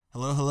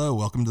Hello, hello.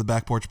 Welcome to the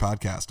Back Porch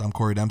Podcast. I'm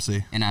Corey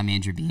Dempsey. And I'm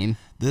Andrew Beam.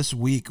 This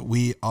week,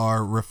 we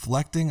are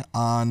reflecting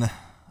on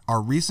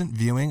our recent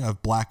viewing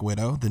of Black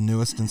Widow, the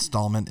newest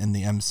installment in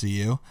the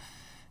MCU.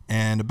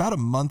 And about a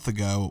month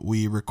ago,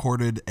 we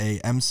recorded a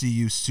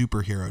MCU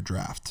superhero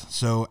draft.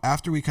 So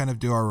after we kind of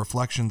do our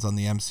reflections on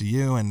the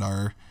MCU and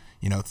our,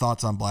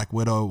 thoughts on Black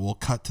Widow, we'll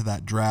cut to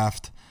that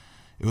draft.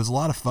 It was a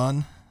lot of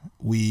fun.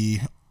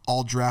 We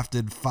all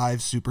drafted 5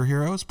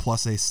 superheroes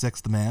plus a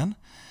 6th man.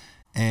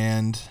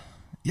 And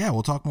yeah,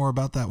 we'll talk more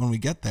about that when we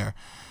get there.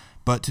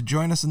 But to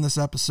join us in this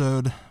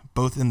episode,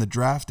 both in the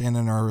draft and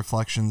in our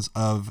reflections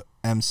of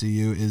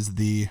MCU, is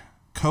the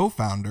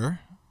co-founder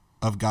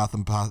of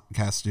Gotham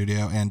Podcast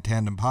Studio and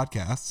Tandem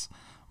Podcasts,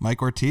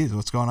 Mike Ortiz.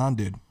 What's going on,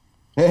 dude?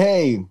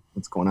 Hey,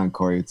 what's going on,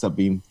 Corey? What's up,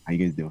 Beam? How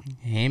you guys doing?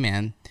 Hey,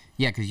 man.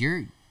 Yeah, because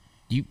you're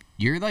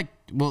like,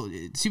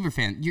 super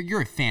fan.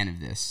 You're a fan of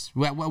this.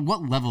 What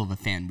level of a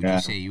fan would you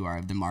say you are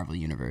of the Marvel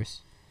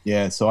Universe?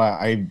 Yeah, so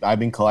I've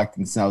been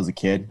collecting since I was a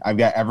kid. I've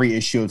got every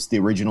issue of the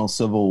original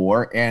Civil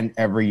War and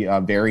every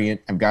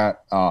variant. I've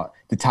got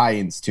the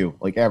tie-ins too,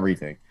 like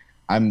everything.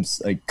 I'm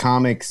like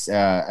comics,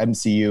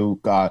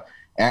 MCU.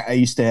 I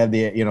used to have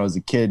as a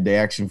kid, the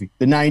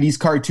 90s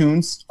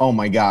cartoons. Oh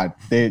my God,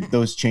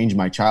 those changed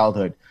my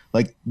childhood.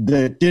 Like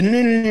the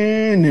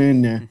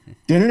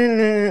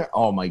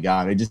oh my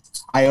God,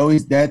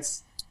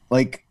 that's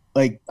like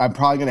I'm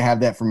probably gonna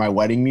have that for my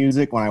wedding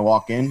music when I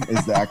walk in.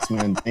 Is the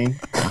X-Men thing?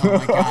 Oh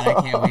my God,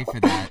 I can't wait for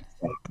that.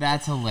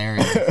 That's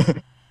hilarious.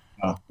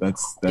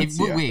 That's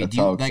wait, that's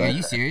how are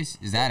you serious?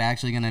 Is that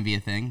actually gonna be a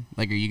thing?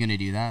 Like, are you gonna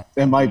do that?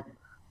 It might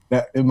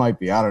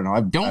be. I don't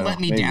know. Don't let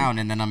me down,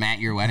 and then I'm at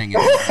your wedding.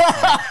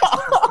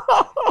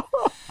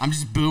 I'm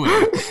just booing.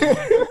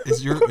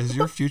 Is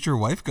your future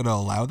wife gonna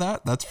allow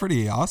that? That's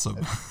pretty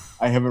awesome.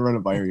 I haven't run it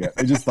by her yet.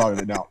 I just thought of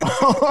it now.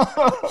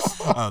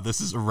 Oh,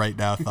 this is a right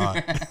now thought.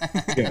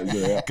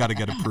 Yeah. Got to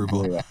get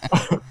approval. Yeah.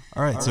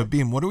 All right, so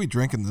Beam, what are we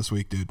drinking this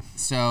week, dude?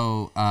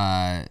 So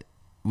I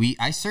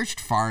searched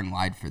far and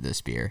wide for this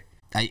beer.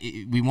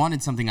 We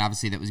wanted something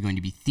obviously that was going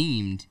to be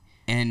themed,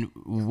 and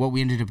what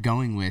we ended up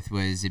going with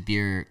was a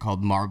beer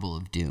called Marble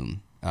of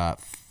Doom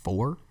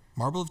 4.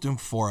 Marble of Doom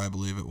 4, I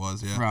believe it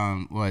was,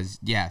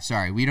 yeah.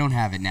 Sorry, we don't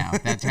have it now.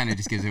 That kind of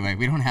just gives it away.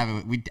 We don't have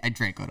it. I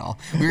drank it all.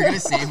 We were going to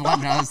save one,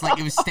 and I was like,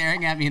 it was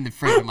staring at me in the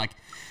fridge. I'm like,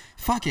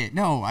 fuck it.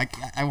 No,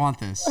 I want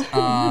this.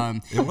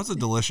 It was a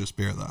delicious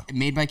beer, though.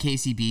 Made by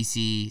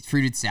KCBC,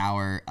 fruited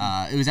sour.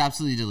 It was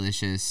absolutely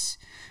delicious.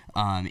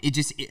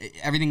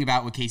 Everything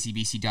about what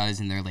KCBC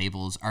does and their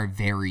labels are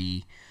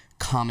very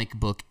comic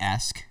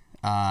book-esque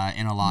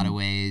in a lot of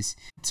ways.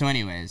 So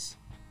anyways...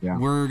 Yeah.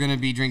 We're going to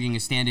be drinking a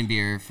stand-in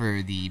beer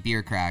for the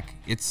beer crack.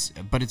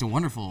 But it's a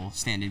wonderful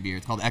stand-in beer.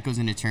 It's called Echoes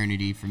in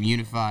Eternity from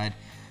Unified.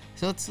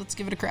 So let's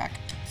give it a crack.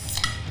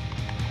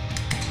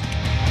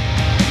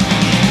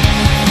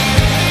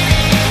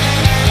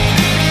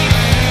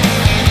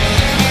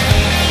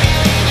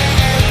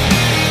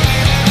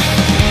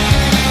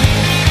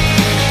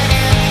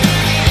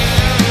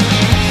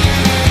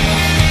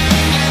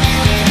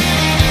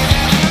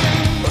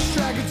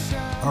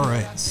 All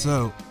right,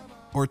 so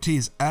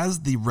Ortiz,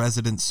 as the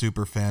resident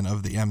superfan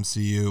of the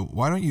MCU,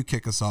 why don't you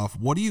kick us off?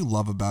 What do you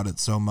love about it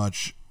so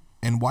much,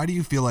 and why do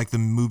you feel like the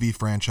movie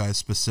franchise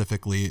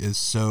specifically is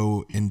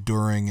so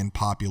enduring and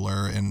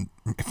popular and,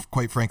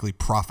 quite frankly,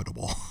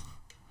 profitable?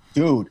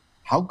 Dude,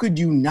 how could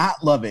you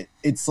not love it?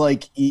 It's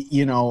like,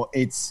 you're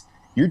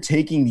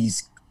taking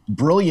these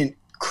brilliant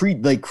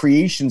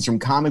creations from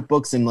comic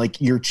books and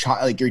your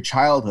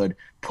childhood,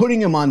 putting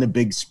them on the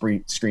big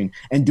screen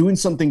and doing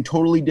something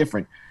totally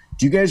different.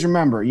 Do you guys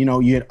remember,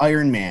 you had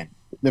Iron Man,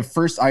 the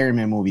first Iron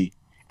Man movie,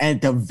 and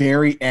at the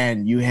very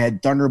end, you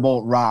had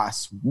Thunderbolt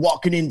Ross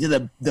walking into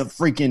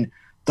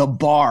the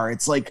bar.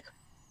 It's like,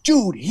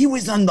 dude, he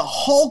was on the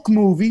Hulk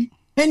movie,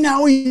 and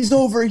now he's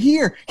over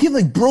here. He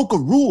broke a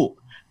rule.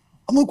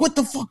 I'm like, what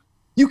the fuck?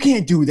 You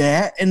can't do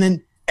that. And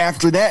then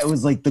after that, it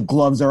was like the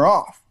gloves are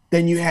off.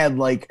 Then you had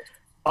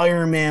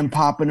Iron Man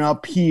popping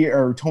up here,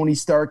 or Tony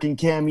Stark in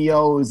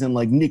cameos, and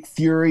Nick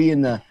Fury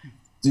in the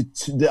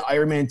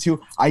Iron Man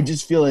 2. I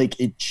just feel like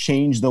it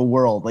changed the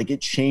world.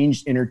 It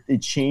changed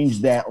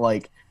that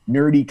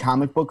nerdy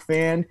comic book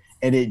fan,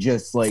 and it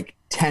just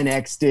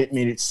 10x'd it,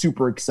 made it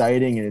super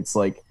exciting, and it's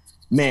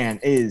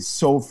man, it is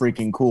so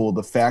freaking cool.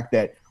 The fact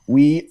that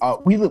we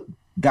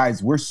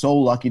guys, we're so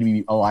lucky to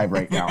be alive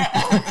right now.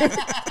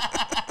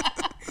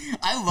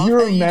 I love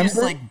how you just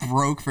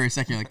broke for a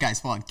second. You're like, guys,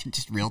 hold on,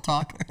 just real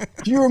talk.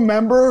 Do you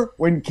remember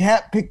when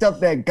Cap picked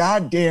up that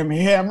goddamn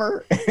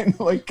hammer and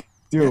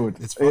dude,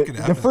 it's fucking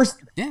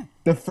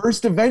the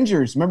first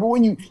Avengers. Remember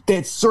when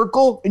that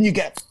circle and you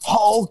got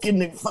Hulk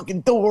and the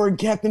fucking Thor and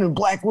Captain and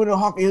Black Widow,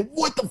 Hawkeye?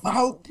 What the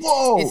fuck?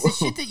 Whoa! It's the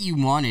shit that you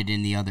wanted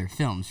in the other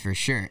films for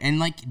sure.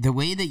 And the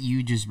way that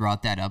you just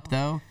brought that up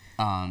though,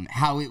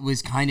 how it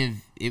was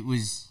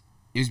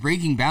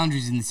breaking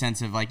boundaries in the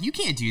sense of you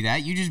can't do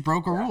that. You just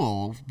broke a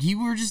rule.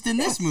 You were just in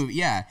this movie.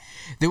 Yeah.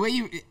 The way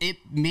it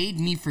made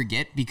me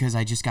forget because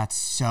I just got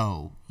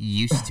so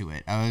used to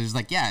it. I was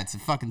like, yeah, it's a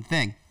fucking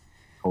thing.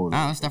 Totally.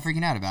 I don't know, stop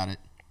freaking out about it.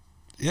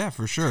 Yeah,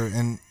 for sure.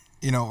 And,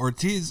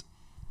 Ortiz,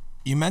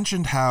 you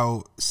mentioned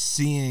how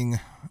seeing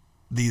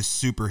these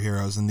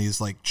superheroes and these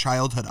like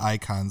childhood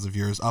icons of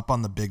yours up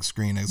on the big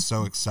screen is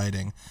so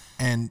exciting.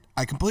 And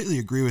I completely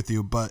agree with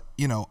you, but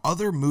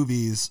other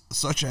movies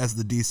such as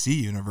the DC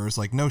universe,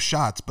 like no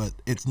shots, but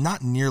it's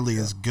not nearly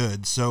as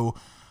good. So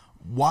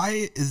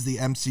why is the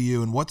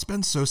MCU and what's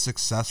been so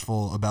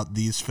successful about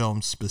these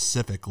films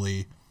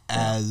specifically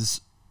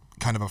as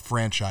kind of a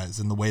franchise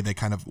and the way they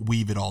kind of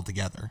weave it all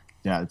together?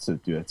 Yeah, that's a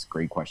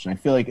great question. I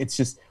feel like it's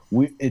just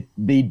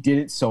they did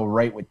it so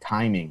right with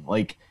timing.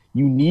 Like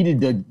you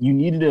needed to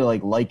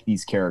like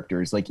these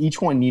characters. Like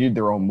each one needed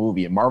their own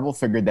movie, and Marvel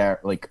figured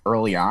that like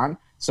early on.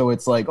 So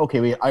it's like, okay,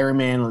 we had Iron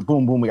Man, like,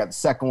 boom, boom, we got the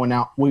second one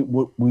out.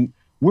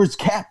 Where's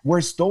Cap?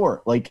 Where's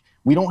Thor? Like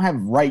we don't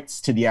have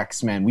rights to the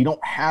X-Men. We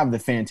don't have the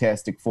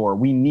Fantastic Four.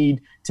 We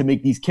need to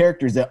make these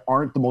characters that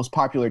aren't the most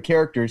popular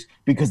characters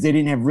because they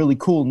didn't have really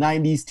cool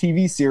 90s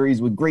TV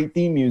series with great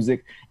theme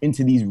music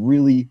into these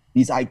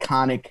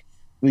iconic,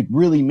 like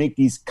really make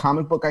these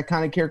comic book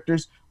iconic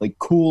characters like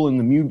cool in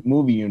the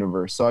movie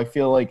universe. So I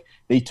feel like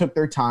they took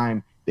their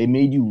time. They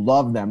made you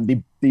love them.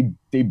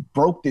 They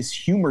broke this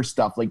humor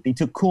stuff. Like they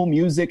took cool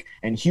music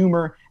and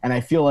humor, and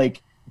I feel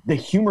like the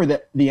humor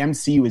that the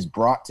MCU has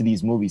brought to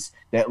these movies,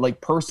 that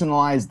like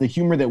personalized the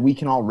humor that we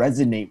can all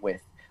resonate with,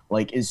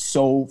 like is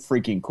so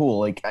freaking cool.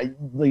 Like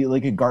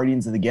at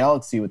Guardians of the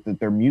Galaxy with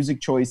their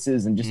music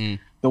choices and just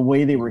the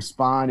way they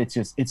respond.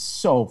 It's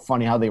so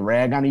funny how they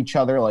rag on each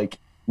other. Like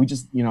we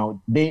just,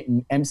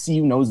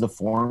 MCU knows the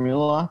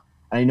formula,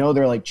 and I know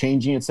they're like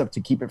changing it stuff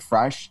to keep it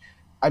fresh.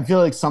 I feel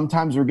like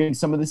sometimes we're getting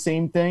some of the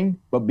same thing,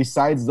 but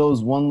besides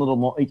those one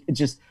little, it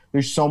just,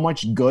 there's so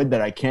much good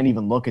that I can't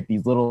even look at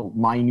these little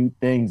minute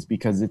things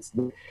because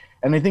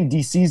and I think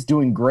DC's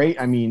doing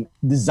great. I mean,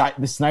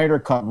 the Snyder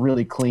Cut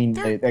really cleaned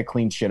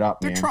shit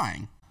up, man. They're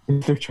trying.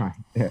 They're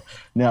trying. Yeah.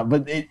 No,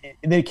 but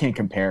they can't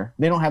compare.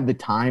 They don't have the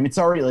time. It's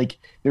already like,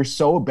 they're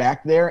so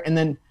back there. And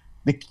then,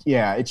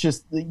 it's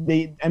just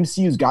the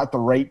MCU's got the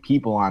right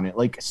people on it.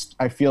 Like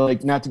I feel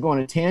like, not to go on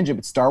a tangent,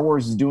 but Star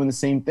Wars is doing the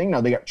same thing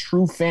now. They got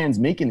true fans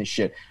making this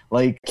shit.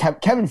 Like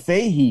Kevin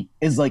Feige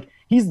is like,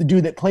 he's the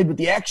dude that played with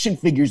the action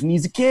figures when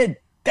he's a kid.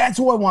 That's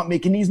who I want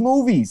making these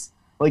movies.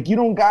 Like you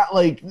don't got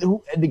like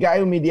the guy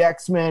who made the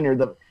X-Men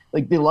or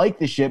they like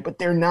the shit, but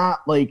they're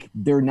not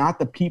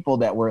the people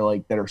that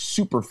are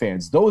super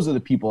fans. Those are the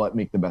people that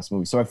make the best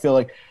movies. So I feel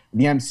like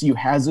the MCU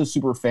has those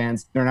super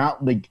fans. They're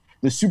not like,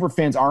 the super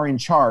fans are in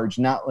charge,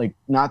 not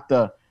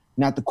the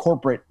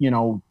corporate,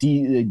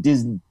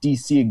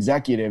 DC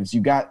executives. You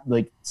got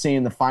like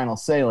saying the final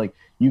say, like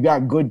you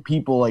got good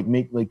people, like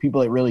people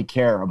that really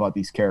care about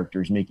these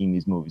characters making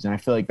these movies. And I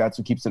feel like that's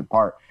what keeps it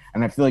apart.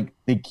 And I feel like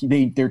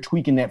they're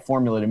tweaking that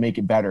formula to make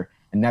it better.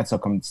 And that's how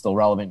come it's still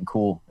relevant and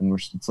cool. And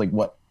it's like,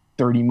 what,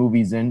 30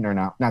 movies in, or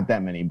not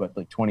that many, but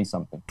like 20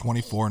 something.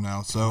 24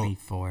 now. So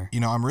 24.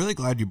 I'm really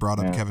glad you brought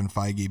up Kevin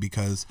Feige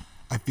because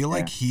I feel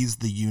like he's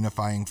the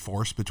unifying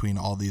force between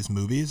all these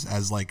movies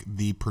as like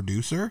the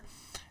producer.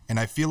 And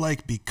I feel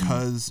like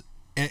because,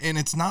 and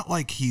it's not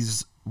like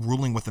he's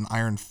ruling with an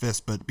iron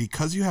fist, but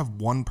because you have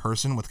one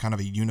person with kind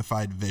of a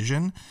unified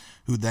vision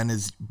who then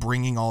is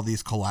bringing all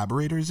these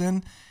collaborators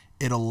in,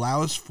 it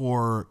allows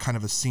for kind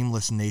of a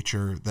seamless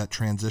nature that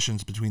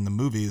transitions between the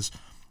movies.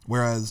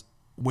 Whereas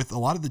with a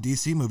lot of the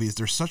DC movies,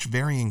 there's such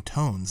varying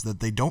tones that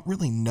they don't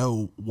really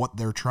know what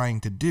they're trying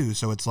to do.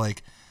 So it's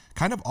like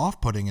kind of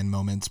off-putting in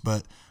moments,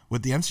 but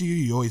with the MCU,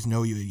 you always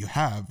know you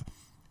have.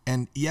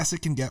 And yes,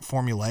 it can get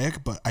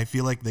formulaic, but I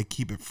feel like they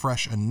keep it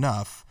fresh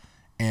enough,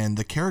 and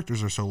the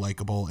characters are so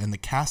likable, and the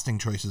casting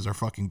choices are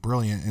fucking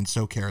brilliant and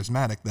so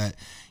charismatic that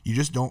you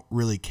just don't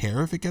really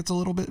care if it gets a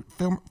little bit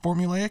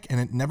formulaic,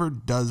 and it never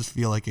does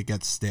feel like it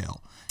gets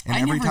stale. And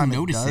I every never time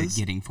noticed it does, it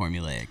getting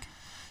formulaic.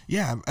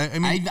 Yeah, I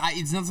mean,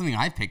 it's not something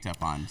I've picked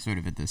up on sort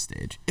of at this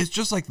stage. It's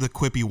just like the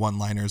quippy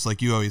one-liners,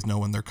 like you always know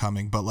when they're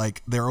coming, but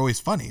like they're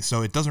always funny,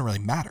 so it doesn't really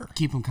matter.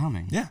 Keep them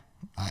coming. Yeah,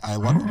 I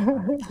love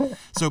them.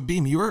 So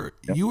Beam, you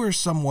were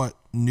somewhat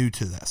new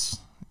to this.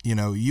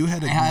 You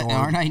had ignored.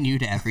 Aren't I new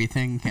to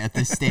everything at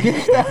this stage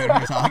when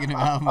we're talking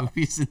about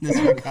movies in this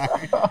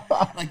regard?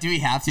 Like, do we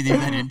have to do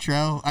that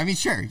intro? I mean,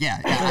 sure,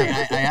 yeah.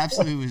 I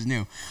absolutely was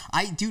new.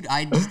 I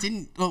just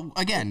didn't. Well,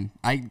 again,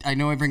 I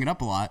know I bring it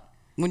up a lot.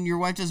 When your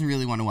wife doesn't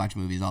really want to watch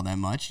movies all that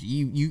much,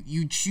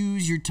 you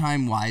choose your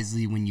time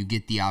wisely when you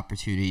get the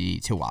opportunity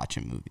to watch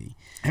a movie.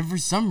 And for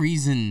some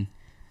reason,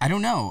 I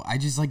don't know, I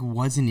just like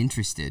wasn't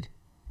interested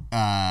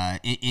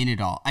in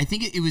it all. I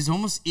think it was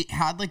almost, it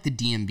had like the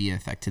DMB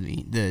effect to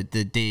me, the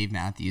Dave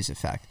Matthews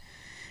effect.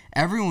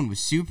 Everyone was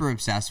super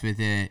obsessed with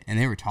it, and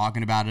they were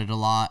talking about it a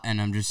lot, and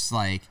I'm just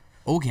like,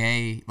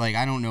 okay, like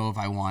I don't know if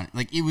I want,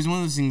 like it was one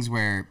of those things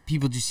where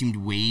people just seemed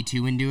way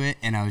too into it,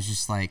 and I was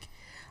just like,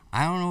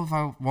 I don't know if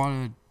I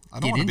want to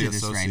get into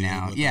this right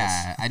now.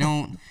 Yeah, I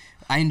don't.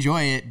 I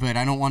enjoy it, but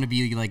I don't want to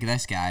be like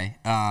this guy,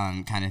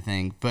 kind of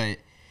thing. But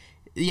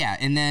yeah,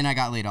 and then I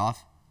got laid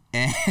off,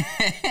 and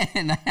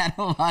I had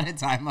a lot of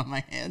time on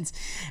my hands,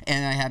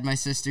 and I had my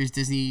sister's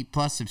Disney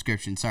Plus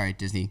subscription. Sorry,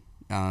 Disney.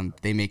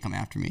 They may come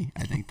after me,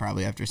 I think,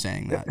 probably after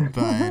saying that.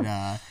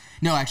 But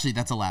no, actually,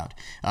 that's allowed.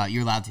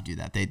 You're allowed to do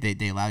that.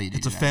 They allow you to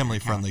It's do a that.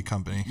 family-friendly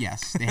company.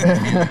 Yes. They have a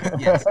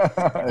family, yes.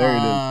 There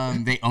it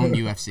is. They own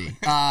UFC.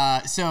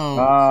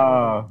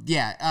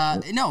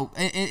 No.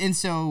 And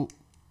so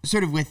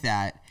sort of with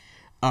that,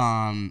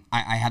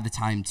 I had the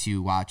time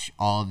to watch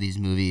all of these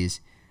movies.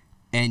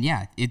 And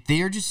yeah,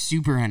 they are just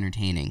super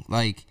entertaining.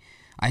 Like,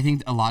 I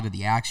think a lot of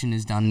the action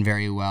is done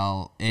very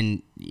well.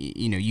 And,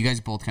 you guys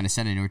both kind of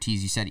said it,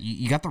 Ortiz, you said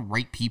you got the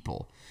right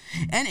people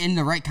and in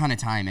the right kind of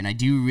time. And I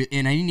didn't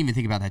even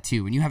think about that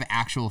too. When you have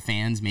actual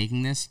fans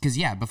making this, because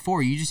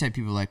before you just had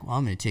people like, well,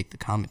 I'm going to take the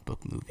comic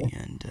book movie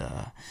and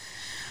I'm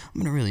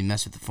going to really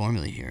mess with the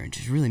formula here and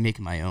just really make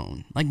it my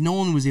own. Like,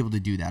 Nolan was able to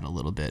do that a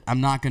little bit.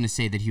 I'm not going to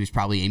say that he was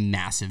probably a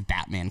massive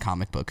Batman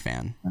comic book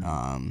fan.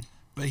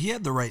 But he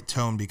had the right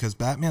tone because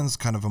Batman's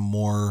kind of a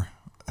more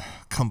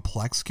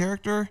complex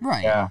character.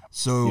 Right. Yeah.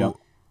 So,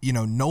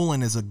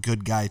 Nolan is a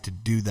good guy to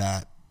do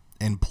that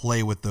and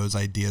play with those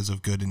ideas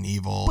of good and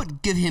evil.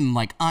 But give him,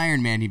 like,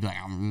 Iron Man, he'd be like,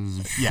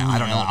 yeah, I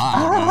don't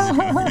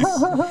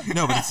know.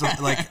 No, but it's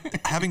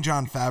like having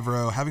Jon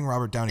Favreau, having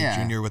Robert Downey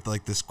Jr. with,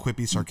 like, this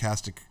quippy,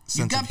 sarcastic sense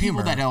You've got of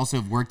humor. people that also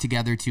have worked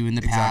together, too, in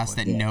the past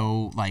that Exactly.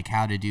 know, like,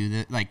 how to do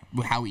that, like,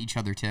 how each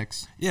other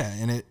ticks. Yeah,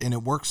 and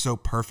it works so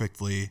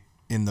perfectly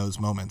in those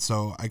moments.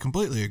 So I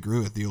completely agree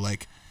with you.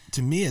 Like,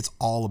 to me, it's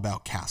all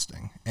about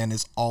casting and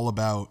it's all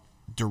about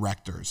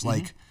directors.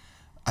 Like,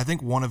 I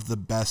think one of the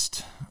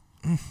best,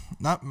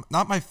 not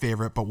my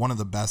favorite, but one of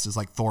the best is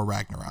like Thor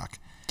Ragnarok.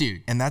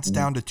 Dude. And that's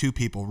down to two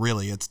people,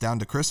 really. It's down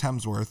to Chris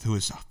Hemsworth, who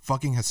is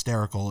fucking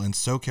hysterical and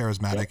so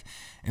charismatic.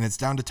 And it's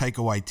down to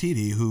Taika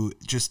Waititi, who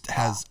just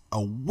has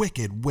a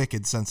wicked,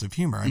 wicked sense of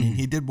humor. I mean,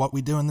 he did What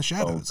We Do in the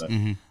Shadows.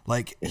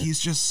 Like, he's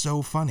just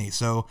so funny.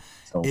 So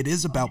it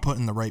is about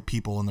putting the right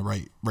people in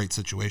the right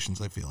situations,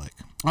 I feel like.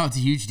 Oh, it's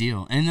a huge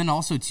deal. And then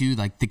also, too,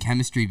 like, the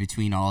chemistry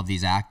between all of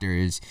these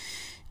actors,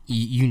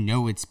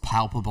 it's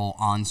palpable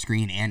on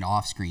screen and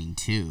off screen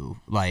too.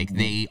 Like,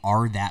 they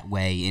are that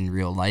way in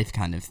real life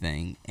kind of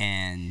thing.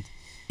 And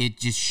it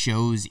just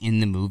shows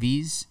in the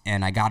movies.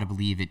 And I gotta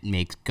believe it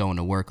makes going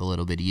to work a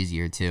little bit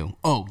easier too.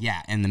 Oh,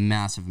 yeah. And the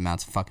massive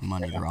amounts of fucking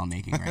money they're all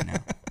making right now.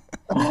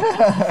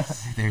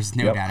 There's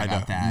no doubt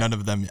about that. None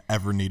of them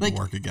ever need to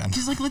work again.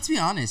 Because, like, let's be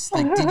honest.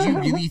 Like, did you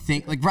really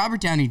think, like,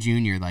 Robert Downey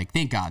Jr., like,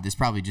 thank God, this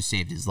probably just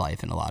saved his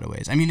life in a lot of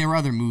ways. I mean, there were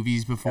other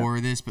movies before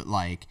this, but,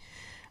 like,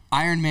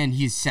 Iron Man,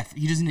 he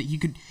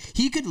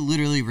could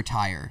literally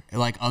retire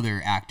like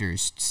other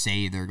actors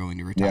say they're going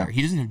to retire. Yeah.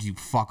 He doesn't have to do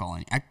fuck all.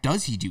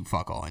 Does he do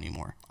fuck all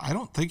anymore? I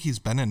don't think he's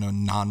been in a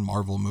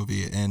non-Marvel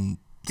movie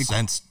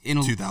since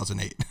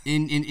 2008.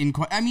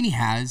 I mean, he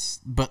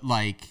has, but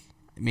like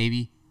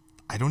maybe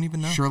I don't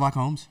even know. Sherlock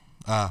Holmes.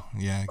 Yeah,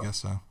 I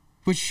guess so.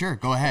 Which, sure,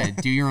 go ahead,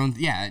 do your own.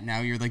 Yeah, now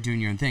you're like doing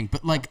your own thing.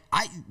 But like,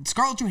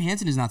 Scarlett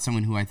Johansson is not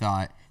someone who I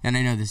thought, and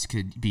I know this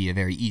could be a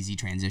very easy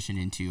transition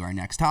into our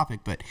next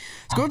topic, but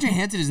Scarlett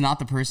Johansson is not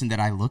the person that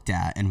I looked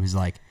at and was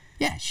like,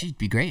 yeah, she'd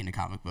be great in a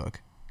comic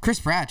book. Chris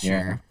Pratt,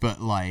 sure,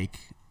 but like,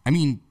 I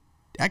mean,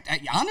 I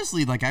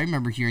honestly, like, I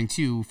remember hearing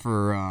too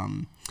for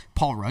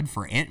Paul Rudd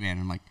for Ant-Man.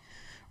 I'm like,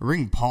 we're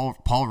bringing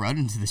Paul Rudd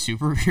into the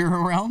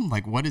superhero realm?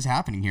 Like, what is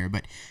happening here?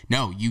 But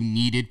no, you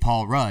needed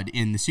Paul Rudd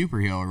in the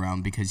superhero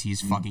realm because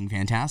he's fucking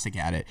fantastic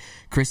at it.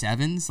 Chris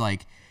Evans,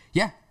 like,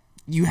 yeah,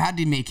 you had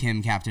to make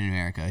him Captain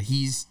America.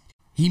 He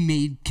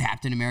made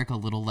Captain America a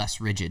little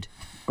less rigid.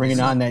 Bringing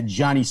on that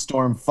Johnny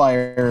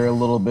Stormfire a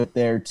little bit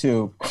there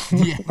too.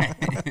 Yeah.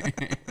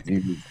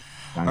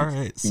 All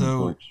right,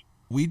 so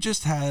we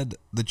just had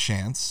the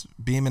chance.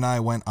 Beam and I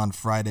went on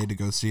Friday to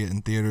go see it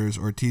in theaters.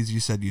 Ortiz, you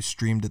said you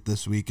streamed it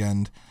this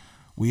weekend.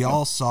 We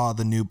all saw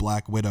the new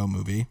Black Widow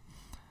movie,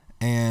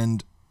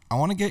 and I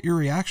want to get your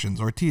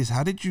reactions. Ortiz,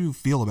 how did you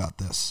feel about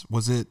this?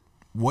 Was it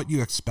what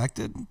you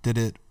expected?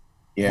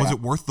 Was it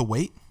worth the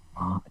wait?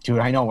 Dude,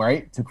 I know,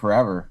 right? It took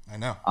forever. I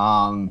know.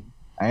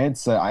 I had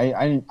said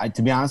I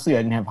to be honest with you,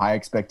 I didn't have high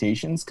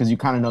expectations because you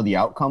kind of know the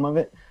outcome of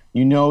it.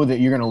 You know that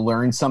you're going to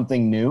learn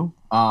something new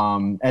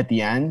at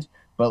the end.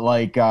 But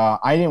like,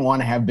 I didn't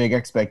want to have big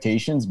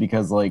expectations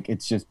because like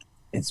it's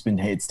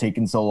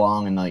taken so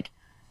long, and like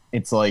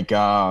it's like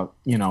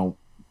we know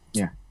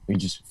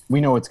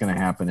what's gonna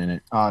happen in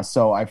it.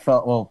 So I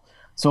felt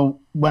so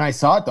when I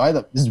saw it though, I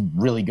thought this is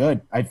really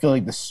good. I feel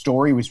like the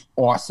story was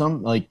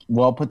awesome, like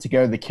well put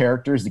together, the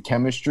characters, the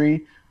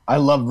chemistry. I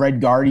love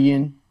Red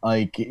Guardian,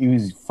 like it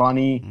was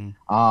funny.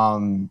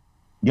 Yelena,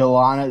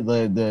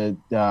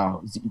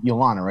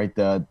 Yelena, right?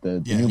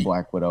 The new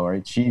Black Widow,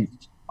 right? She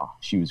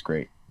was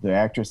great. The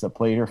actress that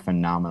played her,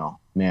 phenomenal,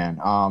 man.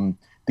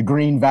 The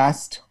green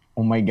vest,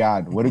 oh my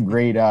God, what a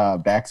great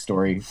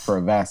backstory for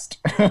a vest.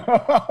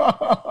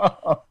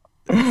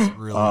 It's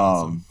really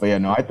awesome. But yeah,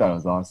 no, I thought it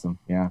was awesome.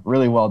 Yeah,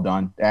 really well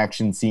done. The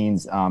action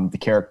scenes, the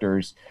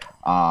characters,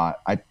 I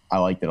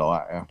liked it a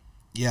lot. Yeah.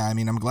 Yeah, I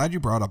mean, I'm glad you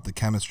brought up the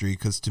chemistry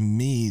because to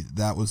me,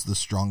 that was the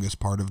strongest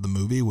part of the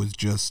movie was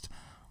just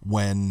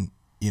when,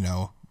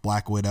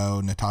 Black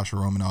Widow, Natasha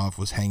Romanoff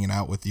was hanging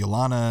out with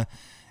Yelena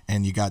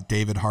and you got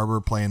David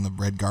Harbour playing the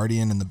Red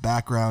Guardian in the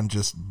background,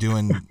 just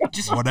doing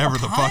whatever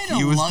the fuck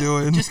he was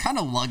doing. Just kind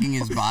of lugging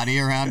his body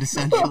around,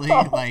 essentially.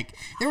 Like,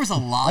 there was a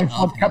lot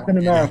of Captain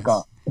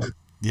America.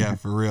 Yeah,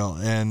 for real.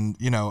 And,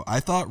 you know, I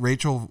thought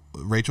Rachel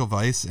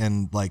Weisz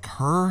and, like,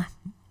 her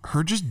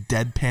just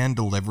deadpan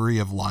delivery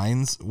of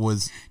lines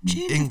was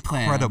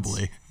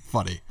incredibly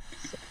funny.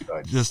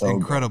 Just so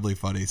incredibly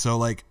funny. So,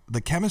 like, the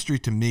chemistry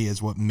to me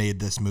is what made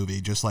this movie.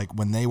 Just, like,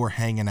 when they were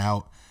hanging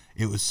out,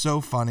 it was so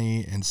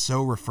funny and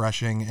so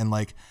refreshing. And,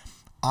 like,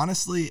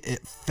 honestly,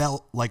 it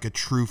felt like a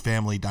true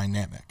family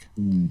dynamic.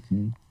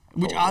 Mm-hmm.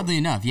 Which, oddly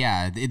enough,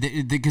 yeah,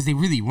 because they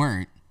really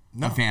weren't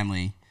a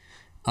family.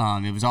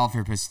 It was all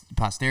for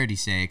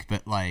posterity's sake,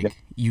 but, like,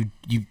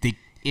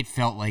 it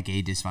felt like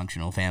a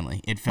dysfunctional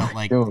family. It felt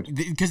like,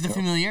 because the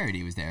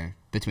familiarity was there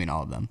between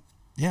all of them.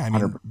 Yeah, I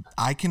mean,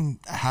 I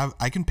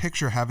can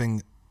picture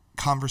having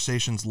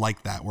conversations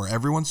like that where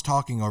everyone's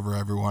talking over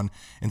everyone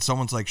and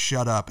someone's like,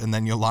 shut up, and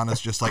then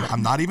Yolana's just like,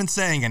 I'm not even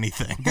saying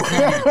anything.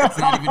 It's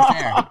not even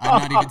fair.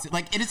 I'm not even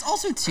like, and it's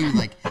also too,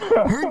 like,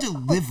 her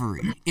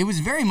delivery, it was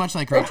very much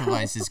like Rachel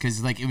Weisz's,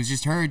 because, like, it was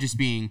just her just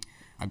being,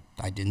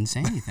 I didn't say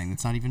anything,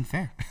 it's not even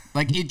fair.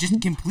 Like, it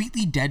just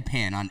completely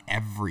deadpan on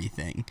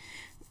everything.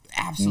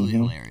 Absolutely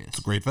hilarious. It's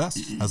a great vest,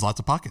 has lots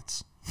of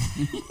pockets.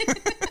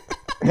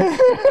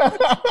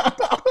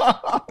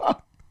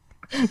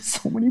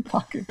 So many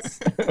pockets.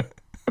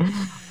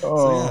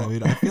 So yeah, I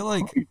mean, I feel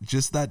like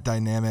just that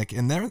dynamic,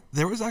 and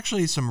there was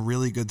actually some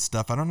really good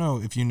stuff. I don't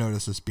know if you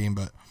noticed this, Beam,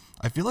 but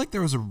I feel like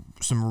there was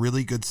some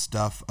really good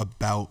stuff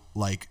about,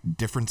 like,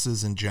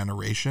 differences in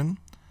generation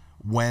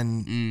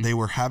when they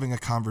were having a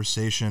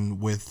conversation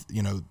with,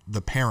 you know,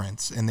 the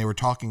parents, and they were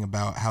talking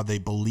about how they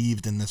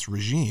believed in this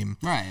regime.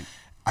 Right.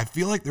 I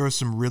feel like there was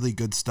some really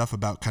good stuff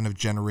about kind of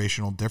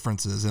generational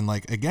differences. And,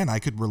 like, again, I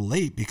could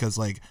relate because,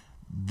 like,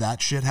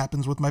 that shit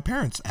happens with my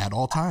parents at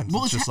all times.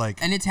 Well, it's just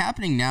like, and it's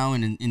happening now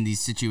in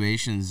these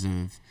situations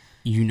of,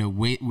 you know,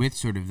 with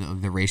sort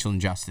of the racial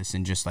injustice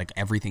and just, like,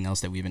 everything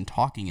else that we've been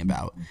talking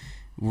about.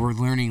 We're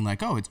learning,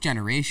 like, oh, it's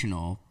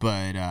generational,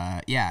 but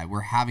yeah,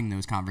 we're having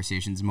those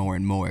conversations more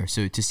and more.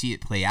 So to see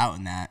it play out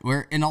in that,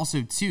 and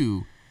also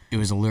too, it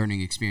was a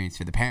learning experience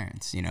for the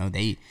parents. You know,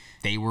 they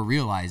were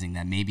realizing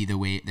that maybe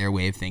their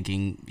way of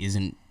thinking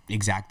isn't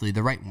exactly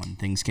the right one.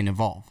 Things can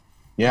evolve.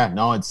 Yeah,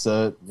 no,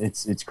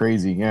 it's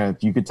crazy. Yeah,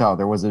 you could tell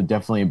there was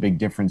definitely a big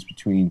difference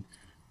between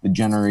the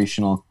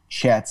generational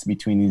chats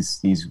between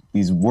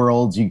these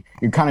worlds.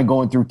 You're kind of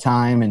going through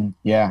time, and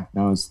yeah,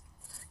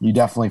 you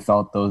definitely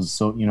felt those.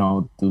 So, you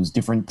know, those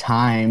different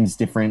times,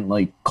 different,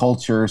 like,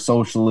 culture,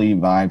 socially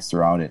vibes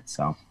throughout it.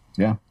 So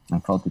yeah, I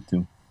felt it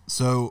too.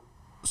 So,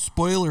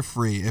 spoiler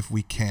free if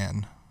we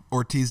can.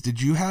 Ortiz,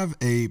 did you have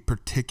a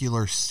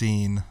particular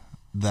scene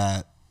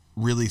that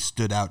really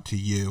stood out to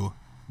you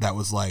that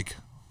was like,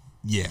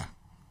 yeah,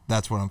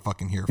 that's what I'm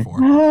fucking here for?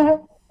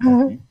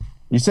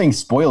 You're saying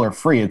spoiler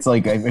free. It's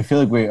like, I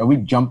feel like are we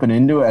jumping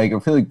into it? Like, I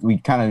feel like we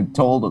kind of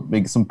told,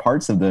 like, some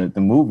parts of the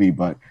movie,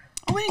 but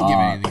we didn't give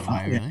anything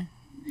away, really.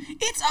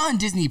 It's on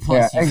Disney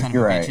Plus, you son of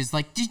a bitch. It's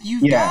like,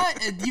 you've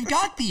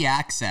got the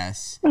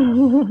access.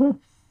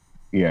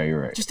 Yeah,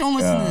 you're right. Just don't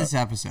listen to this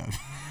episode.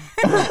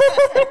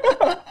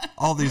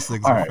 All these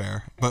things are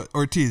fair. But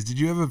Ortiz, did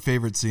you have a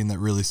favorite scene that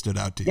really stood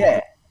out to you?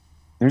 Yeah.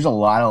 There's a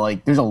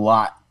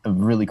lot of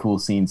really cool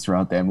scenes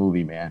throughout that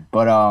movie, man.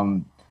 But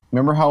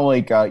remember how,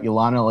 like,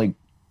 Yolana, like,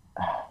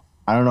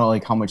 I don't know,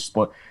 like, how much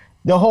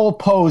the whole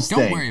pose thing.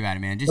 Don't worry about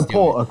it, man. Just do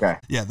it. Okay.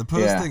 Yeah, the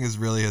pose thing is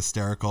really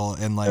hysterical,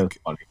 and, like,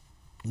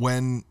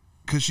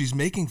 because she's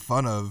making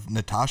fun of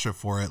Natasha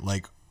for it,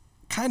 like,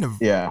 kind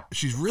of,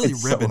 she's really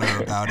ribbing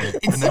her about it,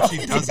 and then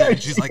she does it,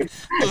 and she's like,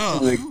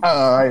 ugh. Like,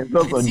 it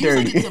feels so It seems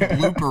dirty. like it's a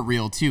blooper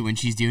reel too when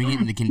she's doing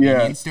it in the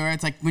convenience store.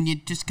 It's like when you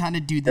just kind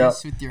of do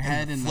this with your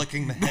head and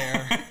flicking the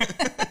hair.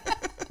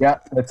 Yeah,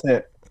 that's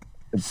it.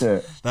 That's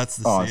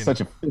the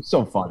scene. It's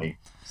so funny.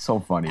 So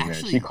funny,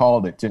 Actually, man. She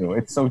called it too.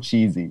 It's so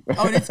cheesy.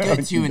 Oh, and it's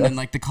good too, and then,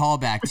 like, the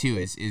callback too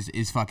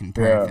is fucking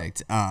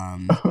perfect.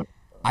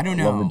 I don't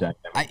know.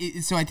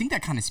 So I think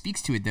that kind of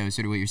speaks to it, though,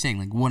 sort of what you're saying.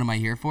 Like, what am I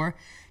here for?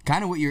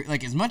 Kind of what you're,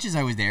 like, as much as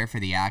I was there for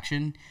the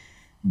action,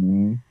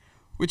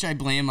 which I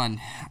blame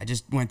on, I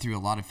just went through a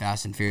lot of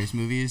Fast and Furious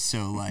movies,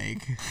 so,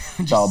 like,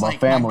 it's all about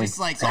family. It's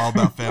all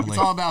about family. It's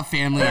all about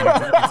family, and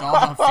it's all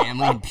about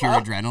family and pure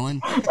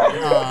adrenaline.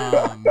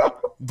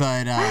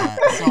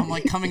 So I'm,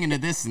 like, coming into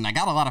this, and I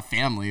got a lot of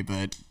family,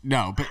 but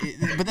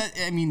that,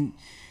 I mean,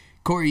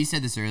 Corey, you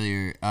said this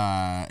earlier,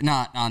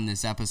 not on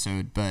this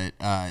episode, but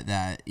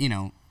that, you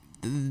know,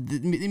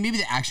 maybe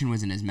the action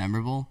wasn't as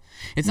memorable.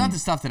 It's not the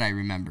stuff that I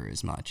remember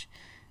as much.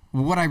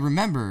 What I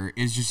remember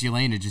is just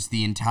Yelena just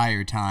the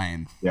entire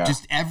time. Yeah.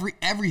 Just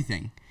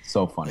everything.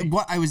 So funny.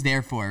 What I was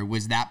there for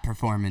was that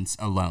performance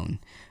alone.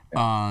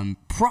 Yeah.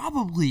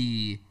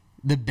 Probably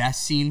the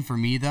best scene for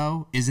me,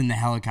 though, is in the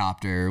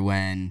helicopter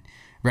when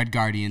Red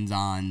Guardian's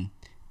on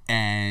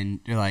and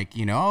they're like,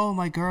 oh,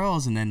 my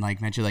girls, and then like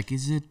mention like,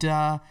 is it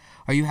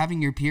are you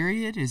having your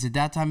period? Is it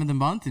that time of the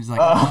month? And he's like,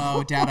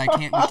 oh, Dad,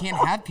 we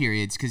can't have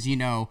periods because we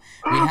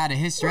had a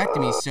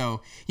hysterectomy,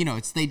 so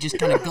it's they just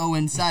kind of go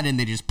inside and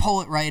they just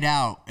pull it right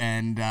out,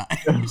 and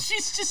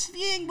she's just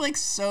being like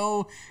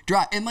so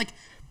dry, and like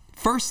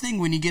first thing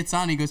when he gets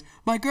on, he goes,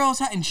 my girl's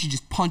hot, and she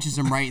just punches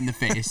him right in the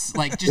face,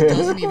 like just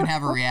doesn't even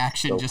have a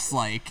reaction, just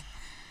like.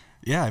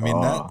 Yeah, I mean,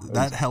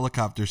 that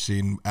helicopter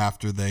scene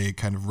after they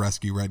kind of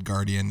rescue Red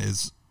Guardian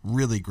is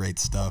really great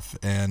stuff.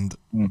 And,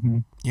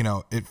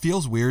 it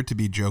feels weird to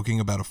be joking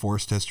about a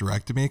forced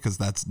hysterectomy because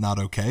that's not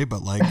okay.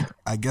 But, like,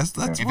 I guess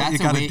that's what you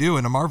got to do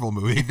in a Marvel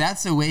movie. If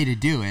that's a way to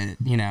do it,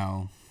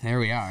 there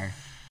we are.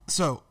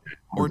 So,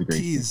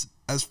 Ortiz,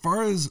 as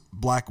far as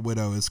Black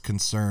Widow is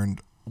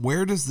concerned,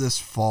 where does this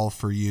fall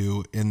for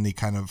you in the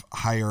kind of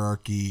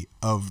hierarchy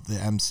of the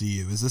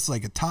MCU? Is this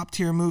like a top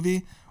tier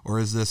movie? Or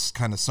is this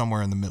kind of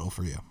somewhere in the middle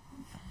for you?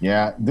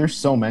 Yeah, there's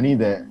so many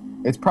that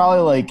it's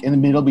probably like in the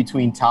middle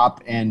between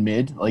top and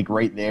mid, like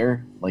right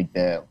there, like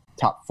the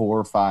top 4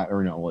 or 5,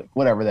 or no, like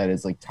whatever that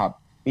is, like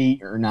top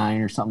 8 or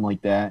 9 or something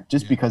like that.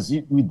 Just because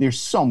there's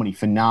so many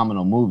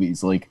phenomenal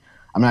movies. Like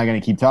I'm not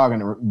gonna keep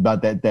talking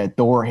about that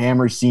Thor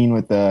hammer scene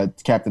with the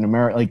Captain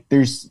America. Like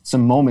there's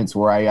some moments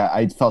where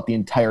I felt the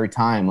entire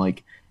time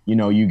like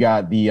you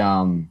got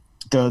the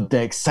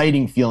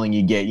exciting feeling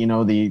you get,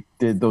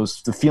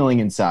 the feeling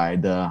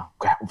inside,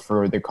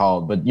 for they're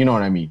called, but you know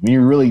what I mean. When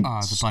you're really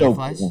the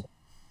butterflies. Cool.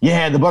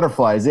 Yeah, the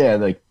butterflies. Yeah,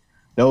 like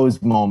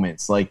those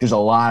moments. Like there's a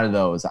lot of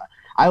those.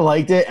 I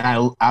liked it,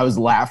 and I was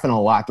laughing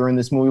a lot during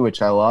this movie,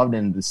 which I loved,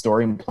 and the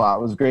story and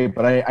plot was great.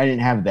 But I didn't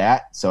have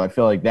that, so I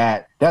feel like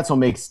that's what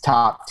makes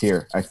top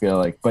tier. I feel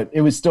like, but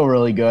it was still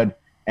really good.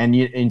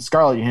 And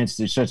Scarlett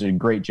Johansson did such a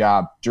great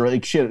job.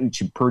 Like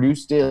she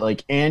produced it,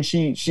 like, and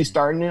she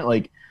starred in it,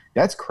 like.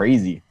 That's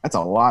crazy. That's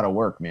a lot of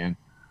work, man.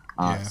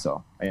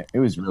 So it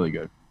was really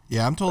good.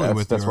 Yeah, I'm totally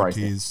with you,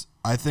 Ortiz.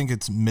 I think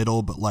it's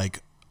middle, but like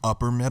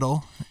upper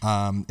middle.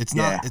 It's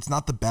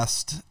not the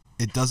best.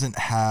 It doesn't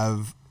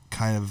have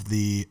kind of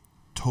the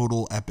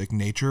total epic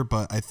nature,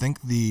 but I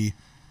think the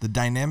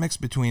dynamics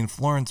between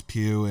Florence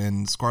Pugh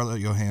and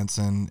Scarlett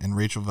Johansson and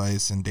Rachel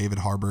Weisz and David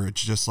Harbour,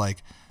 it's just like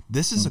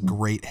this is a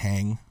great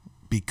hang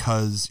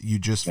because you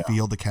just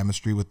feel the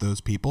chemistry with those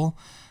people.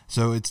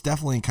 So it's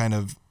definitely kind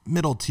of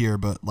middle tier,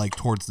 but like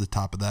towards the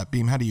top of that.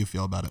 Beam, how do you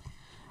feel about it?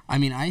 I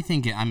mean, I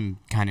think I'm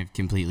kind of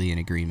completely in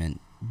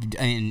agreement.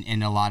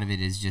 And a lot of it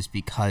is just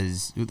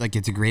because, like,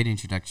 it's a great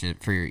introduction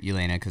for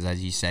Elena, because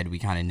as you said, we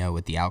kind of know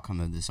what the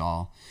outcome of this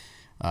all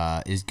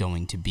is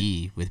going to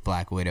be with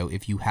Black Widow.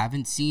 If you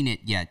haven't seen it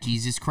yet,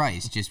 Jesus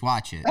Christ, just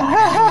watch it. Like,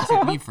 I know it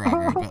took me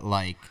forever, but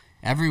like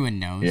everyone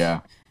knows.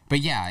 Yeah. But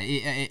yeah,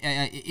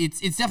 it's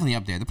definitely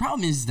up there. The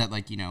problem is that,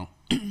 like, I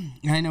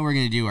know we're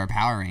gonna do our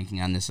power ranking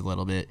on this a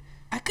little bit.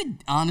 I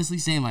could honestly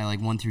say my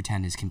like 1 through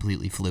 10 is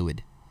completely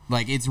fluid.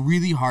 Like it's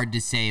really hard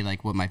to say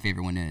like what my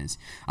favorite one is.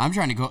 I'm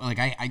trying to go like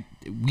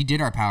we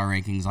did our power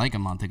rankings like a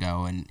month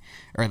ago,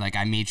 or like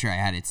I made sure I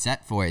had it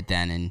set for it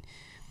then, and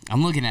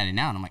I'm looking at it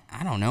now and I'm like,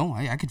 I don't know.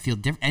 I could feel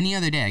different. Any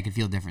other day I could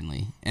feel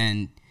differently,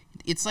 and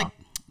it's like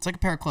a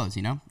pair of clothes,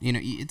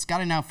 it's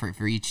got an outfit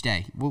for each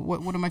day.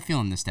 What am I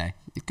feeling this day?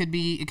 It could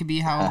be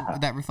how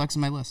that reflects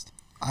in my list.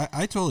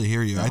 I totally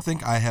hear you. I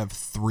think I have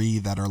 3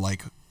 that are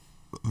like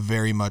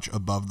very much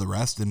above the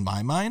rest in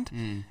my mind,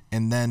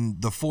 and then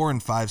the 4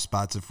 and 5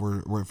 spots, if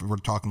we're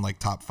talking like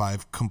top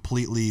 5,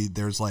 completely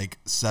there's like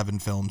 7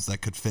 films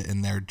that could fit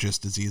in there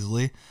just as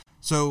easily.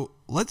 So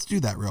let's do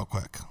that real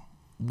quick.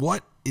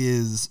 What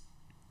is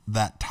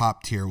that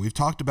top tier? We've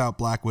talked about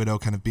Black Widow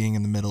kind of being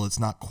in the middle. It's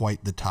not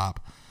quite the top.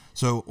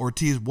 So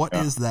Ortiz, what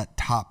is that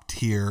top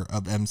tier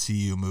of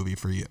MCU movie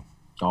for you?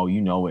 Oh,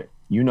 you know it.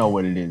 You know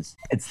what it is.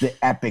 It's the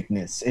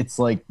epicness. It's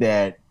like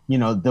that,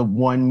 the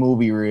one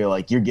movie where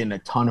you're getting a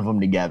ton of them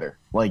together.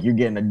 Like you're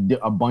getting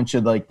a bunch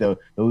of like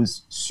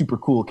those super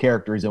cool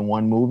characters in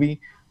one movie.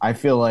 I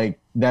feel like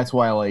that's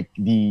why I like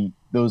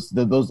those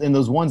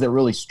ones that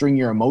really string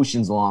your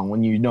emotions along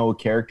when a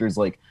character's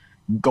like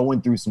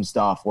going through some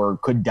stuff or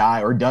could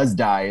die or does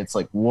die. It's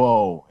like,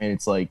 whoa. And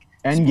it's like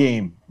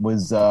Endgame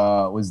was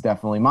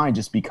definitely mine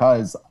just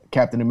because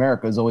Captain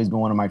America has always been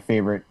one of my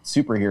favorite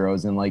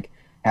superheroes, and like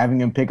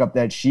having him pick up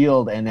that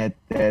shield and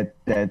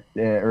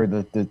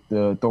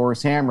the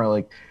Thor's hammer,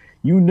 like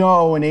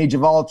in Age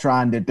of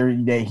Ultron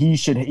that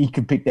he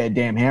could pick that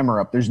damn hammer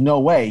up. There's no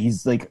way.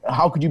 He's like,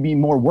 how could you be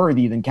more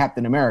worthy than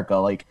Captain America?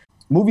 Like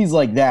movies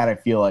like that, I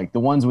feel like the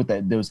ones with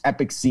those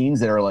epic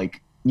scenes that are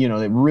like,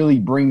 that really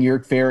bring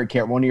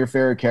one of your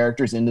favorite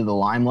characters into the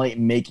limelight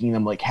and making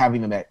them like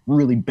having them that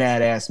really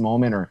badass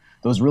moment, or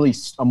those really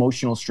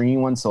emotional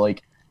stringing ones. So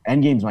like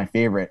Endgame's my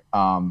favorite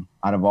out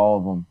of all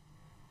of them.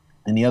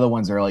 And the other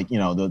ones are like,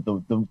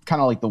 the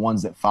kind of like the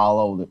ones that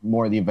follow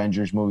more of the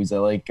Avengers movies. I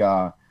like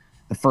the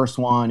first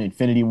one,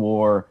 Infinity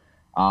War,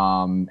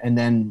 and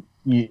then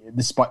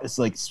it's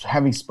like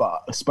having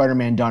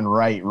Spider-Man done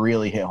right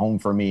really hit home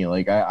for me.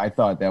 Like I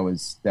thought that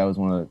was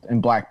one of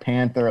and Black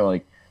Panther.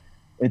 Like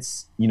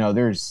it's, you know,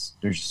 there's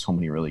just so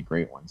many really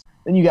great ones.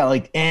 Then you got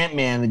like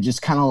Ant-Man that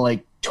just kind of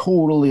like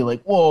totally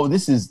like, whoa,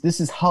 this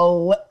is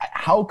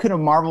how could a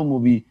Marvel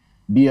movie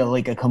be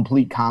a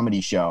complete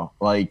comedy show?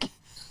 Like,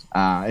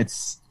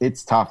 it's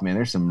tough, man.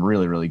 There's some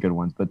really, really good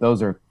ones, but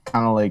those are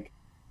kind of like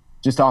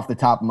just off the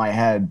top of my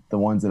head, the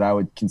ones that I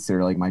would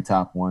consider like my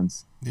top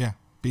ones. Yeah.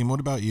 Beam, what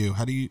about you?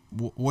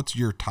 What's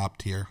your top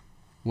tier?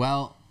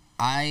 Well,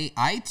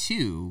 I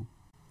too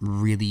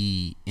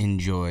really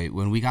enjoy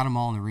when we got them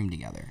all in the room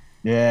together.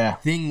 Yeah.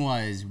 Thing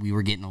was, we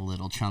were getting a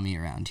little chummy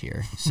around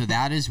here, so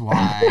that is why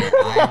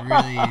I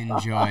really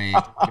enjoyed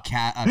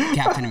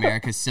Captain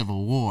America: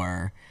 Civil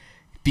War,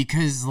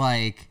 because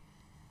like,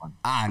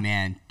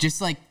 man, just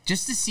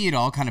to see it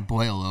all kind of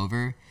boil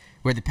over,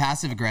 where the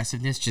passive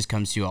aggressiveness just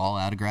comes to all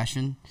out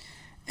aggression,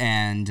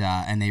 and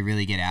they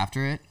really get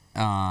after it.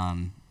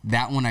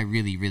 That one I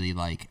really, really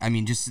like. I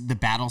mean, just the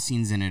battle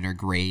scenes in it are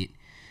great.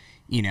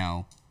 You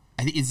know,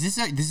 this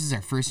is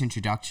our first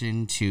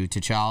introduction to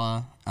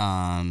T'Challa.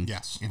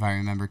 Yes, if I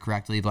remember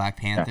correctly, Black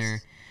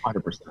Panther. Yes,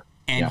 100%.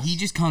 And he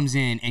just comes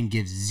in and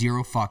gives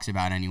zero fucks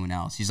about anyone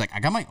else. He's like, I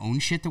got my own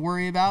shit to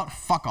worry about.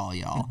 Fuck all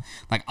y'all.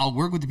 Like, I'll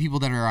work with the people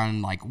that are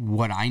on like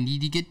what I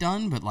need to get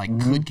done, but like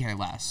could care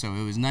less. So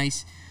it was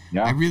nice.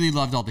 Yeah. I really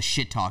loved all the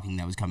shit talking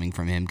that was coming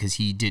from him because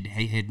he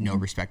had no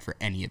respect for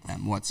any of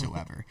them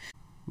whatsoever.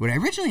 What I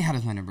originally had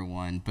as my number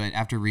one, but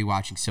after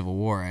rewatching Civil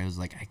War, I was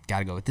like, I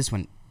gotta go with this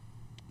one.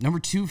 Number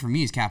two for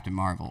me is Captain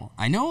Marvel.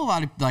 I know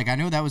I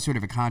know that was sort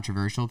of a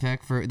controversial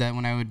pick for that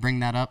when I would bring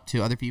that up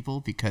to other people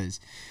because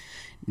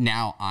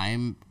now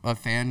I'm a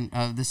fan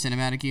of the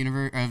cinematic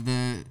universe of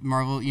the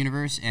Marvel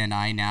universe, and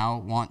I now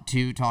want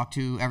to talk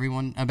to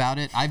everyone about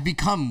it. I've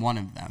become one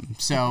of them.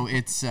 So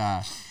it's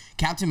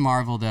Captain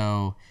Marvel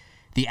though.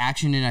 The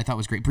action in it I thought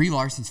was great. Brie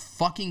Larson's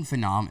fucking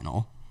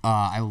phenomenal.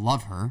 I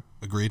love her.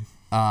 Agreed.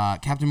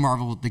 Captain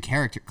Marvel, the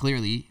character,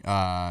 clearly,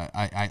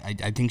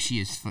 I think she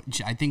is.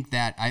 I think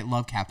that I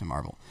love Captain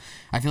Marvel.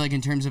 I feel like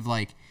in terms of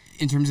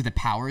the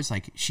powers,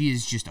 like she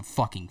is just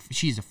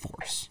she is a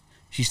force.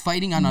 She's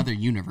fighting on other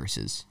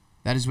universes.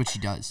 That is what she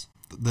does.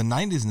 The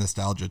 90s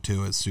nostalgia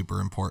too is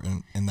super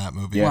important in that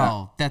movie. Yeah.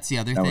 Well, that's the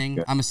other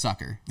thing. I'm a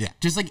sucker. Yeah.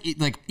 Just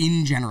like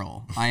in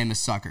general, I am a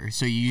sucker.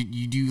 So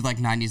you do like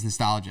 90s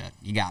nostalgia.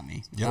 You got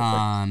me. Yep.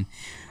 And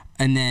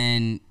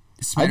then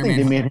Spider-Man. I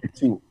think they made it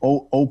too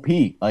OP.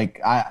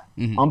 Like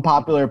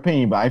unpopular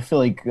opinion, but I feel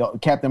like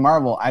Captain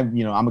Marvel.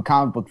 I'm a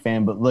comic book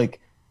fan, but like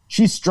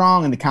she's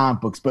strong in the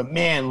comic books. But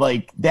man,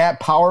 like that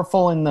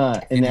powerful in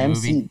the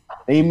MC, movie.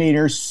 They made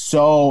her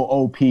so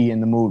OP in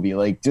the movie.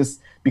 Like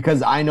just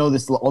because I know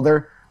this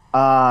other,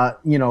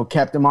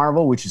 Captain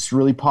Marvel, which is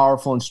really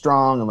powerful and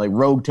strong, and like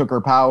Rogue took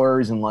her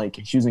powers and like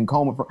she was in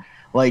coma for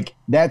like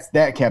that's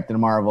that Captain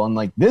Marvel, and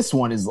like this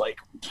one is like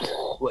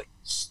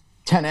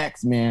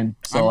 10x, man.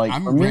 So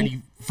I'm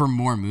ready for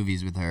more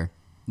movies with her.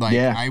 Like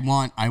I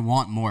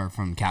want more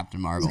from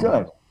Captain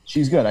Marvel.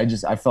 She's good.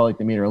 I felt like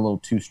they made her a little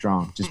too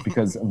strong just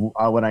because of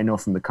what I know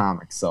from the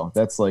comics. So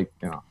that's like,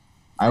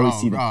 I always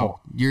see the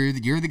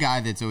you're the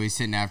guy that's always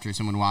sitting after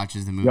someone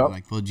watches the movie. Yep.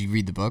 Like, well, did you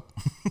read the book?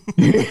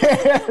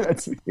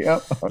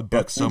 The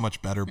book's so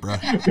much better, bro.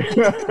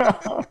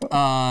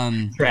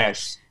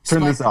 Trash.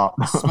 Turn this off.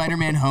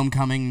 Spider-Man: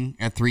 Homecoming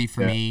at 3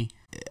 for me.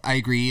 I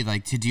agree.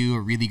 Like to do a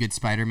really good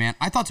Spider-Man.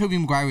 I thought Tobey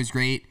Maguire was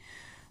great.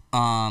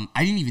 I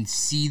didn't even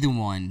see the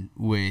one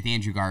with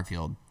Andrew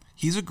Garfield.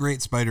 He's a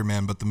great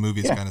Spider-Man, but the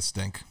movies kind of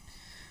stink.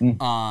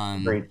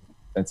 Great.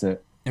 That's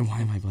it. And why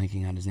am I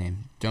blanking on his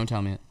name? Don't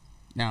tell me it.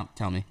 No,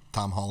 tell me.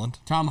 Tom Holland.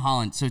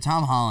 So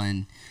Tom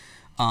Holland,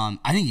 I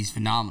think he's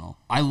phenomenal.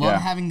 I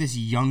love having this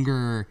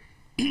younger,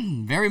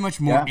 very much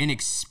more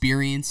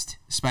inexperienced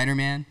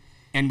Spider-Man,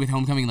 and with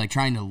Homecoming, like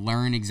trying to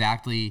learn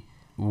exactly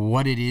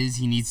what it is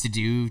he needs to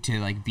do to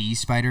like be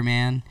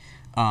Spider-Man.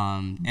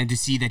 And to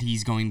see that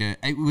he's going to...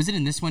 Was it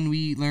in this one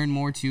we learned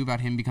more, too,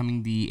 about him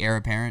becoming the heir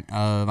apparent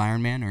of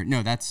Iron Man? Or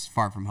no, that's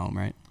Far From Home,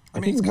 right? I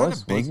mean, it's kind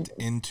of baked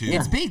into...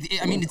 It's baked.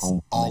 I mean, it's...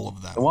 all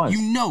of that. It was.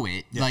 You know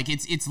it. Yeah. Like,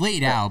 it's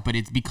laid out, but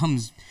it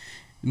becomes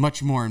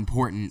much more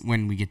important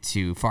when we get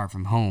to Far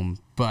From Home.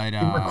 But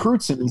he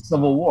recruits him in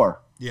Civil War.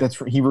 Yeah.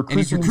 He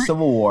recruits him in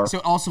Civil War. So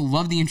also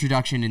love the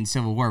introduction in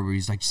Civil War where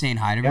he's like saying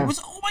hi to everyone.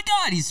 Was oh my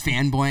god, he's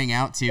fanboying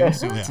out too.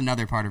 So it's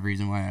another part of the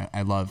reason why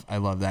I love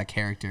that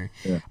character.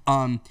 Yeah.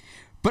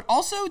 But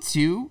also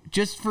too,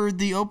 just for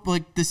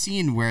the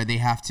scene where they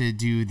have to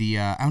do the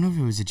I don't know if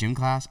it was a gym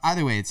class.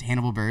 Either way, it's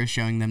Hannibal Buress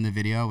showing them the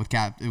video with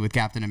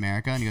Captain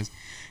America, and he goes,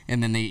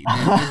 and then they're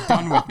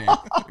done with it,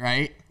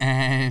 right?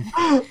 And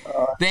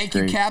thank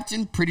you,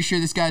 Captain. Pretty sure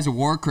this guy's a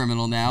war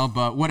criminal now,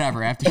 but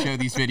whatever. I have to show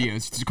these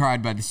videos. It's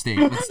required by the state.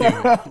 Let's do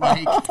it.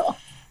 Like,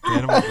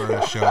 Hannibal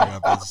Buress showing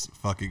up is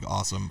fucking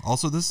awesome.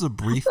 Also, this is a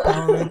brief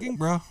power ranking,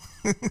 bro.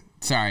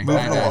 Sorry,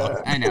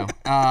 I know.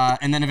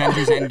 And then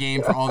Avengers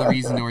Endgame for all the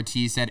reasons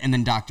Ortiz said, and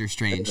then Doctor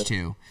Strange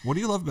too. What do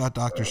you love about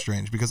Doctor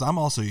Strange? Because I'm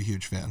also a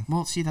huge fan.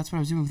 Well, see, that's what I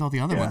was doing with all the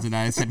other ones, and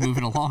I said move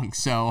it along.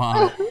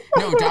 So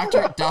No,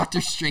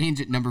 Doctor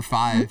Strange at number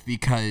 5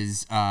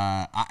 because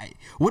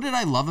what did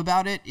I love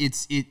about it?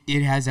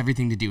 It has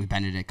everything to do with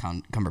Benedict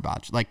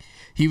Cumberbatch. Like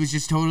he was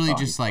just totally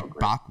just like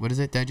Bach. What is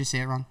it? Did I just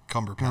say it wrong?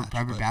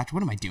 Cumberbatch.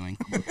 What am I doing?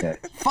 Okay.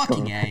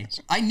 Fucking A.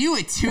 I knew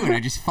it too, and I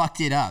just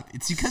fucked it up.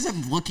 It's because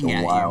I'm looking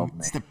at you.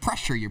 It's the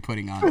pressure you're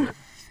putting on me.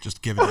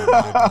 Just giving you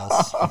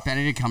eyeballs.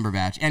 Benedict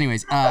Cumberbatch.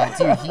 Anyways,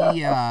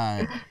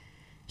 dude,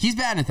 he's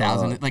batting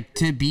 1,000. Like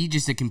to be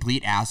just a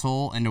complete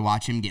asshole and to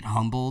watch him get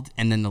humbled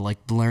and then to like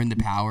learn the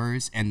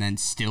powers and then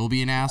still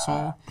be an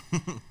asshole.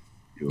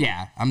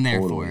 Yeah, I'm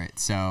there for it.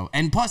 So,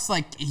 and plus,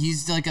 like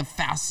he's like a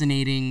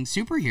fascinating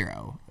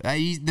superhero.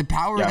 The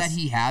power that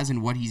he has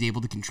and what he's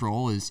able to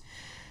control is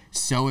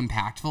so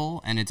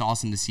impactful, and it's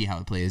awesome to see how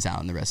it plays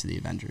out in the rest of the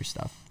Avengers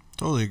stuff.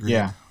 Totally agree.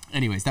 Yeah.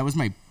 Anyways, that was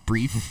my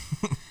brief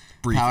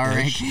power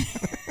ranking.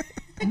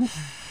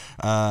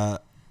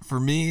 For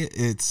me,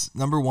 it's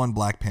number 1,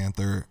 Black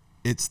Panther.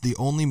 It's the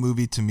only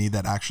movie to me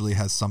that actually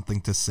has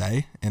something to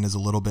say and is a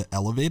little bit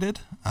elevated.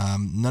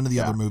 None of the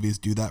other movies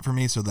do that for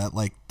me, so that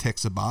like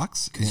ticks a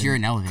box. Because you're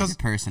an elevated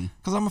person.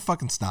 Because I'm a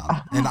fucking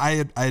snob, and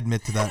I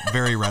admit to that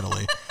very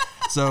readily.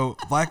 So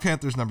Black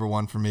Panther's number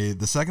 1 for me.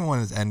 The second one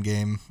is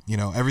Endgame. You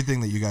know,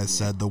 everything that you guys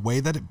said, the way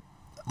that it,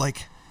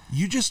 like,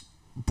 you just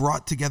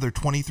brought together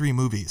 23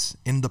 movies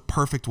in the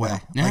perfect way.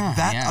 Like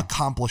that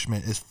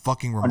accomplishment is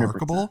fucking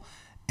remarkable. 100%.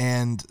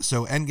 And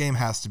so Endgame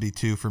has to be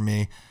 2 for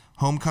me.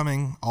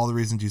 Homecoming, all the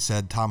reasons you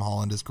said. Tom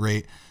Holland is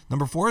great.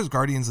 Number 4 is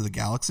Guardians of the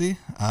Galaxy.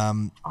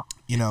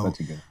 You know, That's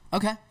a good.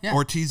 Okay. Yeah.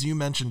 Ortiz, you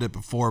mentioned it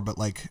before, but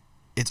like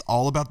it's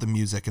all about the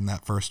music in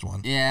that first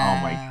one. Yeah.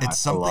 Oh my God. It's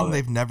something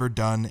they've never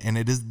done, and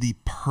it is the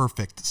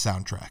perfect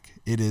soundtrack.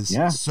 It is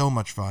so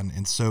much fun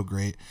and so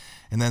great.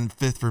 And then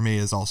 5th for me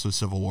is also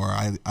Civil War.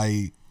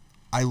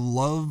 I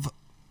love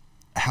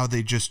how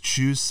they just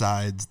choose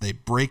sides. They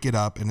break it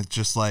up, and it's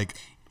just like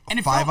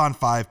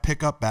 5-on-5,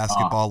 pick up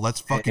basketball. Let's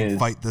fucking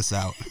fight this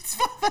out.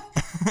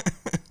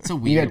 It's a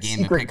weird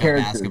game to pick up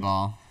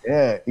basketball.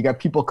 Yeah, you got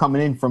people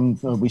coming in from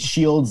with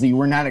shields that you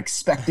were not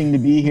expecting to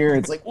be here.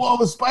 It's like,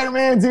 whoa,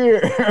 Spider-Man's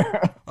here.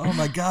 Oh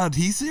my God,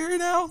 he's here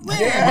now?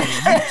 Yeah.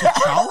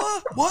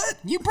 T'Challa? What?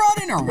 You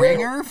brought in a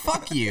ringer?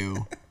 Fuck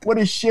you. What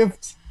a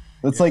shift.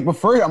 It's like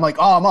before I'm like,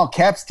 oh, I'm on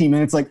Cap's team,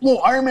 and it's like, whoa,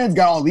 Iron Man's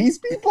got all these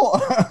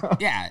people.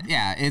 Yeah.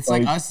 It's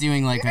like us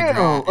doing like a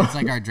draft. It's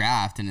like our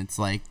draft, and it's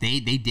like they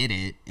did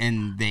it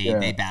and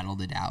they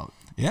battled it out.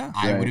 Yeah,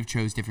 I would have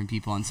chose different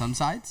people on some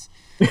sides.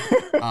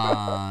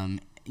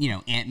 You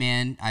know,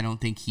 Ant-Man, I don't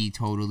think he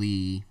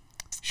totally.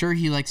 Sure,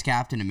 he likes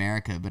Captain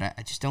America, but I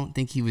just don't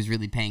think he was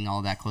really paying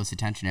all that close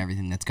attention to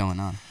everything that's going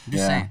on. I'm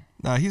just saying.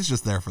 No, he's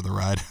just there for the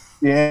ride.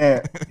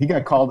 Yeah, he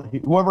got called.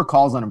 Whoever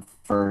calls on him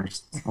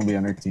first will be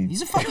on their team.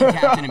 He's a fucking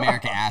Captain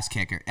America ass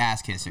kisser.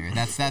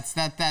 That's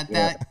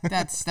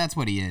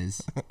what he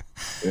is.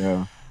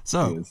 Yeah.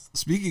 So,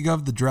 speaking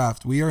of the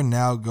draft, we are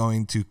now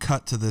going to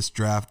cut to this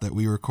draft that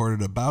we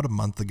recorded about a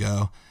month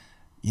ago.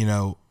 You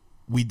know,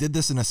 we did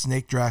this in a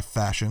snake draft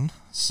fashion.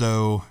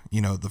 So, you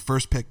know, the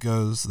first pick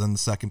goes, then the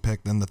second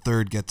pick, then the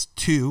third gets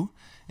 2,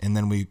 and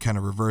then we kind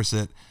of reverse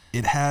it.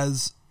 It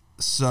has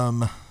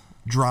some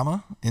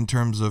drama in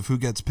terms of who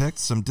gets picked,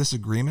 some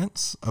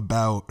disagreements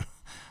about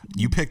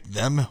you picked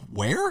them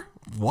where?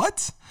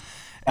 What?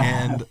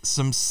 And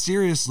some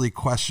seriously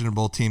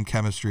questionable team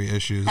chemistry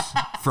issues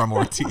from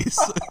Ortiz.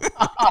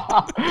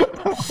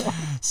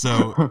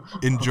 So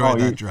enjoy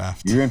that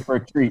draft. You're in for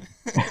a treat.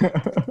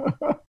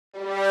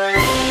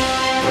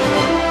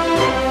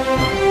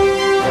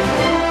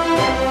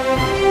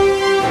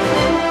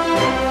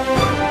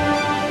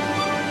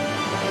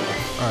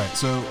 All right,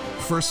 so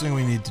first thing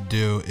we need to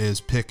do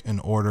is pick an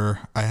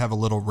order. I have a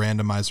little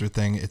randomizer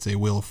thing. It's a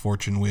Wheel of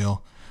Fortune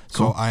wheel.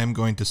 So I am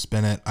going to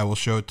spin it. I will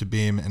show it to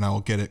Beam, and I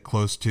will get it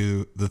close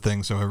to the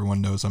thing so everyone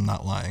knows I'm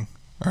not lying.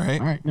 All right?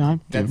 All right. No,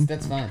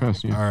 That's fine.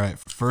 All right.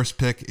 First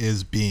pick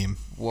is Beam.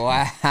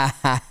 Wow.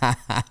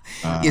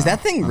 Is that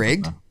thing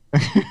rigged?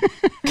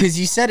 Because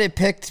you said it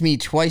picked me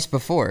twice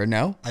before,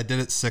 no? I did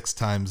it 6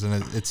 times,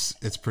 and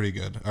it's pretty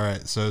good. All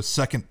right. So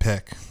second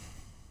pick.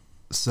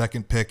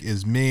 Second pick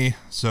is me.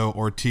 So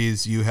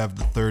Ortiz, you have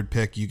the third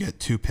pick. You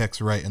get 2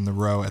 picks right in the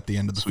row at the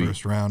end of the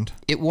first round.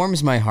 It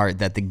warms my heart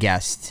that the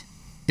guest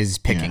is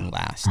picking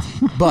last.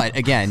 But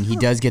again, he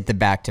does get the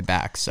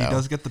back-to-back. So He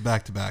does get the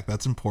back-to-back.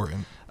 That's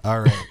important. All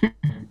right.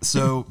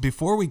 So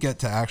before we get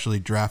to actually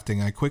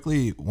drafting, I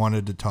quickly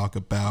wanted to talk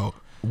about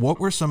what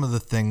were some of the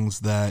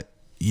things that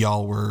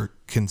y'all were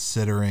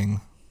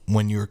considering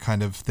when you were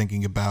kind of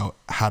thinking about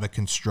how to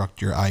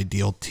construct your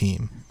ideal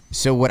team.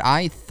 So what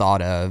I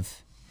thought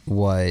of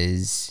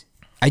was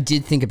I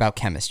did think about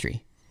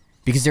chemistry.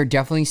 Because there are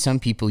definitely some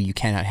people you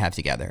cannot have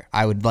together.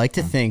 I would like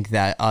to think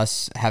that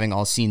us, having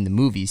all seen the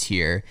movies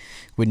here,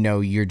 would know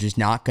you're just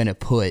not going to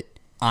put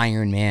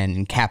Iron Man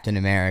and Captain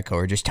America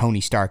or just Tony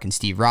Stark and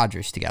Steve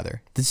Rogers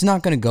together. That's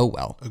not going to go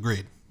well.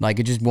 Agreed. Like,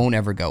 it just won't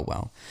ever go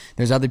well.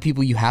 There's other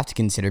people you have to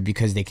consider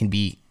because they can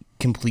be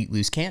complete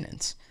loose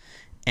cannons.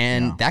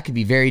 And that could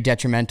be very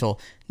detrimental,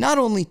 not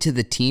only to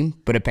the team,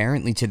 but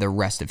apparently to the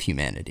rest of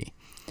humanity.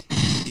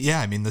 Yeah,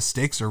 I mean the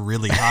stakes are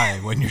really high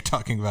when you're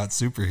talking about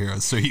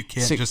superheroes, so you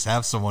can't just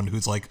have someone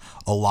who's like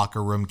a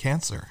locker room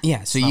cancer.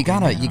 Yeah, so you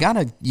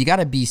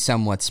gotta be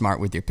somewhat smart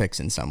with your picks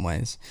in some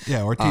ways.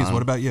 Yeah, Ortiz,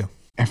 what about you?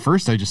 At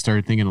first, I just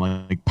started thinking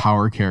like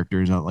power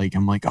characters. I'm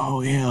like,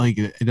 oh yeah, like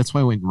that's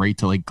why I went right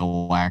to like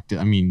Galactus.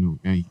 I mean,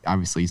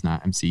 obviously he's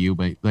not MCU,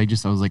 but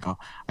I was like, oh,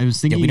 I was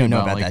thinking. Yeah, we don't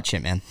know about like, that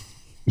shit, man.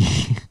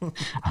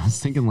 I was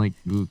thinking like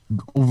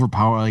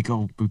overpower, like,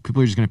 oh,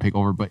 people are just gonna pick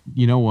over, but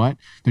you know what?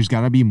 There's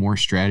got to be more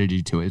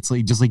strategy to it. It's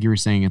like, just like you were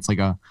saying, it's like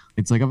a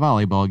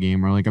volleyball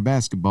game or like a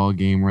basketball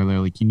game where they're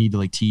like, you need to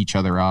like tee each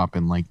other up,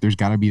 and like there's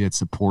got to be that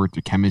support.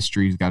 The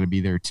chemistry's got to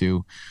be there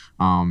too.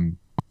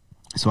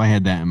 So I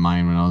had that in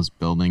mind when I was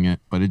building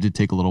it, but it did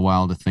take a little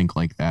while to think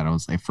like that. I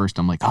was like, first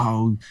I'm like,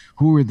 oh,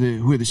 who are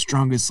the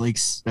strongest like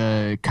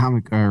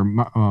comic or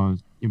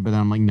but then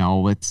I'm like,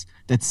 no, that's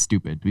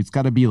stupid. It's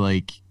got to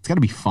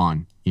be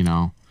fun, you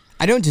know.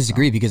 I don't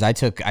disagree because I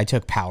took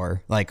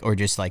power, like, or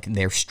just like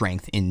their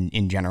strength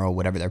in general,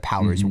 whatever their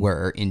powers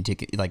were, into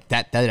like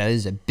that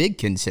is a big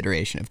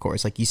consideration, of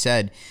course. Like you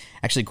said,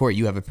 actually, Court,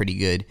 you have a pretty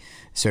good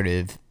sort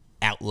of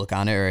outlook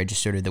on it, or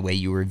just sort of the way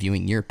you were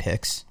viewing your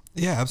picks.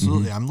 Yeah,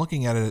 absolutely. I'm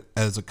looking at it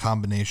as a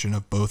combination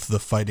of both the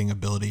fighting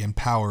ability and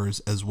powers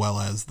as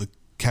well as the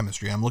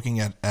chemistry. I'm looking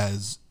at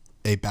as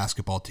a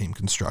basketball team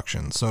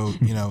construction. So,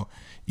 you know,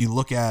 you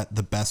look at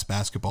the best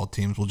basketball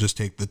teams, we'll just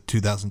take the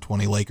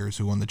 2020 Lakers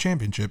who won the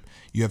championship.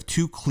 You have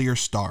two clear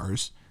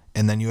stars,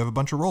 and then you have a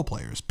bunch of role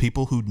players,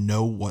 people who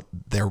know what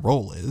their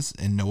role is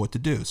and know what to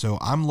do. So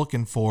I'm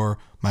looking for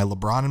my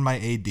LeBron and my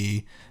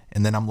AD,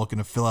 and then I'm looking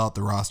to fill out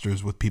the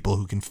rosters with people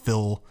who can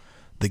fill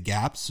the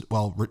gaps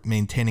while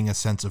maintaining a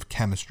sense of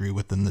chemistry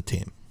within the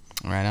team.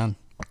 Right on.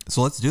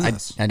 So let's do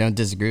this. I don't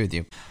disagree with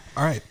you.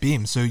 All right,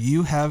 Beam. So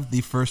you have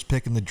the first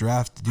pick in the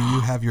draft. Do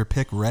you have your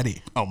pick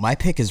ready? Oh, my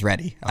pick is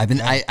ready.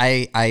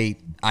 Okay.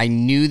 I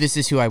knew this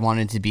is who I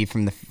wanted to be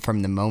from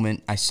the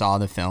moment I saw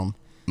the film.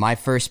 My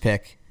first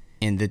pick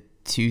in the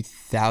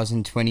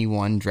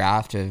 2021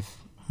 draft of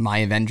My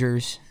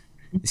Avengers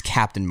is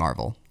Captain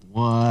Marvel.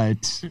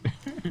 What?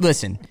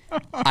 Listen,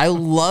 I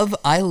love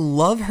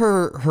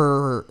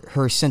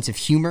her sense of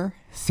humor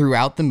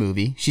throughout the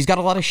movie. She's got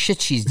a lot of shit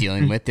she's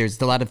dealing with.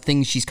 There's a lot of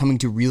things she's coming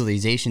to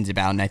realizations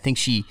about, and I think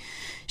she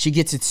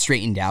gets it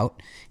straightened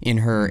out in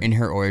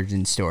her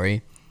origin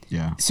story.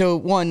 Yeah. So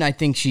one, I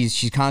think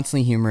she's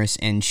constantly humorous,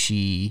 and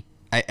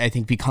I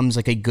think becomes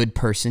like a good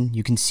person.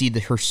 You can see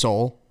her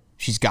soul.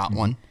 She's got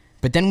one.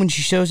 But then when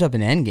she shows up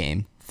in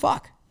Endgame,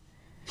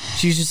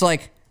 she's just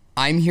like,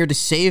 I'm here to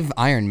save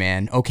Iron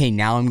Man. Okay,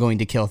 now I'm going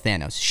to kill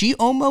Thanos. She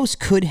almost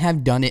could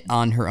have done it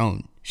on her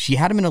own. She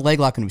had him in a leg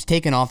lock and was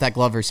taking off that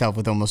glove herself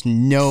with almost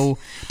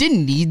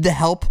didn't need the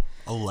help.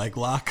 A leg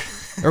lock?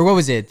 Or what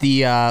was it?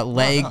 The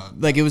leg,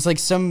 like it was like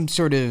some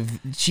sort of,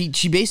 she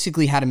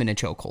basically had him in a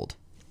chokehold.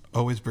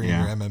 Always bringing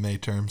your MMA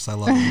terms. I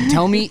love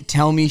it.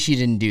 Tell me she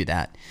didn't do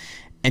that.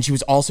 And she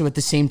was also at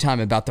the same time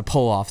about to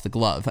pull off the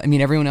glove. I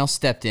mean, everyone else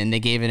stepped in. They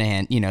gave it a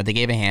hand. They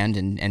gave a hand,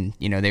 and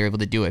they were able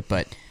to do it.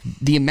 But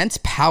the immense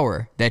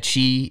power that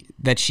she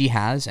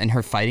has and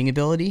her fighting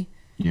ability,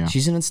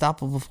 she's an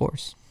unstoppable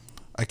force.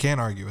 I can't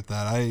argue with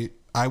that.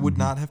 I would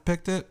not have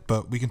picked it,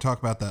 but we can talk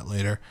about that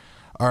later.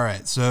 All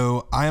right,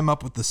 so I am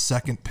up with the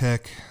second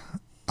pick.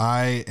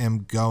 I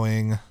am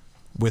going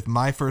with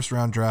my first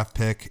round draft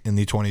pick in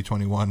the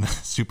 2021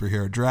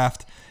 superhero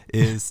draft.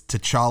 Is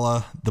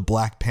T'Challa, the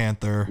Black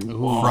Panther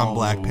from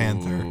Black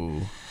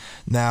Panther.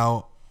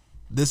 Now,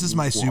 this is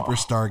my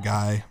superstar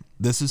guy.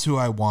 This is who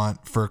I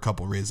want for a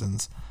couple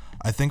reasons.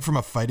 I think from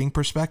a fighting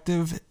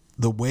perspective,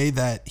 the way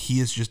that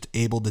he is just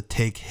able to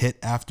take hit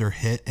after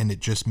hit and it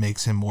just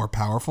makes him more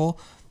powerful,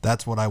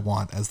 that's what I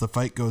want. As the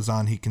fight goes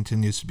on, he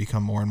continues to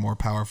become more and more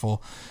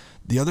powerful.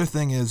 The other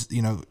thing is,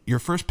 your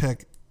first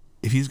pick,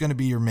 if he's going to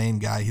be your main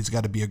guy, he's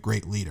got to be a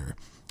great leader.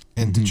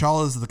 And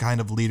T'Challa is the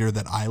kind of leader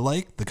that I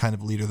like, the kind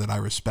of leader that I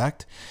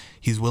respect.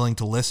 He's willing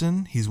to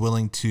listen. He's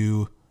willing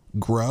to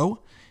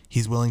grow.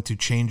 He's willing to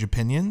change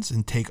opinions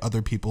and take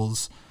other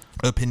people's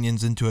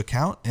opinions into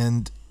account.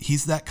 And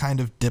he's that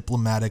kind of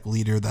diplomatic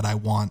leader that I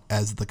want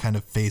as the kind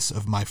of face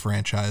of my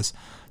franchise.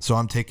 So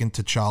I'm taking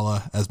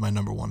T'Challa as my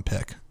number one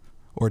pick.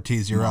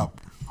 Ortiz, you're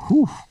up.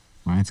 Whew.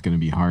 Well, it's going to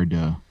be hard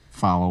to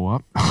follow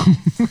up.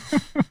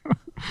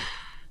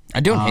 I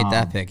don't hate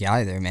that pick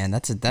either, man.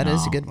 That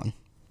is a good one.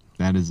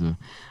 That is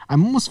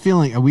I'm almost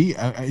feeling,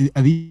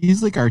 are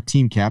these like our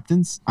team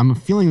captains? I'm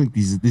feeling like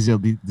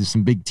there's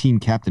some big team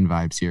captain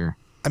vibes here.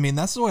 I mean,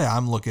 that's the way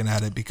I'm looking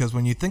at it, because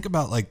when you think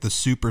about like the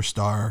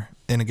superstar,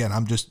 and again,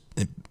 I'm just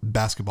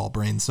basketball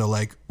brain. So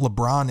like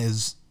LeBron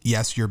is,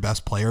 yes, your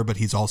best player, but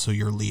he's also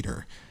your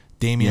leader.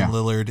 Damian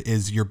Lillard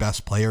is your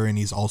best player and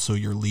he's also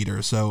your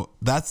leader. So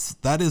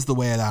that is the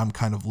way that I'm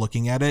kind of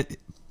looking at it,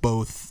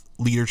 both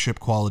leadership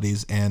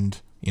qualities and,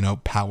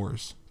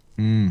 powers.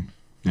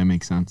 That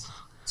makes sense.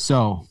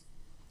 So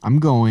I'm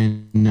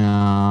going,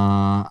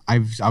 I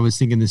was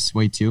thinking this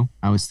way too.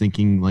 I was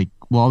thinking the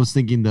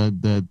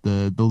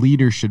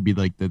leader should be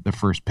like the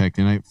first pick.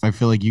 And I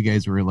feel like you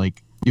guys were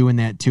like doing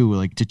that too,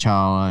 like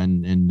T'Challa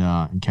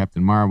and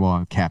Captain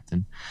Marvel,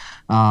 Captain.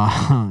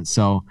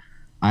 So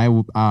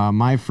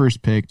my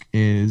first pick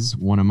is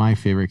one of my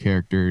favorite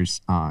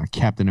characters,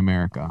 Captain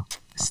America,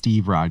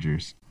 Steve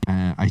Rogers.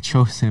 I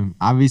chose him.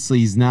 Obviously,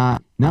 he's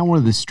not one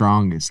of the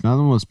strongest, not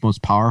the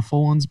most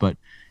powerful ones, but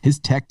his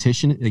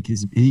tactician, like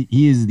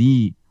he is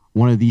the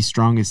one of the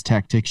strongest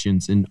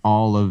tacticians in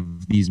all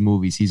of these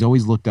movies. He's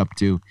always looked up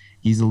to.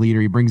 He's a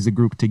leader. He brings the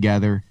group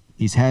together.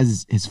 He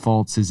has his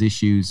faults, his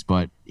issues,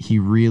 but he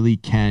really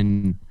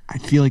can. I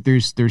feel like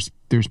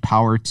there's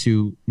power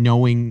to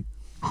knowing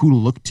who to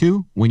look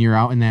to when you're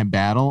out in that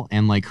battle,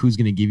 and like who's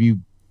going to give you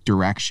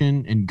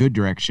direction and good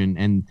direction.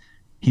 And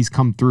he's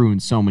come through in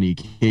so many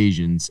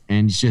occasions,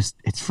 and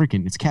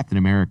it's Captain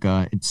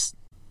America.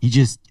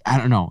 I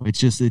don't know.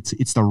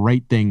 It's the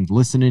right thing.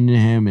 Listening to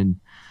him, and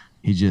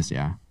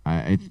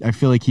I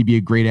feel like he'd be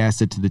a great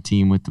asset to the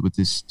team with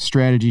his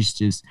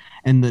strategies,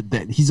 and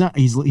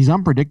he's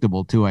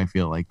unpredictable too. I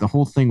feel like the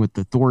whole thing with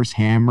the Thor's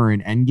hammer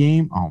and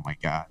Endgame. Oh my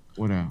God,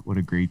 what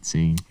a great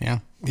scene.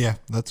 Yeah,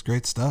 that's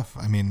great stuff.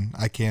 I mean,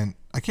 I can't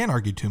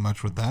argue too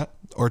much with that.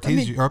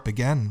 Ortiz, you're up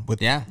again with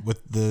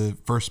the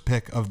first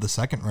pick of the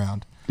second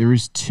round. There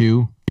was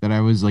two that I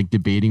was like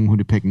debating who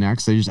to pick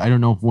next. I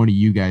don't know if one of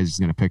you guys is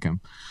gonna pick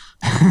him.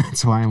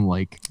 That's why I'm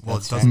like, well,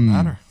 it doesn't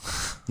matter.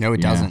 No,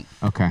 it doesn't.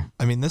 Okay.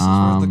 I mean, this is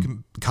where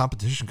the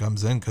competition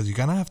comes in, because you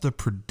kind of have to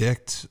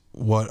predict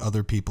what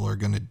other people are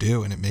going to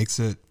do, and it makes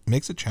it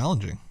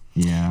challenging.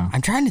 Yeah.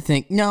 I'm trying to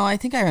think. No, I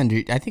think I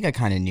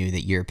kind of knew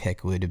that your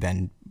pick would have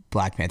been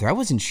Black Panther. I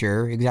wasn't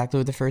sure exactly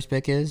what the first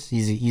pick is.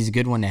 He's a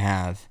good one to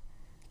have.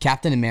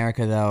 Captain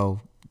America,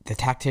 though, the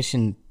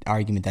tactician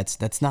argument,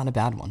 that's not a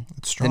bad one.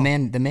 It's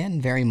strong. The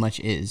man very much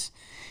is.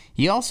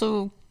 He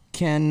also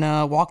can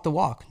walk the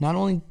walk. Not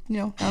only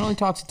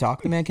talks the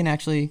talk. The man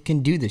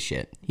can do the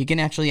shit. He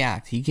can actually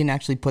act. He can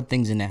actually put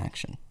things into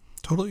action.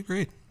 Totally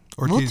agreed.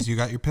 Ortiz, you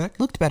got your pick?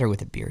 Looked better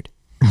with a beard.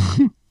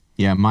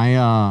 Yeah,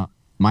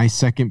 my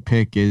second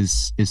pick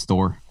is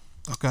Thor.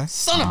 Okay.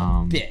 Son of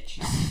a bitch.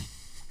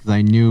 'Cause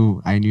I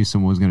knew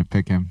someone was gonna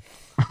pick him.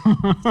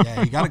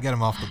 Yeah, you got to get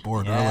him off the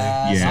board early.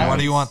 Yeah. So what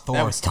do you want, Thor?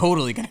 That was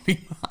totally gonna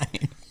be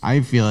mine.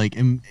 I feel like,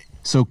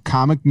 so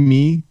comic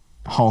me,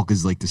 Hulk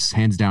is like this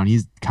hands down.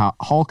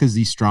 Hulk is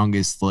the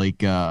strongest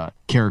like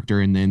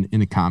character in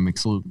the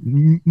comics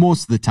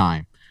most of the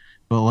time,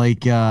 but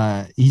like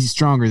he's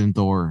stronger than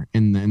Thor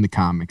in the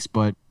comics.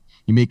 But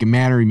you make him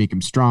madder, you make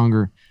him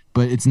stronger.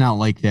 But it's not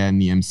like that in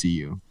the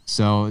MCU.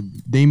 So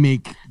they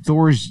make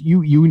Thor's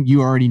you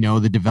already know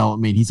the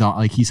development.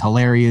 He's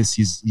hilarious.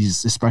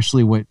 He's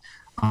especially what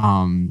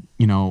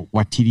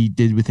Waititi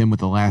did with him with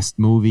the last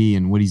movie,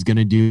 and what he's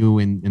gonna do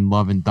in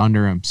Love and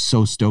Thunder. I'm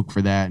so stoked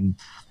for that. And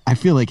I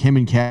feel like him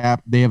and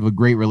Cap, they have a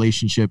great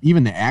relationship.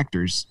 Even the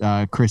actors,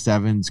 Chris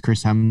Evans,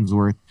 Chris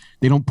Hemsworth,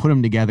 they don't put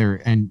them together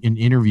in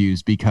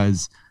interviews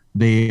because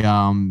they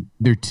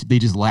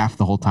just laugh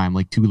the whole time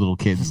like two little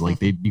kids.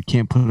 Like you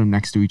can't put them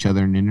next to each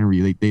other in an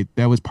interview.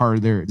 That was part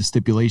of the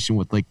stipulation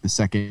with like the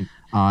second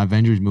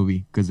Avengers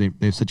movie, because they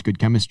have such good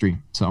chemistry.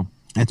 So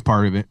that's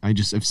part of it.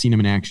 I've seen them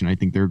in action. I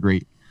think they're a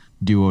great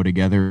duo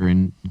together,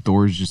 and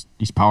Thor's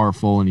he's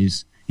powerful and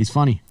he's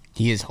funny.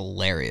 He is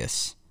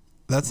hilarious.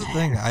 That's the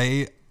thing.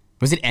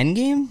 Was it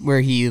Endgame where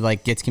he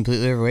like gets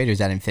completely overweight, or is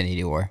that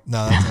Infinity War?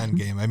 No, that's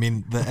Endgame. I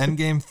mean, the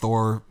Endgame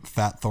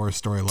Fat Thor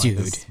storyline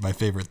is my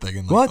favorite thing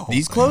in like, the whole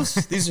These thing. close?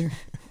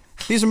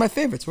 These are my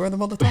favorites. Wear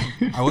them all the time.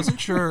 I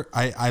wasn't sure.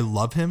 I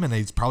love him, and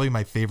he's probably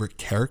my favorite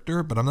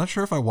character, but I'm not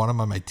sure if I want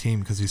him on my team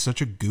because he's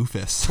such a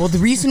goofus. Well, the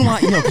reason why,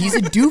 he's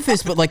a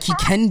doofus, but like he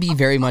can be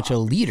very much a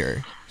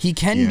leader. He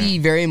can be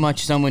very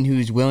much someone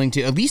who's willing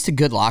to, at least a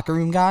good locker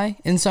room guy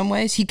in some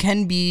ways. He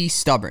can be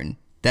stubborn.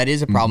 That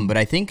is a problem, but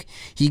I think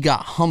he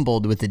got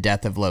humbled with the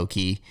death of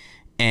Loki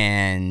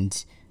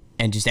and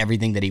just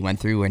everything that he went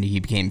through when he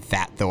became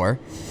Fat Thor.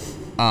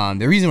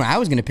 The reason why I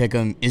was going to pick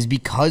him is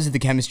because of the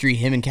chemistry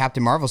him and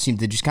Captain Marvel seemed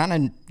to just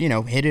kind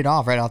of, hit it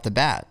off right off the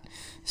bat.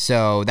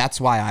 So that's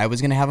why I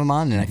was going to have him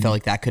on, and I felt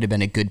like that could have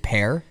been a good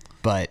pair,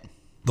 but...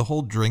 The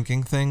whole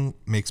drinking thing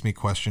makes me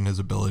question his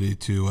ability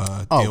to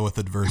deal with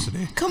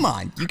adversity. Come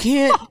on, you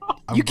can't...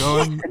 I'm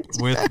going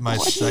with my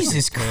second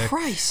Jesus pick.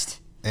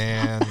 Christ.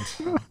 And...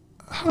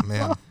 Oh,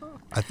 man,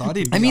 I thought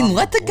he'd.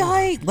 Let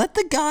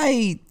the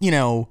guy,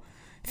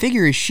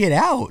 figure his shit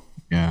out.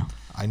 Yeah,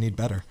 I need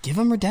better. Give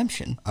him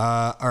redemption.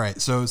 All right.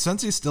 So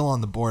since he's still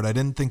on the board, I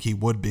didn't think he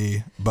would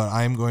be, but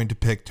I am going to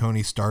pick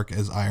Tony Stark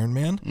as Iron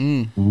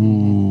Man.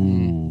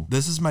 Ooh.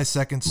 This is my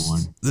second.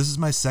 This is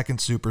my second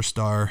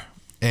superstar,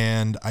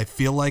 and I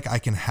feel like I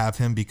can have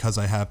him because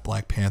I have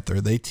Black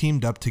Panther. They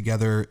teamed up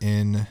together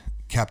in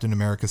Captain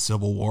America: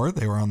 Civil War.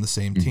 They were on the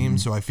same team,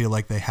 so I feel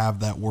like they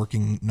have that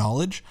working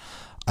knowledge.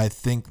 I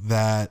think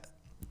that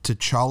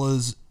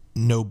T'Challa's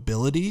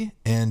nobility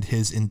and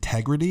his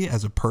integrity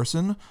as a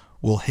person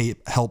will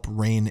help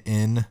rein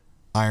in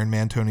Iron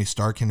Man Tony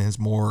Stark in his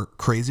more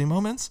crazy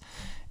moments.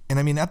 And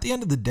I mean, at the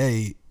end of the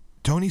day,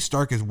 Tony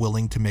Stark is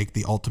willing to make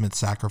the ultimate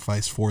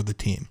sacrifice for the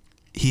team.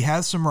 he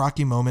has some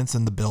rocky moments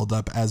in the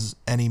build-up, as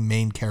any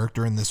main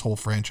character in this whole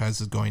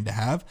franchise is going to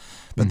have.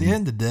 But at the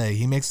end of the day,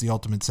 he makes the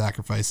ultimate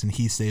sacrifice, and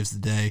he saves the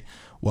day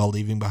while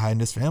leaving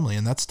behind his family,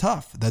 and that's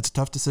tough. That's a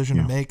tough decision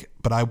to make.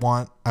 But I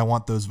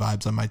want those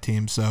vibes on my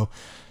team. So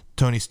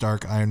Tony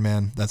Stark, Iron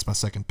Man, that's my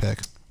second pick.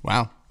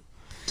 Wow.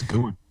 It's a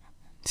good one.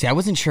 See, I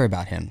wasn't sure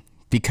about him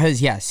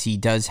because, yes, he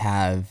does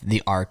have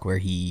the arc where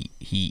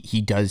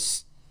he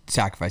does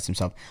sacrifice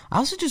himself. I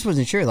also just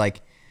wasn't sure,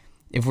 like,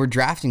 if we're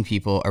drafting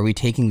people, are we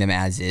taking them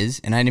as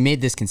is? And I made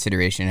this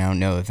consideration. I don't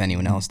know if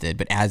anyone else did,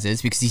 but as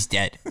is, because he's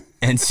dead.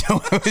 And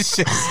so I was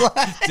just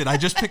like... Did I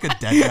just pick a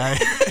dead guy?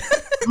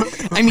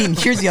 I mean,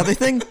 here's the other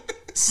thing.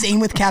 Same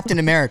with Captain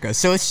America.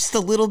 So it's just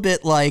a little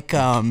bit like...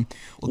 well,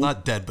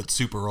 not dead, but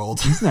super old.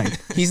 He's not,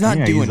 he's not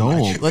doing he's much.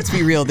 old. Let's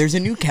be real. There's a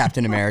new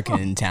Captain America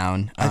in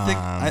town.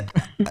 I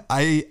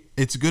think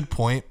it's a good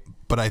point,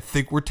 but I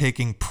think we're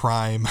taking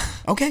prime.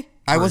 Okay.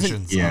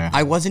 versions of-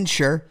 I wasn't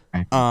sure.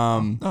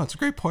 No, it's a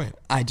great point.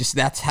 I just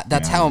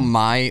that's how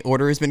my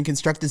order has been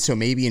constructed. So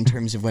maybe in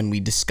terms of when we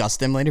discuss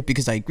them later,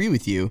 because I agree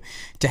with you,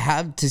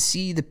 to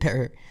see the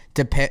pair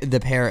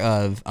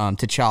of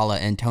T'Challa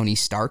and Tony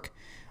Stark,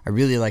 I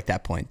really like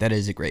that point. That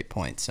is a great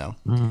point. So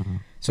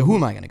so who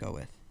am I going to go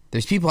with?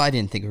 There's people I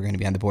didn't think were going to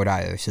be on the board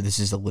either. So this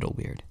is a little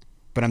weird,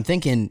 but I'm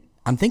thinking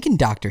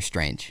Doctor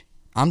Strange.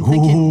 I'm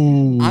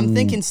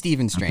thinking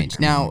Stephen Strange.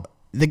 Now,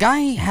 the guy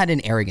had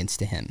an arrogance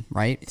to him,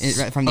 right?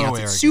 From the outside.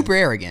 Arrogant. Super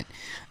arrogant,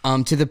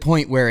 to the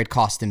point where it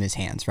cost him his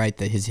hands, right?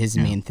 His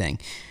main thing.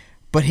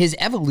 But his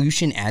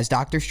evolution as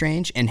Doctor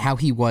Strange and how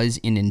he was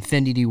in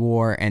Infinity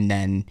War, and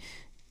then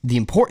the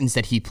importance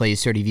that he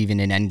plays sort of even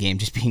in Endgame,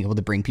 just being able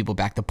to bring people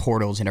back to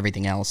portals and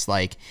everything else.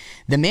 Like,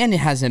 the man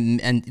has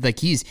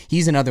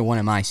he's another one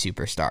of my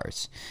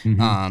superstars,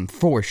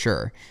 for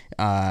sure.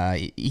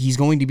 He's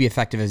going to be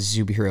effective as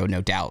a superhero,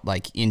 no doubt.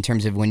 Like, in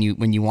terms of when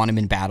you want him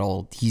in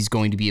battle, he's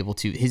going to be able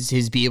to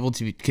his be able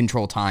to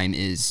control time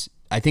is,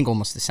 I think,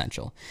 almost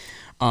essential.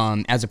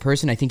 As a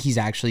person, I think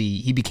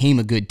he became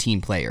a good team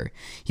player.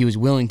 He was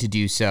willing to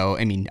do so.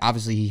 I mean,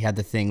 obviously he had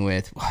the thing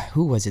with,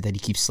 who was it that he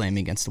keeps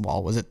slamming against the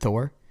wall? Was it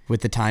Thor?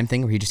 With the time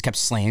thing where he just kept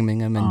slamming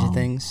him into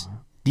things?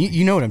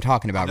 You know what I'm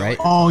talking about, right?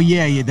 Oh,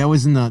 yeah. That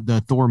was in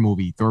the Thor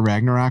movie, Thor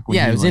Ragnarok.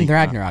 Yeah, it was in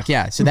Ragnarok,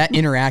 yeah. So that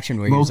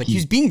interaction where he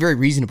was being very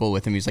reasonable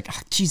with him. He was like,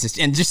 oh, Jesus,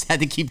 and just had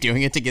to keep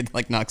doing it to get,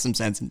 knock some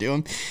sense into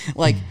him.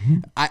 Like,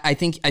 I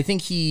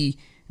think he...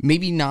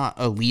 Maybe not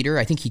a leader.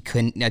 I think he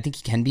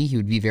can be. He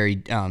would be very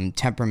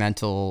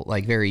temperamental,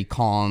 like very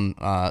calm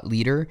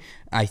leader.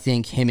 I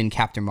think him and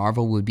Captain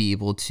Marvel would be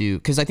able to,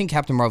 because I think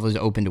Captain Marvel is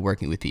open to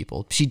working with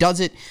people. She does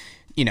it,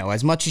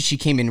 as much as she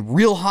came in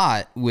real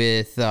hot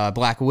with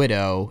Black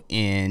Widow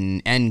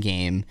in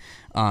Endgame.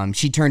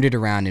 She turned it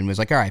around and was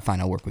like, all right, fine,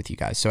 I'll work with you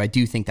guys. So I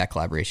do think that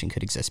collaboration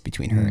could exist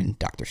between her and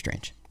Doctor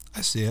Strange. I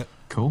see it.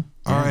 Cool.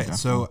 All right.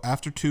 So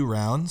after 2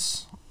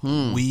 rounds,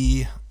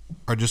 we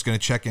are just going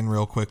to check in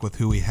real quick with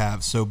who we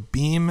have. So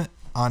Beam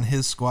on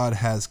his squad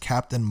has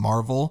Captain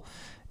Marvel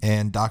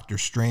and Doctor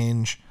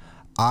Strange.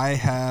 I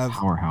have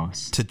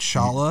Powerhouse.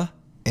 T'Challa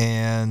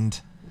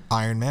and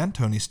Iron Man,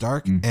 Tony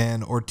Stark.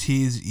 And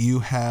Ortiz, you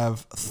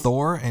have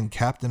Thor and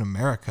Captain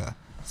America.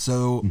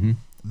 So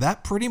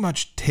that pretty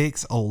much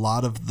takes a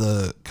lot of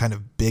the kind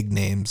of big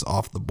names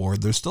off the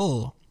board. There's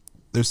still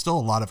a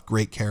lot of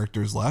great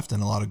characters left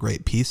and a lot of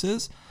great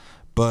pieces,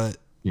 but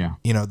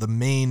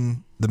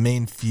the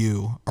main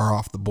few are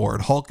off the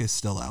board. Hulk is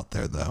still out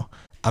there, though.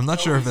 I'm not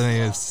sure if any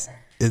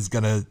is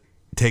going to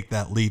take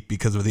that leap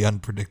because of the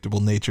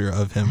unpredictable nature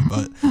of him,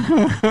 but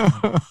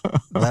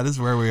that is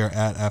where we are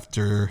at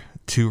after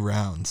 2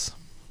 rounds.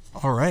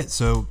 All right,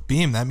 so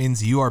Beam, that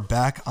means you are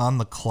back on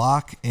the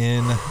clock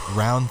in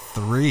round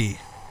 3.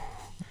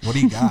 What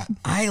do you got?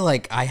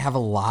 I have a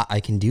lot I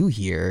can do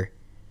here.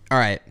 All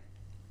right,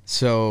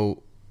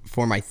 so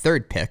for my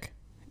third pick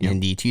in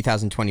the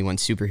 2021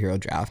 superhero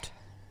draft,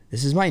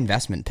 this is my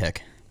investment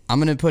pick. I'm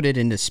going to put it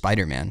into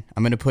Spider-Man.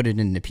 I'm going to put it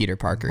into Peter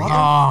Parker here.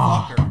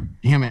 Oh,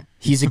 damn it.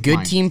 He's a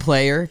good team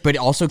player, but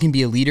also can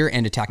be a leader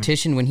and a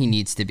tactician when he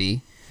needs to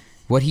be.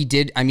 What he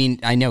did, I mean,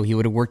 I know he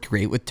would have worked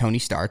great with Tony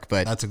Stark,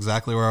 but... That's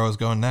exactly where I was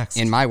going next.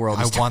 In my world...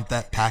 I want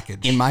that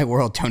package. In my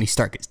world, Tony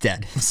Stark is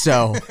dead.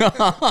 So...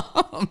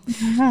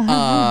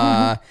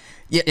 I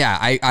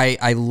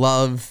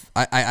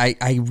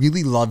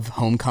really love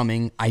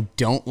Homecoming. I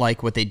don't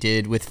like what they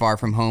did with Far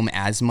From Home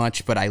as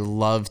much, but I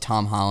love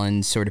Tom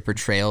Holland's sort of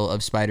portrayal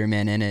of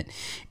Spider-Man in it.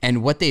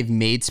 And what they've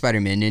made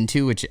Spider-Man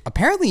into, which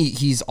apparently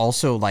he's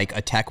also like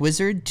a tech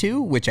wizard too,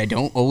 which I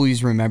don't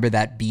always remember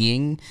that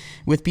being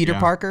with Peter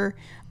Parker.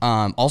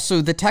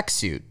 Also the tech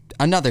suit.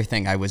 Another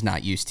thing I was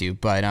not used to,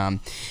 but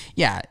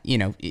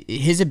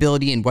his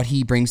ability and what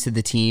he brings to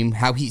the team,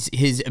 how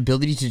his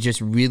ability to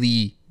just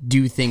really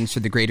do things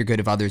for the greater good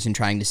of others and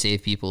trying to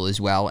save people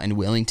as well, and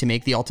willing to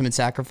make the ultimate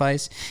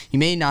sacrifice. He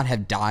may not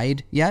have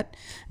died yet,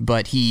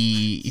 but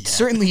he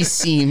certainly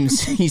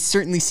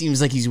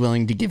seems like he's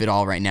willing to give it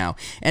all right now.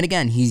 And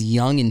again, he's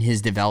young in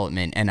his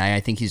development, and I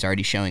think he's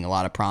already showing a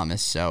lot of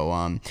promise.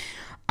 So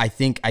I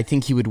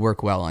think he would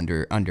work well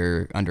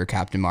under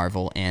Captain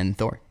Marvel and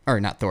Thor, or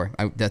not Thor.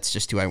 That's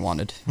just who I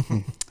wanted.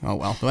 Oh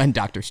well, and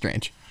Doctor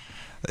Strange.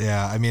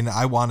 Yeah, I mean,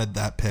 I wanted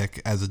that pick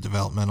as a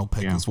developmental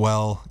pick as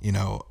well. You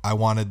know, I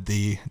wanted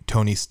the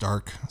Tony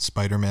Stark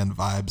Spider-Man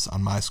vibes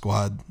on my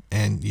squad,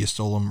 and you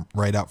stole them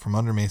right out from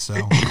under me. So,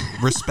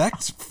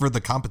 respect for the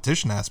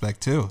competition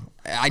aspect too.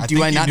 I think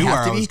not you have knew to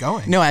where be? I was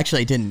going. No,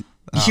 actually, I didn't.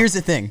 Here's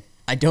the thing: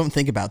 I don't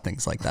think about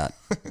things like that.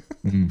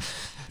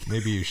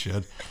 Maybe you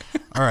should.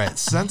 All right,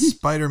 since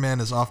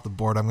Spider-Man is off the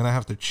board, I'm gonna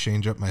have to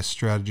change up my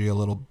strategy a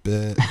little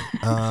bit.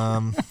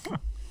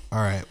 All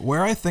right,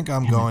 where I think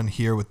I'm going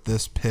here with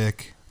this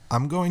pick,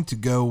 I'm going to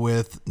go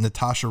with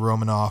Natasha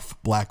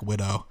Romanoff, Black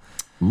Widow.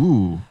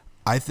 Ooh.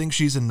 I think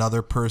she's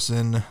another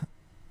person.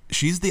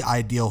 She's the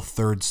ideal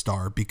third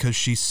star because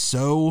she's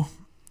so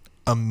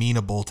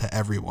amenable to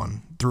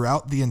everyone.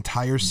 Throughout the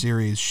entire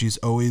series, she's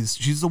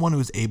the one who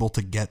is able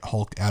to get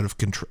Hulk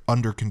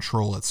under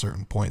control at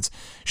certain points.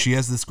 She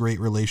has this great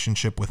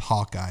relationship with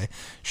Hawkeye.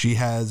 She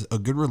has a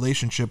good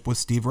relationship with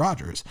Steve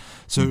Rogers.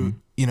 So,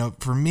 you know,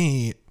 for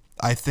me,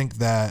 I think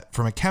that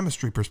from a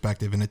chemistry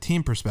perspective and a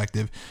team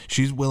perspective,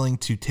 she's willing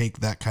to take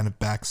that kind of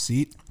back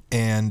seat,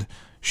 and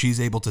she's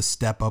able to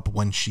step up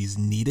when she's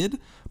needed,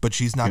 but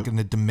she's not going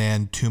to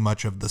demand too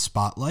much of the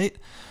spotlight.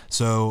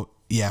 So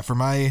yeah, for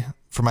my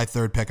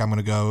third pick, I'm going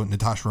to go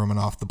Natasha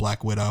Romanoff, the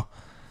Black Widow,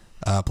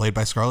 played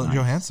by Scarlett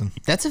Johansson.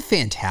 That's a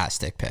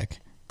fantastic pick.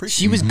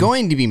 She was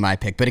going to be my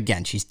pick, but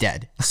again, she's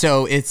dead.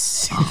 So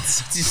it's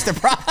just a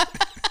problem.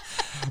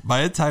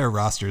 My entire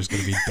roster is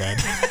going to be dead.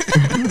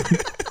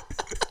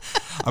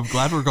 I'm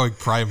glad we're going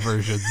prime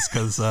versions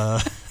because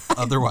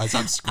otherwise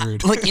I'm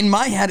screwed. Like in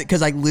my head,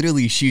 because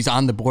she's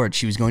on the board.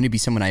 She was going to be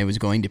someone I was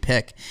going to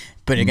pick,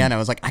 but again, I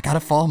was like, I gotta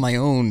follow my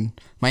own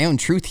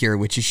truth here,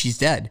 which is she's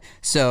dead.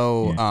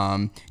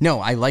 So no,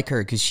 I like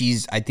her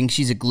because I think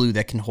she's a glue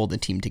that can hold a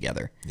team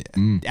together.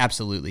 Yeah.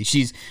 Absolutely,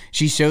 she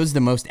shows the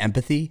most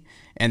empathy,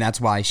 and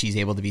that's why she's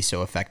able to be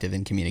so effective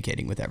in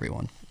communicating with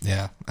everyone.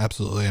 Yeah,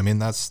 absolutely. I mean,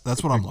 that's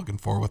what I'm looking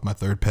for with my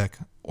third pick.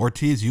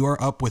 Ortiz, you are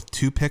up with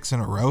 2 picks in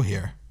a row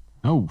here.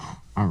 Oh,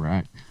 all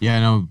right.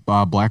 Yeah, no,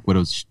 Black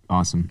Widow's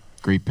awesome.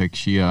 Great pick.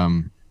 She,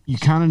 you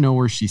kind of know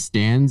where she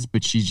stands,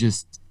 but she's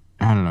just,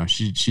 I don't know.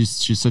 She's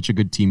such a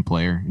good team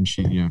player, and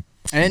she, you know.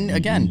 And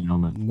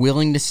again,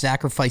 willing to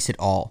sacrifice it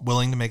all.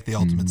 Willing to make the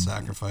ultimate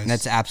sacrifice.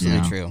 That's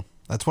absolutely true.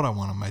 That's what I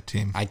want on my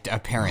team.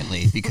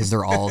 Apparently, because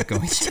they're all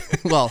going to,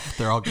 well,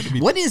 they're all going to be.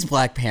 What is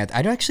Black Panther?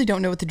 I actually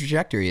don't know what the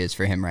trajectory is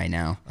for him right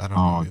now. I don't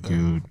know either.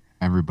 Dude,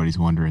 everybody's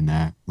wondering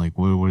that. Like,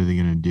 what are they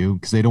going to do?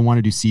 Because they don't want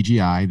to do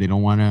CGI. They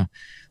don't want to.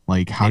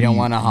 Like, how they don't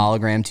want a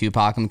hologram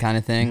Tupac kind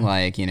of thing,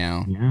 like, you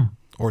know. Yeah.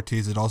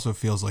 Ortiz, it also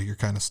feels like you're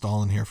kind of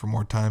stalling here for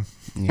more time.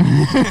 Yeah.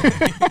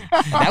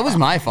 That was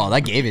my fault.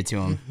 I gave it to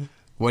him.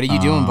 What are you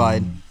doing,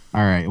 bud?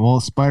 All right. Well,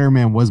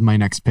 Spider-Man was my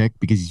next pick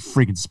because he's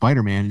freaking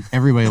Spider-Man.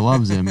 Everybody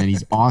loves him, and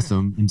he's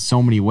awesome in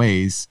so many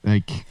ways.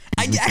 Like,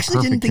 I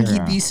actually didn't think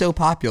he'd be so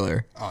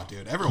popular. Oh,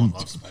 dude, everyone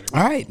loves